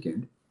 $1,500 a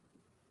weekend.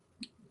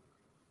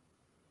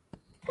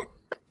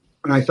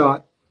 And I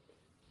thought,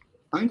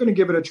 I'm going to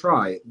give it a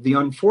try. The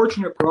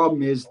unfortunate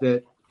problem is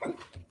that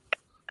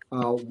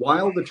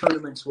while the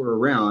tournaments were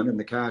around and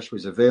the cash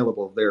was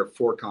available there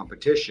for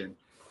competition,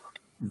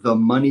 the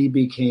money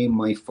became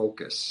my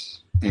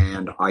focus,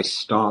 and I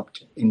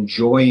stopped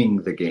enjoying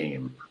the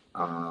game.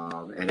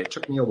 And it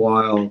took me a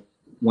while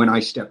when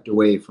I stepped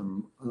away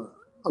from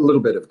a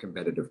little bit of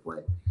competitive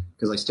play,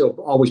 because I still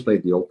always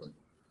played the Open.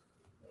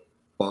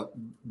 But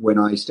when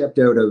I stepped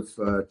out of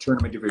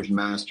Tournament Division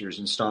Masters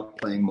and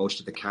stopped playing most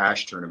of the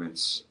cash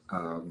tournaments,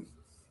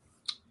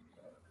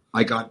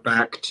 I got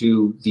back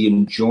to the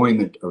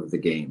enjoyment of the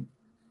game,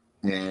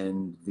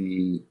 and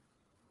the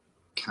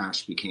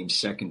cash became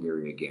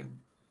secondary again.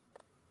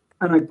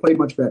 And I played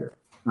much better,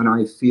 and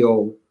I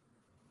feel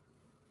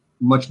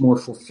much more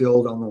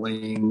fulfilled on the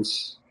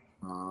lanes.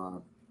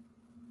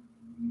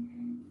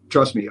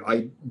 Trust me,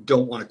 I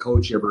don't want to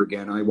coach ever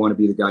again. I want to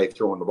be the guy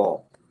throwing the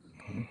ball.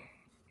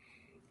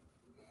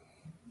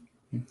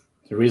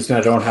 The reason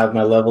I don't have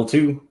my level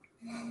 2.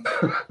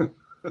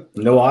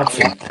 No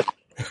option.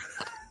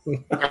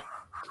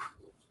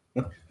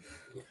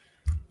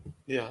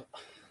 Yeah.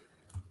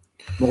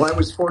 Well, I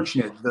was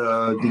fortunate.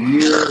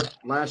 The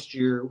last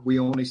year, we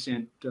only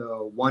sent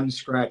 1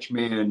 scratch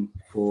man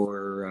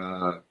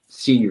for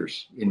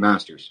seniors in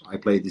Masters. I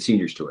played the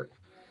seniors tour.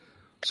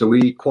 So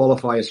we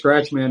qualify a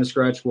scratch man, a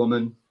scratch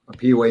woman, a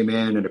POA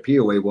man, and a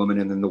POA woman,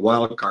 and then the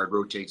wild card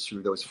rotates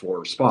through those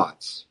 4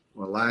 spots.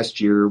 Well, last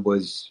year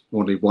was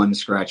only 1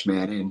 scratch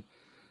man, and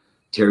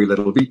Terry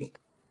Little beat me.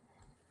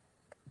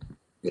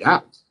 It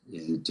happens.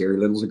 Terry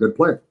Little's a good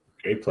player.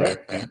 Great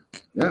player.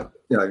 Yeah.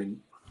 I mean,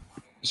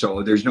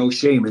 So there's no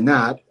shame in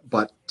that.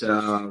 But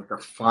the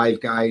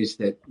 5 guys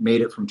that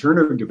made it from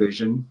Turner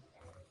Division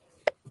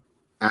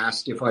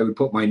asked if I would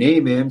put my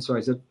name in. So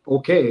I said,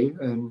 okay.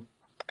 And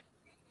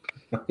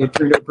it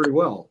turned out pretty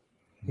well.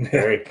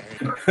 Very.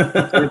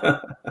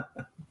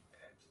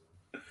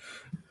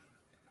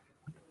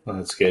 Well,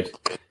 that's good.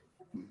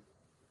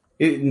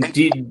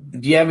 Do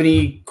you have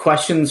any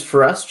questions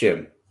for us,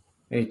 Jim?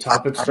 Any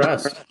topics for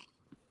us?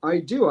 I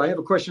do. I have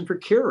a question for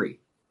Carrie.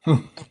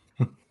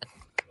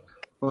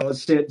 Well,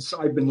 since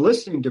I've been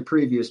listening to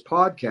previous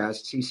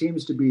podcasts, he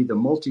seems to be the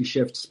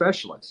multi-shift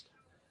specialist.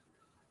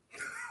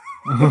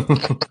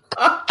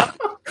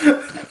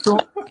 So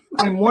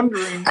I'm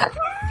wondering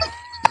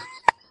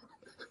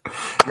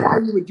why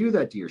you would do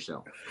that to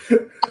yourself.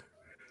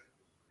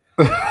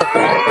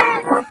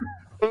 The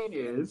thing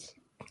is,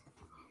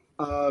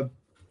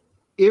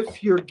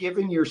 if you're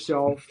giving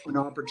yourself an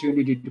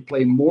opportunity to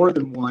play more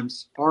than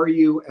once, are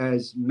you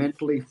as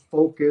mentally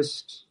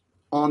focused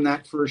on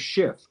that first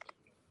shift?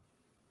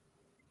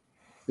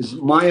 Because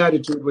my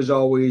attitude was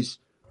always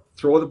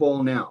throw the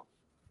ball now.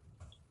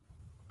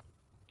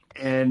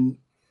 And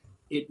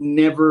it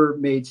never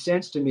made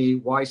sense to me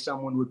why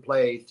someone would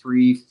play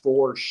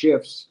 3-4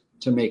 shifts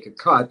to make a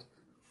cut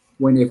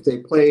when if they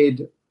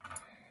played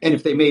and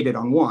if they made it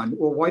on one,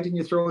 well, why didn't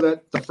you throw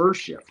that the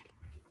first shift?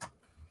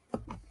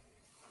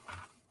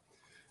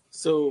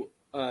 So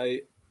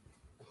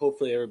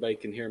hopefully everybody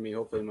can hear me.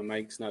 Hopefully my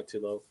mic's not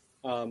too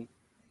low.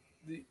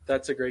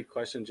 That's a great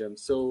question, Jim.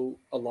 So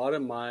a lot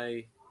of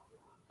my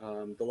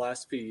the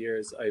last few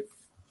years, I've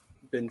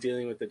been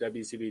dealing with the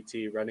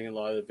WCBT, running a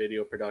lot of the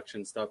video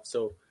production stuff.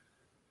 So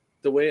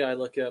the way I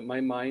look at it, my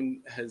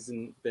mind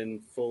hasn't been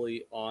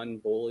fully on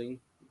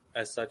bowling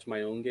as such,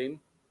 my own game.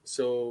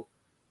 So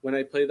when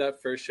I play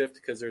that first shift,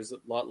 because there's a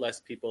lot less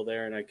people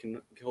there and I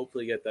can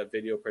hopefully get that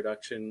video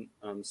production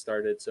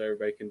started so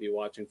everybody can be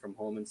watching from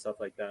home and stuff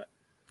like that.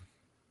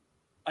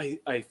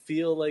 I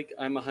feel like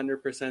I'm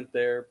 100%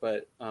 there,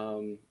 but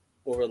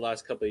over the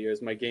last couple of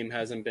years, my game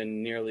hasn't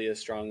been nearly as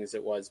strong as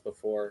it was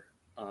before,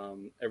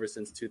 ever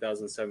since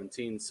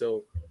 2017.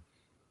 So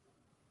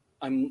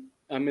I'm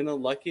in a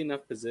lucky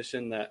enough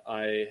position that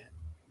I've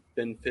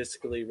been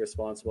fiscally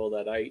responsible,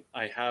 that I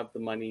have the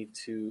money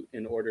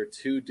in order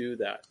to do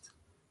that.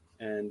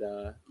 And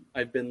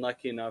I've been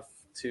lucky enough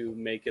to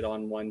make it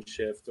on 1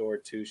 shift or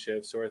 2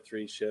 shifts or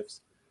 3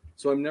 shifts.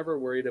 So I'm never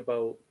worried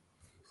about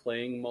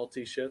playing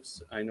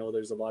multi-shifts. I know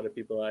there's a lot of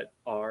people that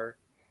are.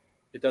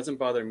 It doesn't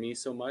bother me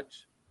so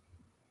much,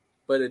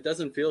 but it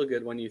doesn't feel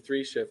good when you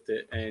 3-shift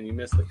it and you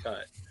miss the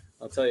cut.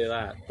 I'll tell you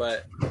that.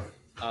 But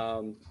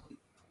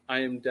I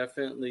am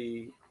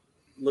definitely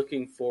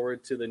looking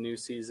forward to the new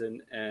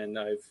season, and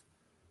I've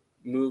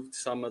moved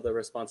some of the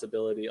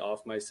responsibility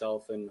off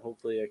myself, and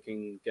hopefully I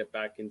can get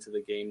back into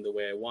the game the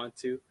way I want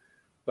to.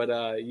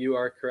 But you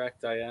are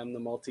correct. I am the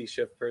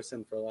multi-shift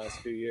person for the last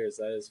few years.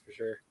 That is for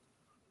sure.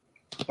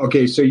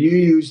 Okay, so you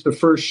use the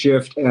first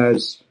shift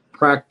as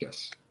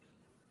practice,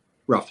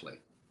 roughly.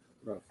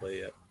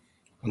 Roughly, yeah.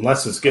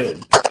 Unless it's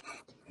good.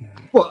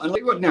 Well,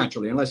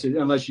 naturally,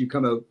 unless you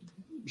come out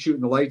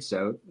shooting the lights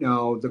out.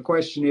 Now, the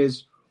question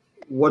is,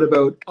 what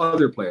about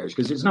other players?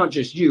 Because it's not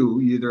just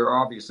you. There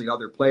are obviously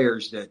other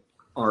players that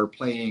are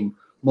playing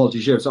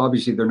multi-shifts.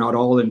 Obviously, they're not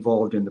all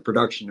involved in the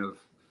production of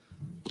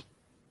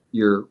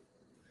your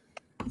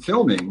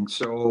filming.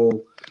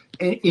 So,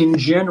 in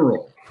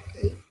general,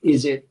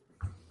 is it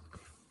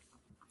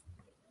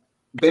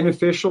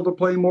beneficial to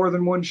play more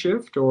than 1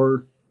 shift?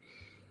 Or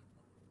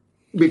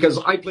because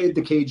I played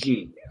the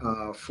KG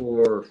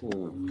for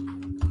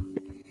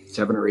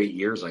 7 or 8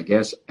 years, I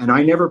guess, and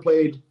I never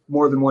played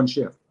more than 1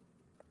 shift.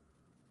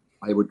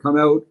 I would come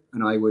out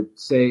and I would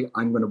say,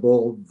 I'm going to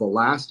bowl the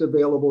last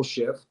available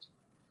shift.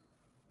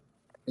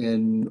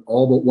 And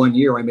all but 1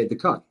 year, I made the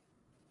cut.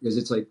 Because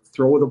it's like,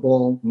 throw the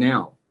ball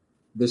now.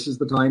 This is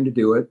the time to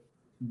do it.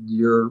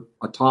 You're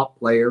a top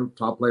player.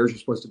 Top players are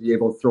supposed to be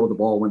able to throw the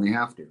ball when they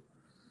have to.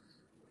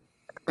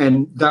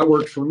 And that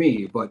worked for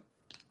me. But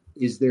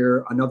is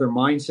there another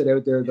mindset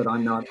out there that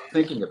I'm not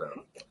thinking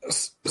about?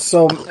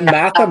 So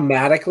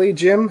mathematically,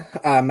 Jim,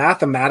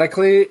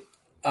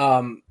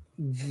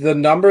 the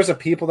numbers of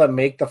people that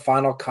make the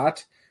final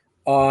cut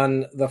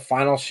on the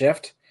final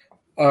shift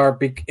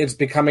it's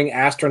becoming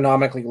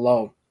astronomically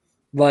low.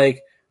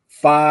 Like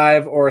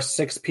 5 or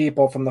 6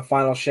 people from the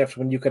final shift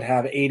when you could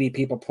have 80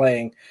 people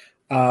playing.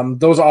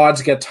 Those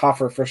odds get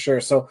tougher for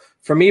sure. So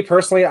for me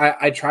personally,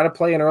 I try to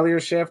play an earlier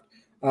shift,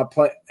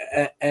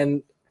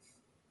 and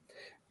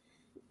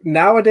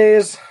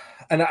nowadays,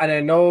 and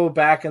I know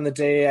back in the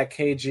day at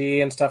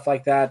KG and stuff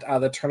like that,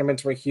 the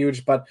tournaments were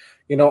huge, but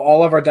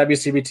all of our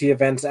WCBT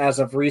events as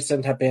of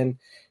recent have been,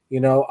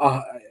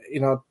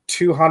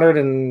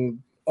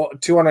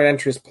 200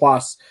 entries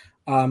plus.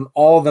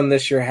 All of them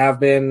this year have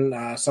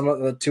been. Some of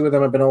the 2 of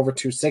them have been over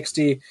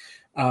 260.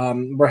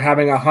 We're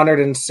having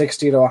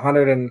 160 to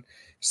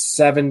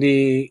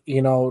 170,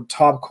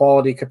 top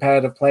quality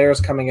competitive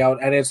players coming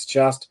out, and it's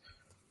just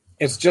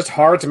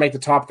hard to make the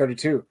top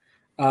 32.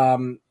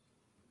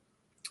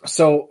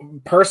 So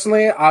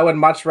personally, I would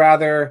much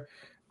rather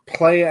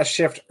play a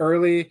shift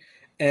early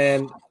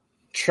and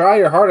try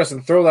your hardest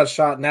and throw that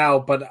shot now.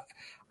 But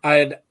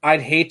I'd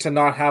hate to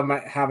not have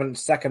a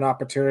second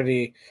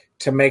opportunity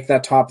to make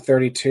that top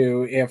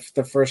 32 if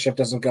the first shift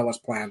doesn't go as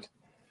planned.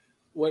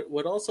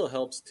 What also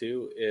helps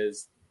too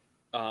is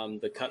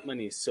the cut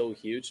money is so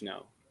huge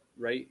now,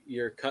 right?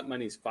 Your cut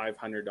money is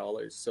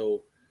 $500,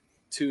 so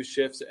 2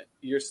 shifts,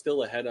 you're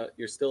still ahead of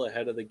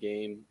the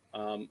game,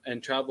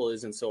 and travel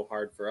isn't so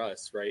hard for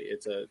us, right?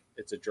 It's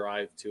a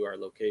drive to our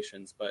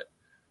locations, but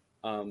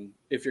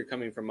if you're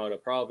coming from out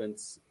of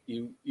province,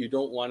 you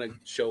don't want to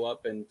show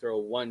up and throw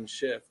 1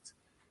 shift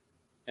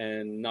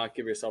and not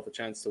give yourself a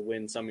chance to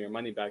win some of your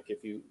money back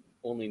if you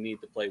only need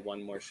to play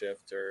 1 more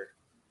shift, or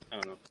I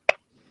don't know.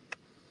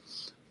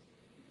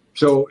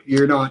 So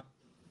you're not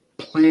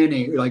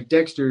planning, like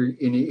Dexter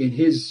in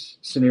his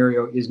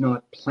scenario is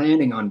not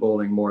planning on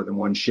bowling more than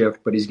 1 shift,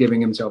 but he's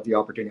giving himself the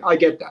opportunity. I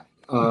get that.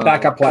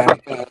 Backup plan.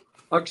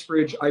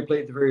 Uxbridge, I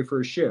played the very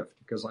first shift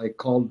because I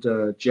called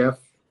Jeff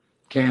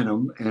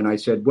Canham and I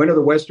said, when are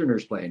the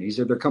Westerners playing? He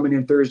said, they're coming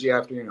in Thursday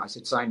afternoon. I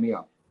said, sign me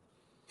up.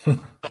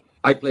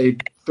 I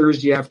played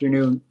Thursday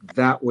afternoon.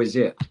 That was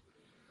it.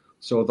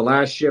 So the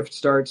last shift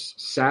starts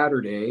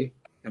Saturday,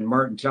 and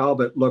Martin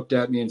Talbot looked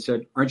at me and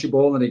said, aren't you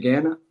bowling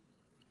again?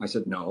 I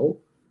said, no.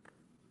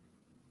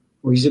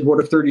 Well, he said,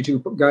 what if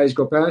 32 guys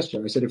go past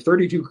you? I said, if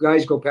 32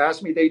 guys go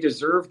past me, they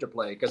deserve to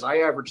play because I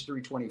averaged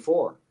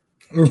 324.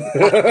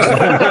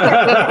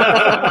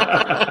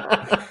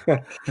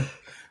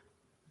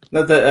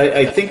 No,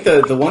 I think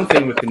the one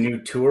thing with the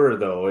new tour,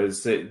 though,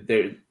 is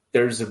that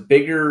there's a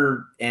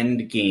bigger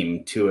end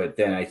game to it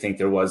than I think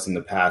there was in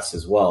the past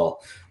as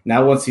well.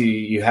 Now, once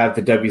you have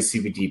the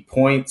WCBD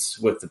points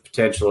with the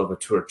potential of a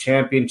tour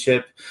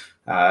championship,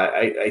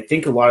 I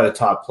think a lot of the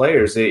top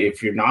players,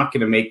 if you're not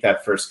going to make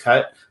that first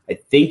cut, I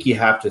think you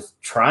have to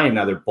try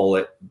another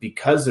bullet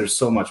because there's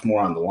so much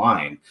more on the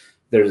line.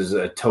 There's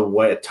a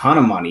ton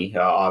of money,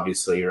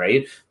 obviously,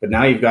 right? But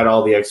now you've got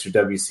all the extra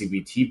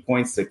WCBT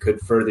points that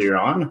could further you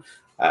on.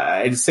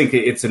 I just think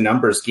it's a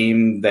numbers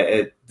game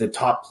that the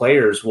top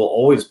players will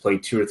always play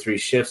 2 or 3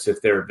 shifts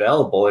if they're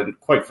available. And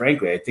quite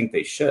frankly, I think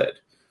they should.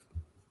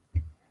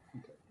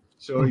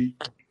 So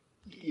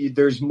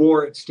there's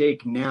more at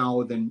stake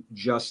now than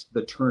just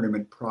the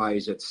tournament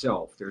prize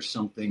itself. There's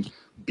something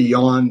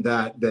beyond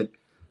that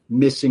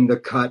missing the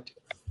cut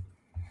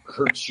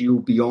hurts you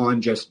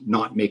beyond just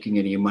not making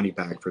any money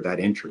back for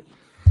that entry.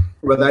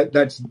 Well,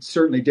 that's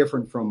certainly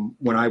different from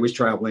when I was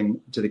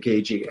traveling to the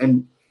KG.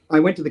 And I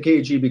went to the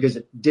KG because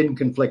it didn't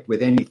conflict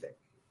with anything.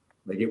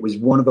 Like it was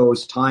one of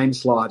those time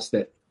slots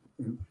that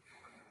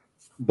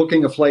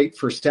booking a flight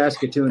for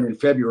Saskatoon in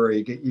February,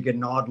 you get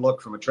an odd look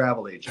from a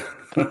travel agent.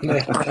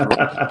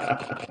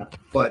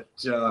 But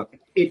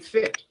it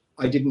fit.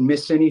 I didn't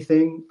miss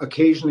anything.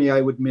 Occasionally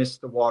I would miss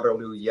the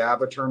Waterloo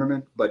Yaba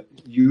tournament, but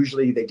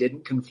usually they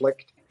didn't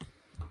conflict.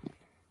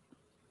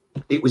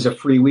 It was a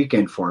free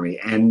weekend for me.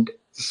 And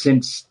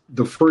since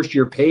the first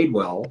year paid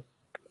well,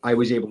 I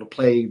was able to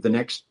play the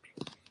next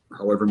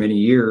however many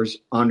years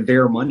on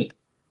their money.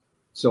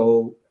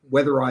 So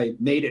whether I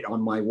made it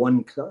on my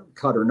 1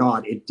 cut or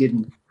not,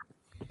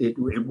 it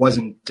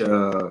wasn't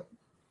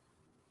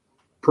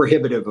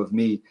prohibitive of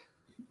me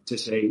to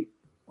say,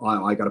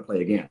 oh, I got to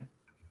play again.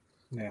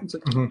 Yeah.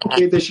 Like,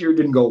 okay, this year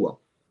didn't go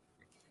well.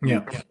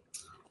 Yeah.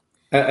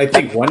 I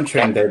think one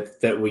trend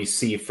that we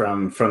see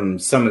from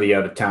some of the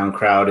out of town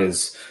crowd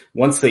is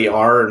once they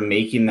are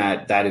making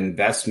that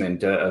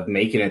investment of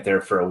making it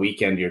there for a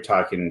weekend, you're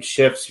talking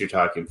shifts, you're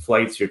talking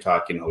flights, you're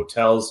talking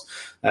hotels.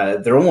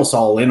 They're almost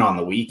all in on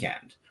the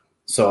weekend.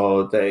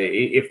 So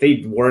if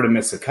they were to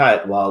miss a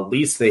cut, well, at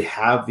least they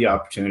have the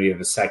opportunity of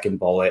a second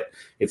bullet.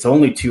 It's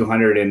only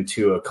 $200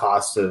 into a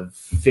cost of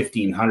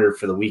 $1,500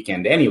 for the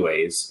weekend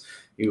anyways.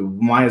 You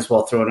might as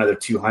well throw another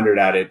 $200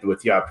 at it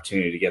with the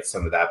opportunity to get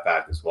some of that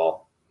back as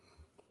well.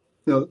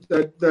 No,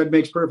 that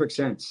makes perfect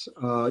sense.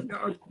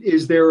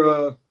 Is there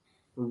a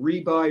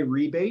rebuy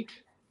rebate?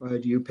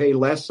 Do you pay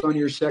less on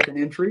your second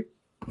entry?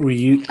 We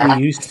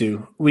used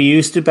to. We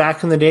used to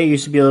back in the day. It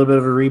used to be a little bit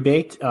of a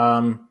rebate.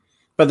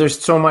 But there's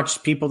so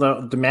much people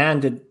that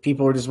demand that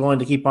people are just willing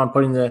to keep on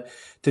putting the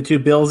 2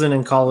 bills in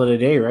and call it a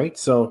day, right?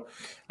 So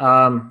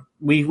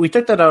we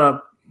took that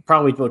out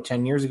probably about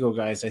 10 years ago,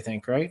 guys, I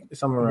think, right?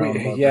 Somewhere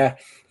around. Yeah.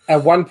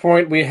 At one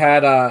point we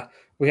had a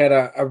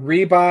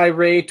rebuy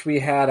rate, we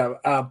had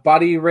a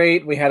buddy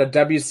rate, we had a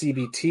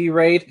WCBT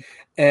rate,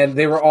 and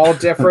they were all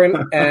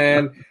different.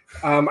 And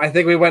I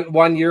think we went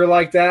 1 year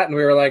like that, and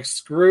we were like,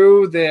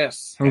 screw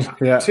this.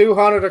 Yeah.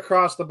 200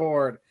 across the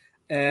board.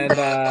 And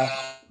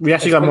we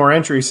actually got more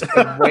entries.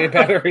 Way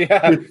better,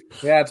 yeah.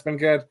 Yeah, it's been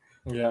good.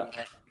 Yeah.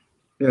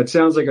 Yeah, it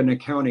sounds like an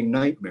accounting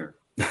nightmare.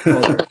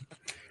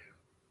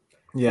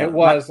 Yeah, it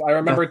was. I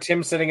remember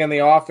Tim sitting in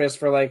the office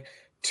for like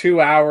 2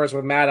 hours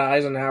with Matt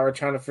Eisenhower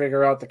trying to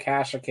figure out the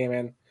cash that came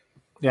in.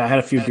 Yeah, I had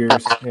a few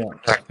beers.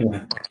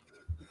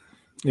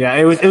 Yeah,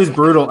 it was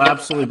brutal,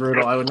 absolutely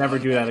brutal. I would never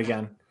do that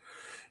again.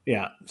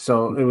 Yeah,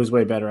 so it was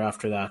way better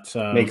after that.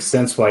 Makes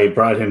sense why he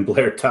brought in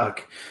Blair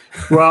Tuck.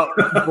 Well,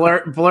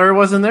 Blair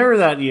wasn't there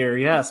that year.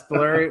 Yes,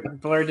 Blair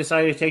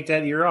decided to take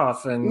that year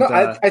off, and No,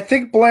 I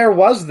think Blair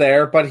was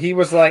there, but he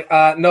was like,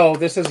 "No,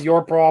 this is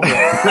your problem."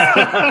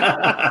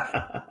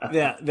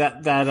 yeah,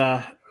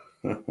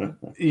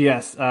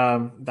 yes,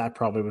 that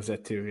probably was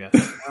it too. Yes.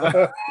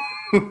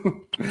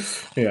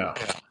 Yeah.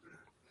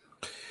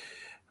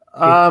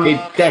 Hey,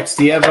 Dex,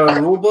 do you have a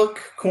rulebook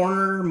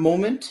corner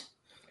moment?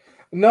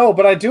 No,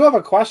 but I do have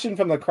a question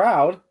from the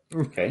crowd.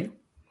 Okay.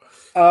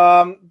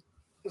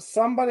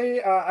 Somebody,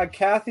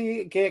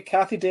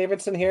 Kathy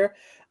Davidson here,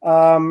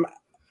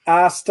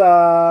 asked me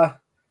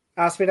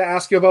to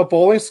ask you about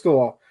bowling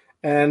school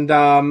and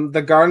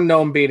the garden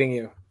gnome beating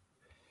you.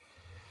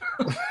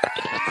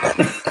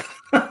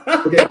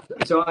 Okay,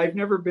 so I've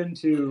never been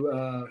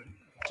to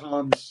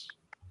Tom's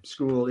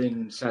school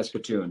in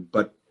Saskatoon,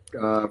 but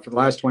for the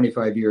last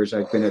 25 years,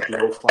 I've been at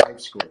the 05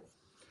 school.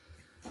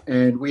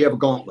 And we have a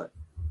gauntlet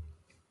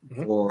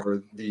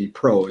for the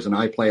pros, and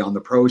I play on the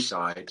pro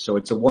side. So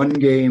it's a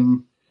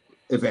one-game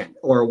event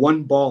or a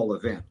one-ball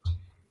event.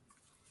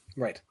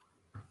 Right.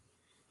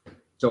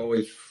 So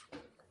if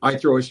I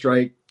throw a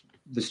strike,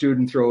 the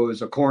student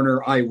throws a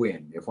corner, I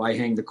win. If I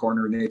hang the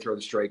corner and they throw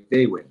the strike,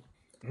 they win.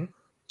 Mm-hmm.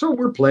 So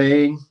we're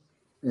playing,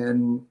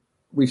 and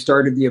we've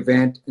started the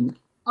event, and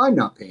I'm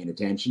not paying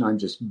attention. I'm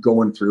just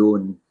going through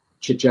and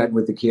chit-chatting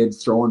with the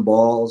kids, throwing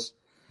balls.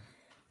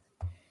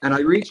 And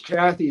I reached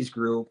Kathy's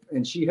group,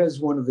 and she has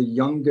one of the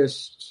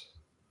youngest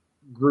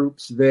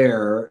groups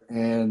there,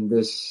 and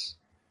the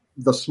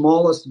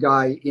smallest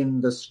guy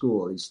in the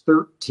school. He's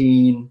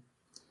 13.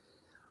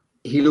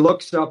 He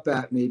looks up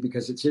at me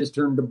because it's his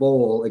turn to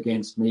bowl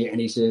against me,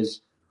 and he says,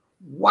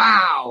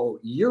 "Wow,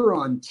 you're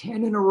on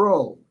 10 in a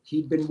row."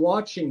 He'd been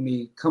watching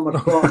me come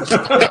across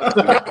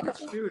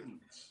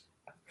students.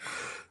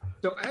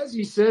 So as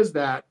he says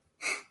that,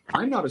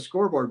 I'm not a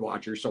scoreboard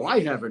watcher, so I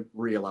haven't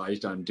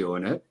realized I'm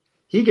doing it.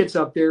 He gets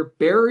up there,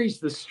 buries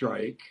the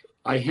strike.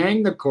 I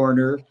hang the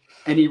corner,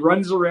 and he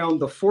runs around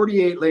the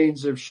 48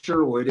 lanes of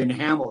Sherwood in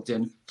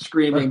Hamilton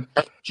screaming,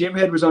 "Jim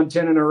Head was on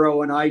 10 in a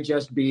row, and I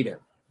just beat him."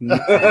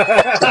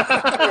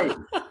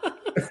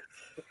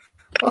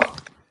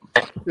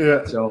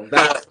 Yeah. So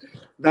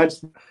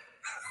that's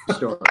the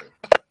story.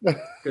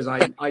 Because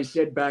I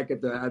said back at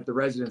the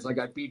residence, I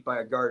got beat by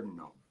a garden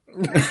gnome.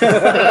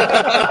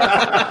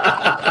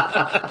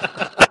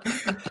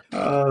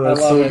 Oh,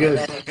 that's so good.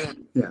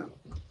 Yeah.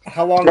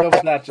 How long ago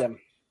was that, Jim?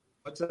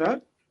 What's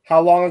that?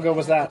 How long ago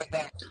was that?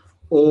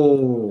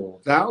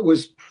 Oh, that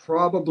was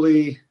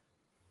probably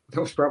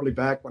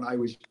back when I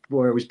was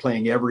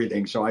playing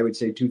everything. So I would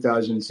say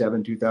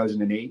 2007,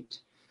 2008.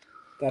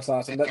 That's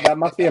awesome. That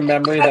must be a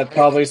memory that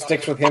probably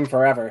sticks with him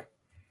forever.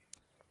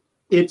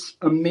 It's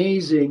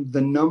amazing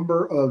the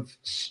number of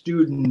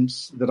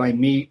students that I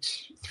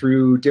meet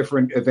through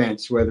different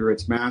events, whether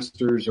it's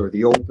Masters or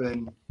the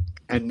Open,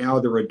 and now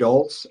they're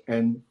adults,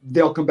 and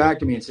they'll come back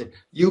to me and say,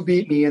 "You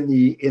beat me in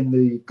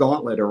the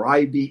gauntlet," or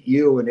 "I beat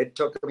you, and it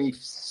took me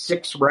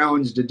 6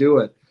 rounds to do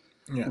it."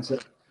 Yeah. I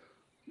said,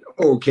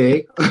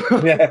 "Okay."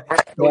 Yeah.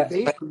 So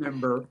they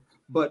remember,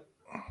 but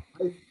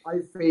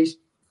I faced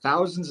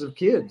thousands of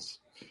kids.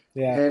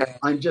 Yeah. And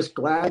I'm just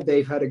glad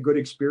they've had a good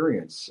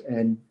experience.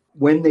 And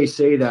when they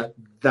say that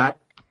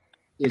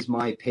is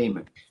my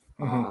payment.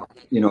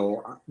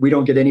 We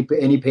don't get any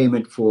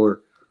payment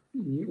for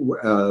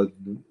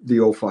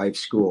the 05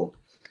 school.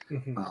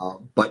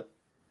 But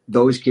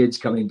those kids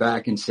coming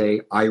back and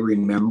say, "I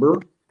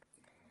remember,"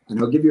 and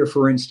I'll give you a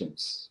for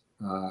instance.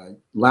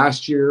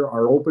 Last year,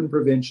 our Open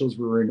Provincials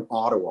were in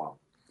Ottawa,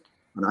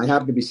 and I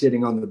happened to be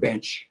sitting on the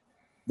bench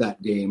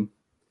that game,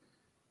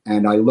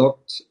 and I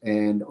looked,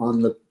 and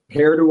on the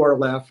pair to our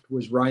left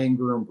was Ryan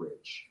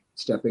Groombridge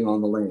stepping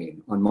on the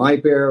lane. On my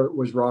pair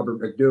was Robert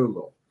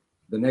McDougall.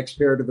 The next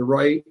pair to the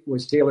right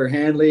was Taylor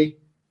Hanley,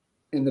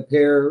 and the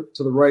pair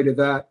to the right of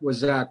that was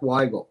Zach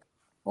Weigel,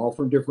 all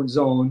from different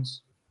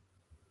zones.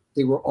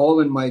 They were all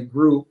in my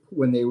group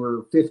when they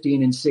were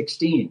 15 and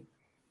 16.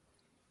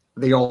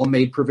 They all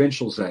made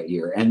provincials that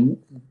year,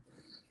 and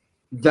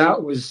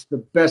that was the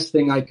best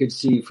thing I could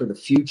see for the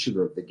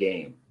future of the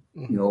game.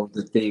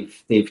 That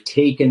they've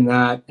taken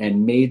that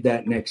and made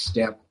that next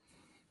step,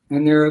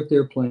 and they're out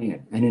there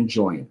playing and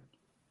enjoying it.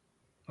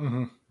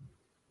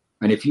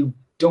 And if you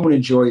don't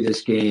enjoy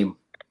this game,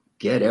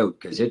 get out,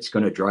 because it's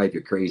going to drive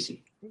you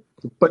crazy.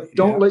 But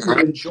don't let your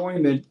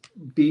enjoyment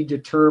be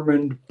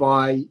determined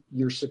by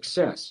your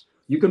success.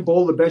 You can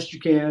bowl the best you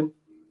can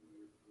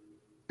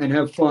and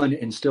have fun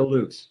and still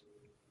lose.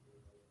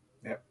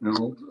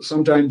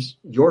 Sometimes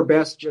your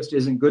best just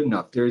isn't good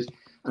enough.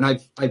 And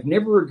I've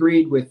never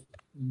agreed with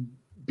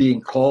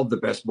being called the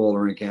best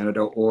bowler in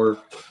Canada or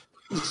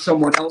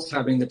someone else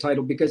having the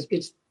title, because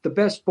it's the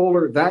best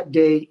bowler that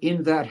day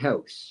in that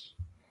house.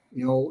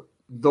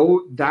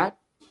 Though that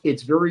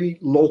it's very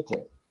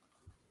local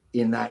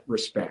in that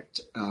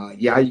respect.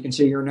 You can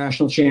say you're a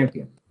national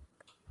champion,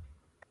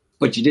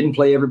 but you didn't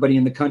play everybody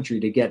in the country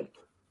to get it,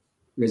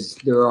 because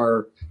there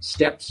are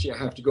steps you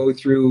have to go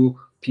through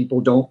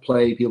people don't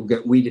play. People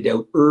get weeded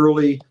out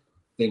early.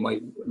 They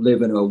might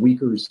live in a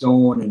weaker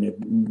zone and have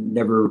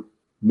never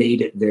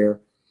made it there.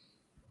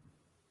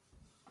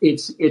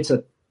 It's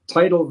a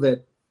title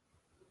that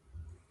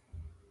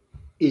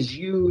is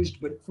used,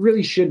 but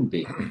really shouldn't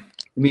be. I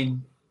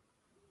mean,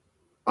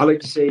 I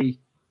like to say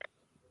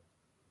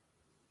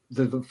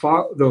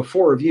the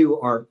four of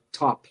you are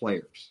top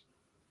players.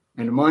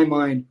 And in my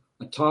mind,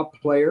 a top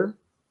player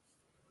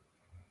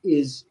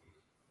is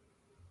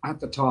at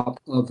the top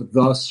of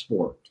the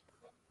sport.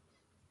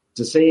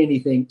 To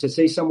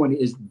say someone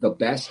is the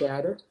best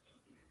at it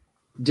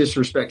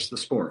disrespects the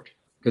sport,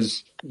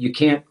 because you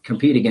can't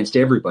compete against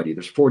everybody.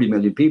 There's 40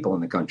 million people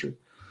in the country.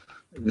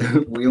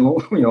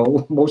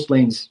 Most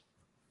lanes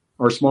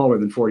are smaller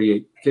than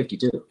 48,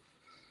 52.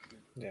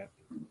 Yeah.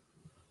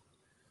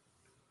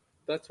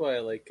 That's why I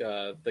like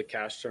the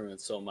cash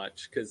tournament so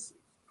much, because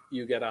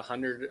you get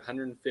 100,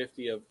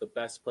 150 of the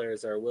best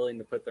players that are willing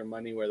to put their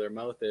money where their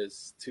mouth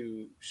is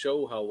to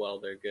show how well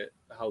they're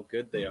how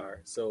good they are.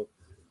 So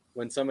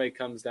when somebody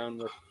comes down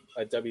with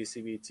a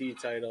WCBT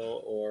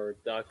title or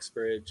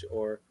Duxbridge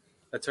or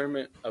a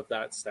tournament of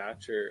that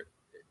stature,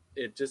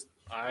 it just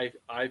I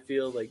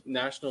feel like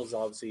Nationals,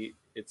 obviously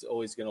it's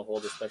always going to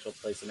hold a special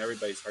place in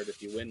everybody's heart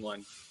if you win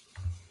one,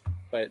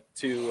 but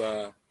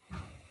to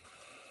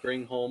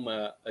bring home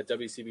a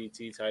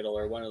WCBT title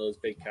or one of those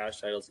big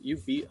cash titles, you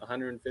beat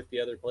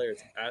 150 other players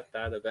at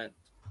that event.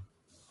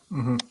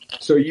 Mm-hmm.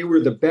 So you were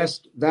the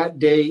best that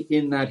day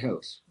in that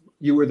house.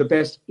 You were the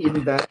best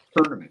in that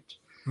tournament.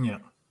 Yeah.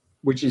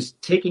 Which is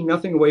taking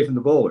nothing away from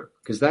the bowler,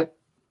 because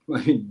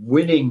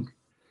winning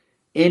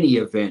any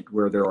event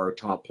where there are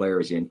top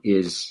players in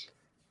is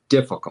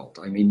difficult.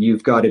 I mean,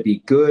 you've got to be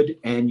good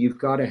and you've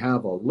got to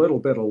have a little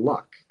bit of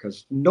luck,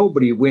 because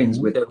nobody wins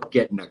without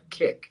getting a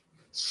kick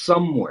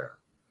somewhere.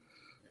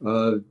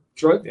 The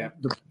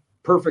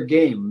perfect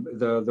game,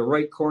 the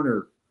right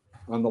corner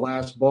on the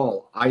last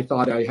ball, I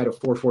thought I had a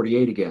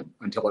 448 again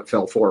until it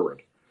fell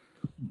forward.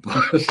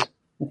 But,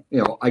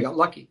 I got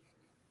lucky.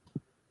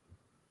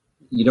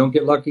 You don't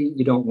get lucky,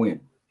 you don't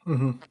win.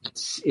 Mm-hmm.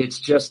 It's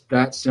just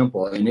that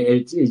simple. And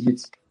it's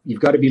you've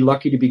got to be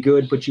lucky to be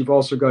good, but you've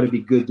also got to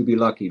be good to be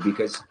lucky,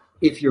 because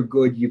if you're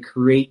good, you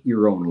create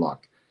your own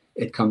luck.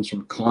 It comes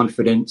from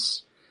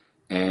confidence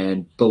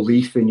and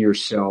belief in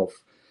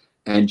yourself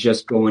and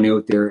just going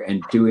out there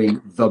and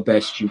doing the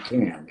best you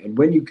can. And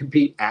when you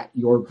compete at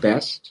your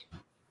best,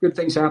 good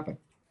things happen.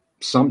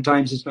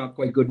 Sometimes it's not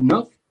quite good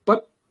enough,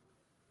 but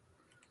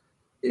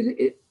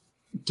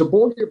to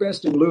bowl your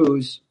best and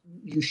lose,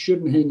 you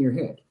shouldn't hang your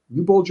head.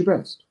 You bowled your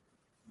best.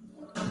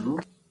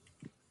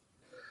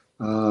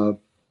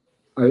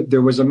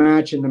 There was a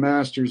match in the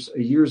Masters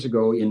years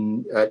ago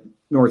at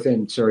North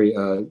End,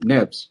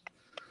 Nebs.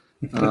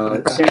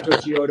 Santo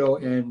Giotto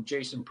and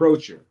Jason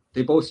Procher.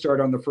 They both start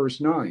on the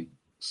first 9.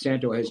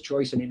 Santo has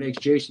choice, and he makes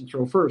Jason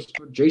throw first.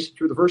 Jason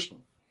threw the first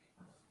one.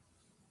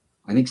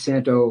 I think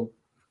Santo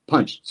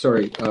punched.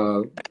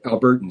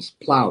 Albertans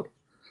plowed.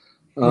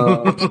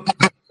 No,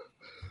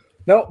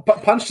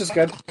 punched is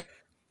good.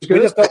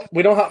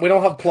 We don't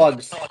have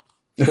plugs.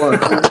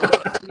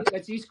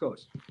 That's East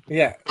Coast.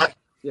 Yeah.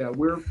 Yeah,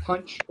 we're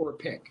punch or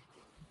pick.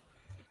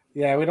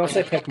 Yeah, we don't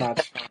say pick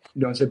much.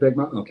 You don't say pick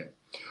much? Okay.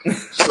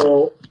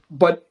 So,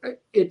 but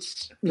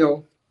it's,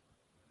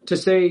 to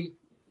say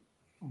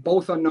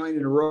both on 9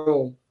 in a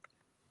row,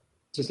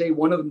 to say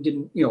one of them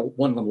didn't,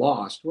 one of them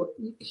lost, well,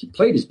 he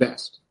played his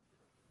best,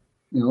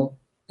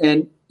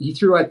 and he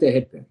threw out the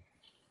headpin.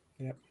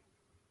 Yep.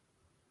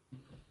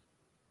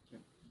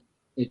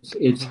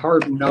 It's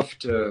hard enough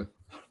to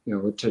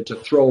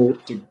throw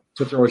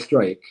a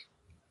strike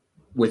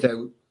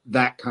without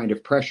that kind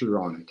of pressure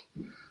on it.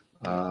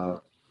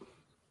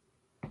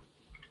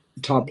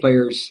 Top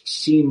players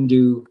seem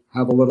to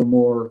have a little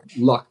more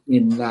luck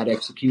in that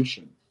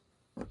execution.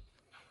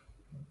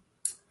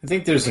 I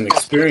think there's an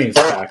experience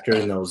factor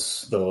in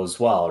those as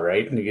well,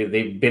 right?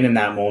 They've been in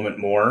that moment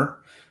more,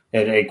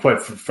 and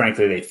quite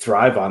frankly, they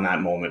thrive on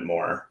that moment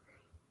more.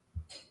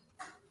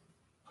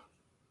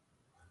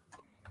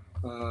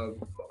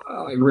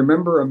 I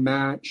remember a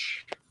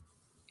match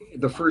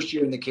the first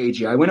year in the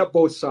KG. I went up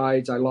both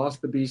sides. I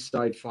lost the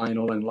B-side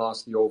final and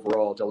lost the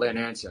overall to Len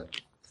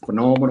Ansett.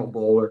 Phenomenal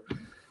bowler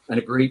and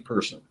a great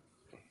person.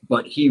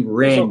 But he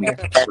ran me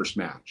the first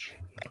match.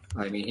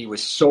 I mean, he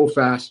was so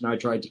fast, and I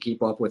tried to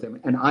keep up with him.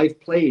 And I've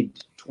played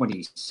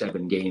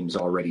 27 games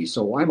already,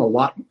 so I'm a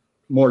lot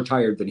more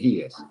tired than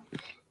he is.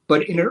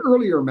 But in an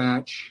earlier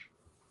match,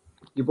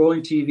 your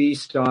bowling TV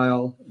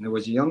style, and there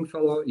was a young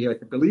fellow, I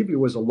believe he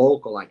was a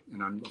local, and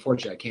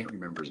unfortunately I can't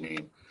remember his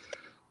name.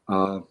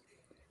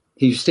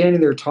 He was standing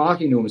there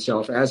talking to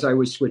himself as I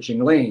was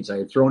switching lanes. I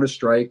had thrown a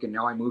strike, and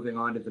now I'm moving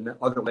on to the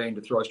other lane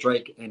to throw a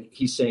strike, and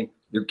he's saying,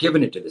 "You're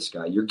giving it to this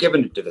guy. You're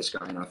giving it to this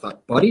guy." And I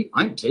thought, buddy,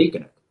 I'm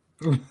taking it.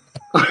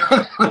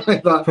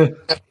 I thought,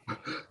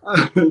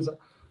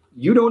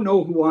 you don't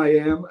know who I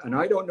am, and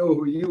I don't know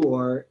who you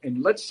are,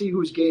 and let's see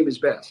whose game is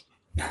best.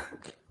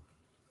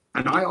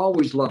 And I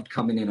always loved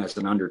coming in as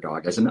an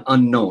underdog, as an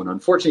unknown.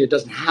 Unfortunately, it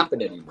doesn't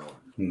happen anymore.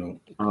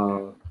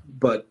 No.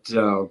 but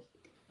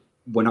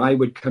when I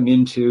would come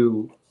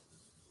into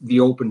the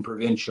Open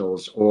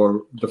Provincials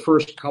or the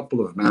first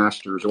couple of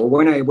Masters, or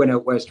when I went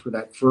out west for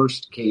that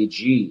first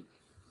KG,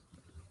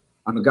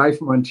 I'm a guy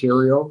from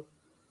Ontario.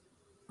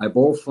 I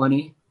bowl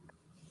funny.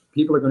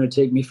 People are going to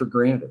take me for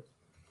granted.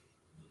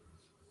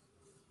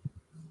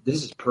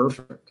 This is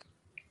perfect.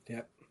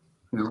 Yep.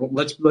 Now,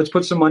 let's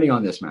put some money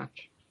on this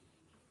match.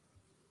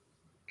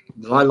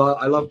 I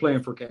love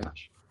playing for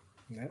cash.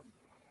 Yep.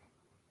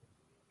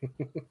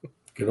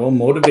 Good old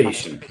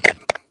motivation.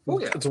 Oh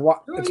yeah, It's why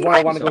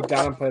I want to go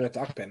down and play the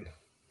duck pin.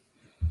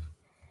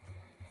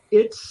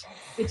 It's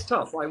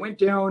tough. I went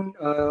down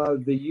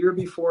the year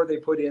before they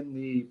put in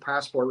the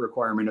passport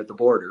requirement at the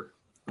border.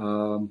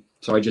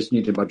 So I just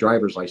needed my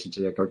driver's license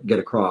to get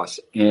across.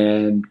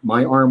 And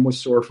my arm was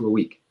sore for a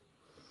week.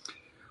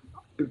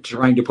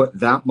 Trying to put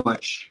that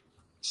much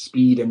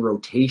speed and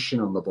rotation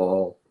on the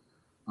ball.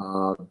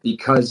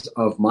 Because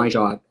of my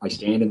shot, I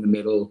stand in the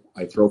middle,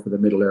 I throw for the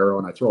middle arrow,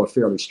 and I throw a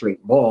fairly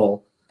straight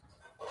ball.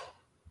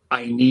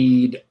 I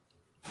need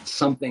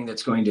something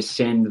that's going to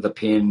send the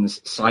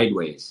pins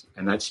sideways,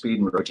 and that's speed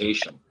and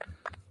rotation.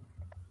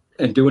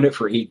 And doing it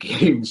for 8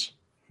 games,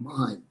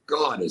 my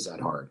God, is that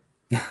hard.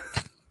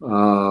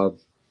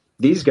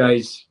 These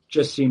guys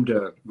just seem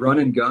to run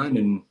and gun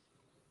and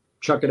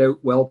chuck it out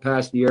well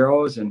past the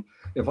arrows. And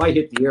if I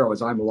hit the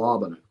arrows, I'm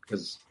lobbing it,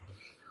 because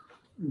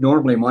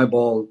normally my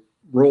ball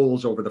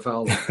rolls over the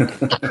foul line.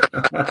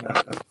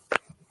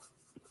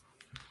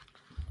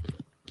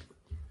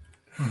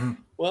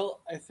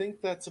 Well, I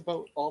think that's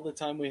about all the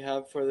time we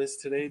have for this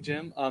today,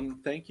 Jim.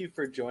 Thank you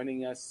for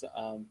joining us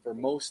for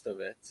most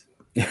of it.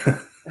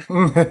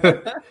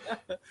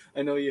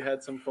 I know you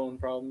had some phone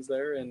problems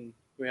there, and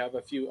we have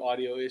a few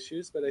audio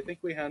issues, but I think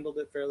we handled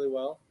it fairly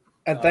well.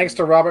 And thanks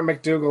to Robert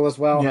McDougall as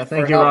well. Yeah,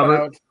 thank you,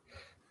 Robert. Out.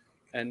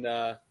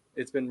 And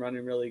it's been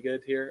running really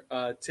good here.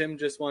 Tim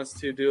just wants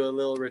to do a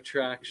little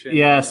retraction.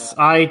 Yes,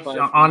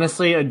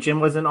 honestly, Jim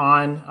wasn't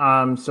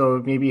on,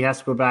 so maybe he has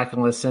to go back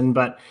and listen.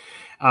 But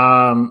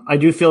I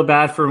do feel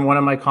bad for one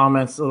of my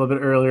comments a little bit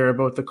earlier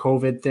about the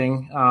COVID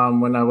thing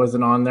when I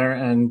wasn't on there.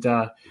 And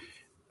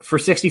for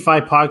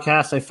 65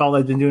 podcasts, I felt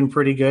I've been doing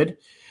pretty good.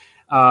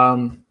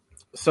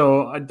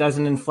 So it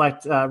doesn't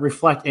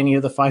reflect any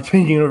of the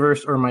 5-pin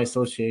universe or my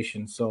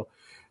association. So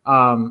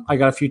I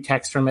got a few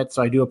texts from it,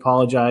 so I do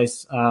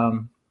apologize.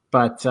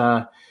 But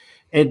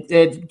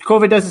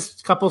COVID does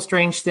a couple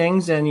strange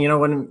things, and you know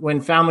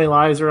when family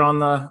lives are on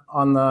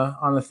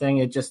the thing,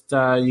 it just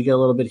you get a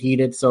little bit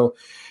heated. So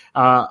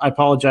I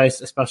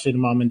apologize, especially to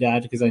mom and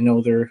dad, because I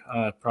know they're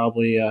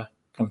probably going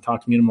to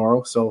talk to me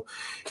tomorrow. So,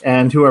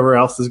 and whoever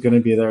else is going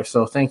to be there.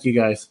 So thank you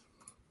guys.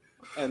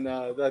 And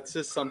that's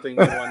just something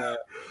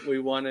we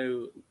want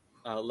to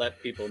let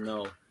people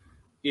know.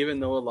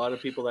 Even though a lot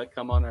of people that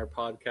come on our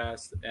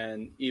podcast,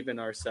 and even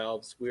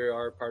ourselves, we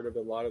are part of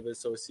a lot of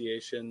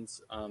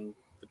associations.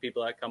 The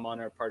people that come on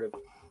are part of a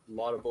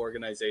lot of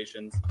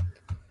organizations.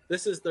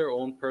 This is their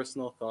own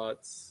personal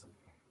thoughts.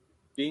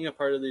 Being a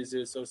part of these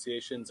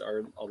associations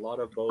are a lot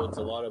of votes,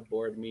 a lot of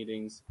board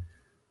meetings.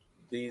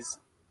 These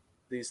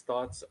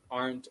thoughts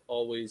aren't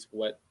always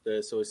what the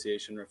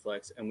association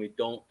reflects, and we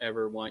don't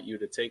ever want you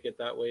to take it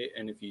that way.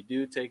 And if you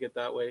do take it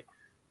that way,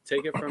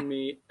 take it from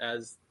me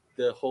as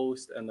the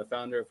host and the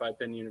founder of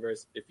 5-Pin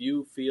Universe. If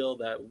you feel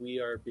that we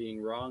are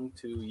being wrong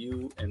to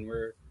you and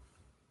we're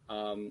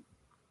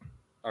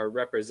are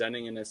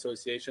representing an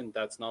association,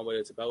 that's not what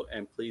it's about,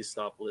 and please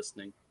stop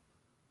listening.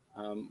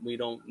 We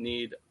don't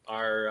need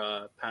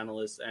our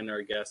panelists and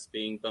our guests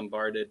being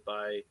bombarded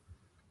by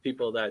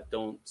people that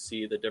don't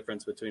see the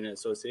difference between an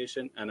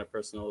association and a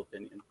personal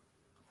opinion.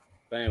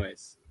 But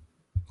anyways,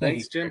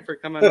 thanks, Jim, for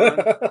coming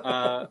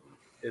on.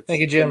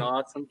 Thank you, Jim. Been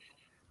awesome.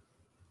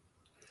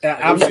 Yeah,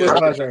 absolute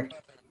pleasure.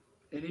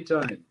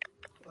 Anytime.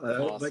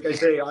 Awesome. Like I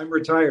say, I'm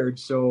retired,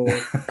 so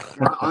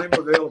I'm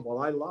available.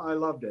 I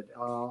loved it.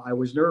 I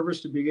was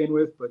nervous to begin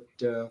with, but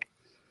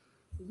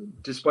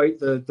despite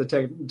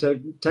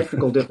the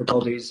technical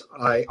difficulties,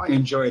 I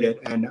enjoyed it,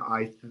 and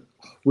I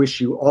wish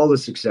you all the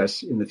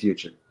success in the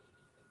future.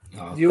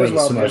 You as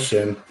well, so much,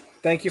 Jim.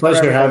 Thank you.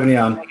 Pleasure having you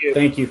on.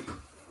 Thank you.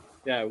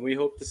 Yeah, we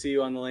hope to see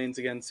you on the lanes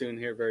again soon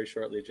here very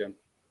shortly, Jim.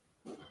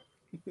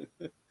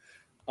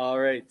 All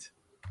right.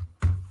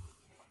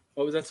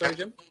 What was that? Sorry,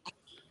 Jim?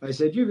 I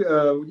said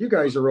you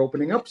guys are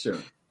opening up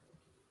soon.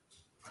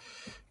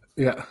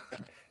 Yeah.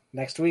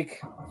 Next week.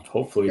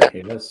 Hopefully,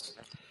 yes.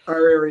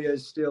 Our area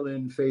is still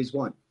in phase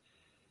 1.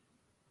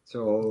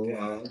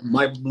 So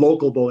my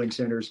local bowling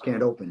centers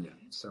can't open yet.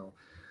 So,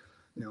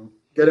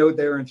 get out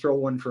there and throw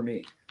one for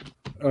me.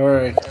 All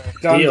right.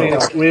 Done deal.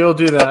 We will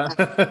do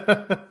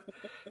that.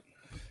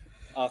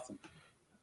 Awesome.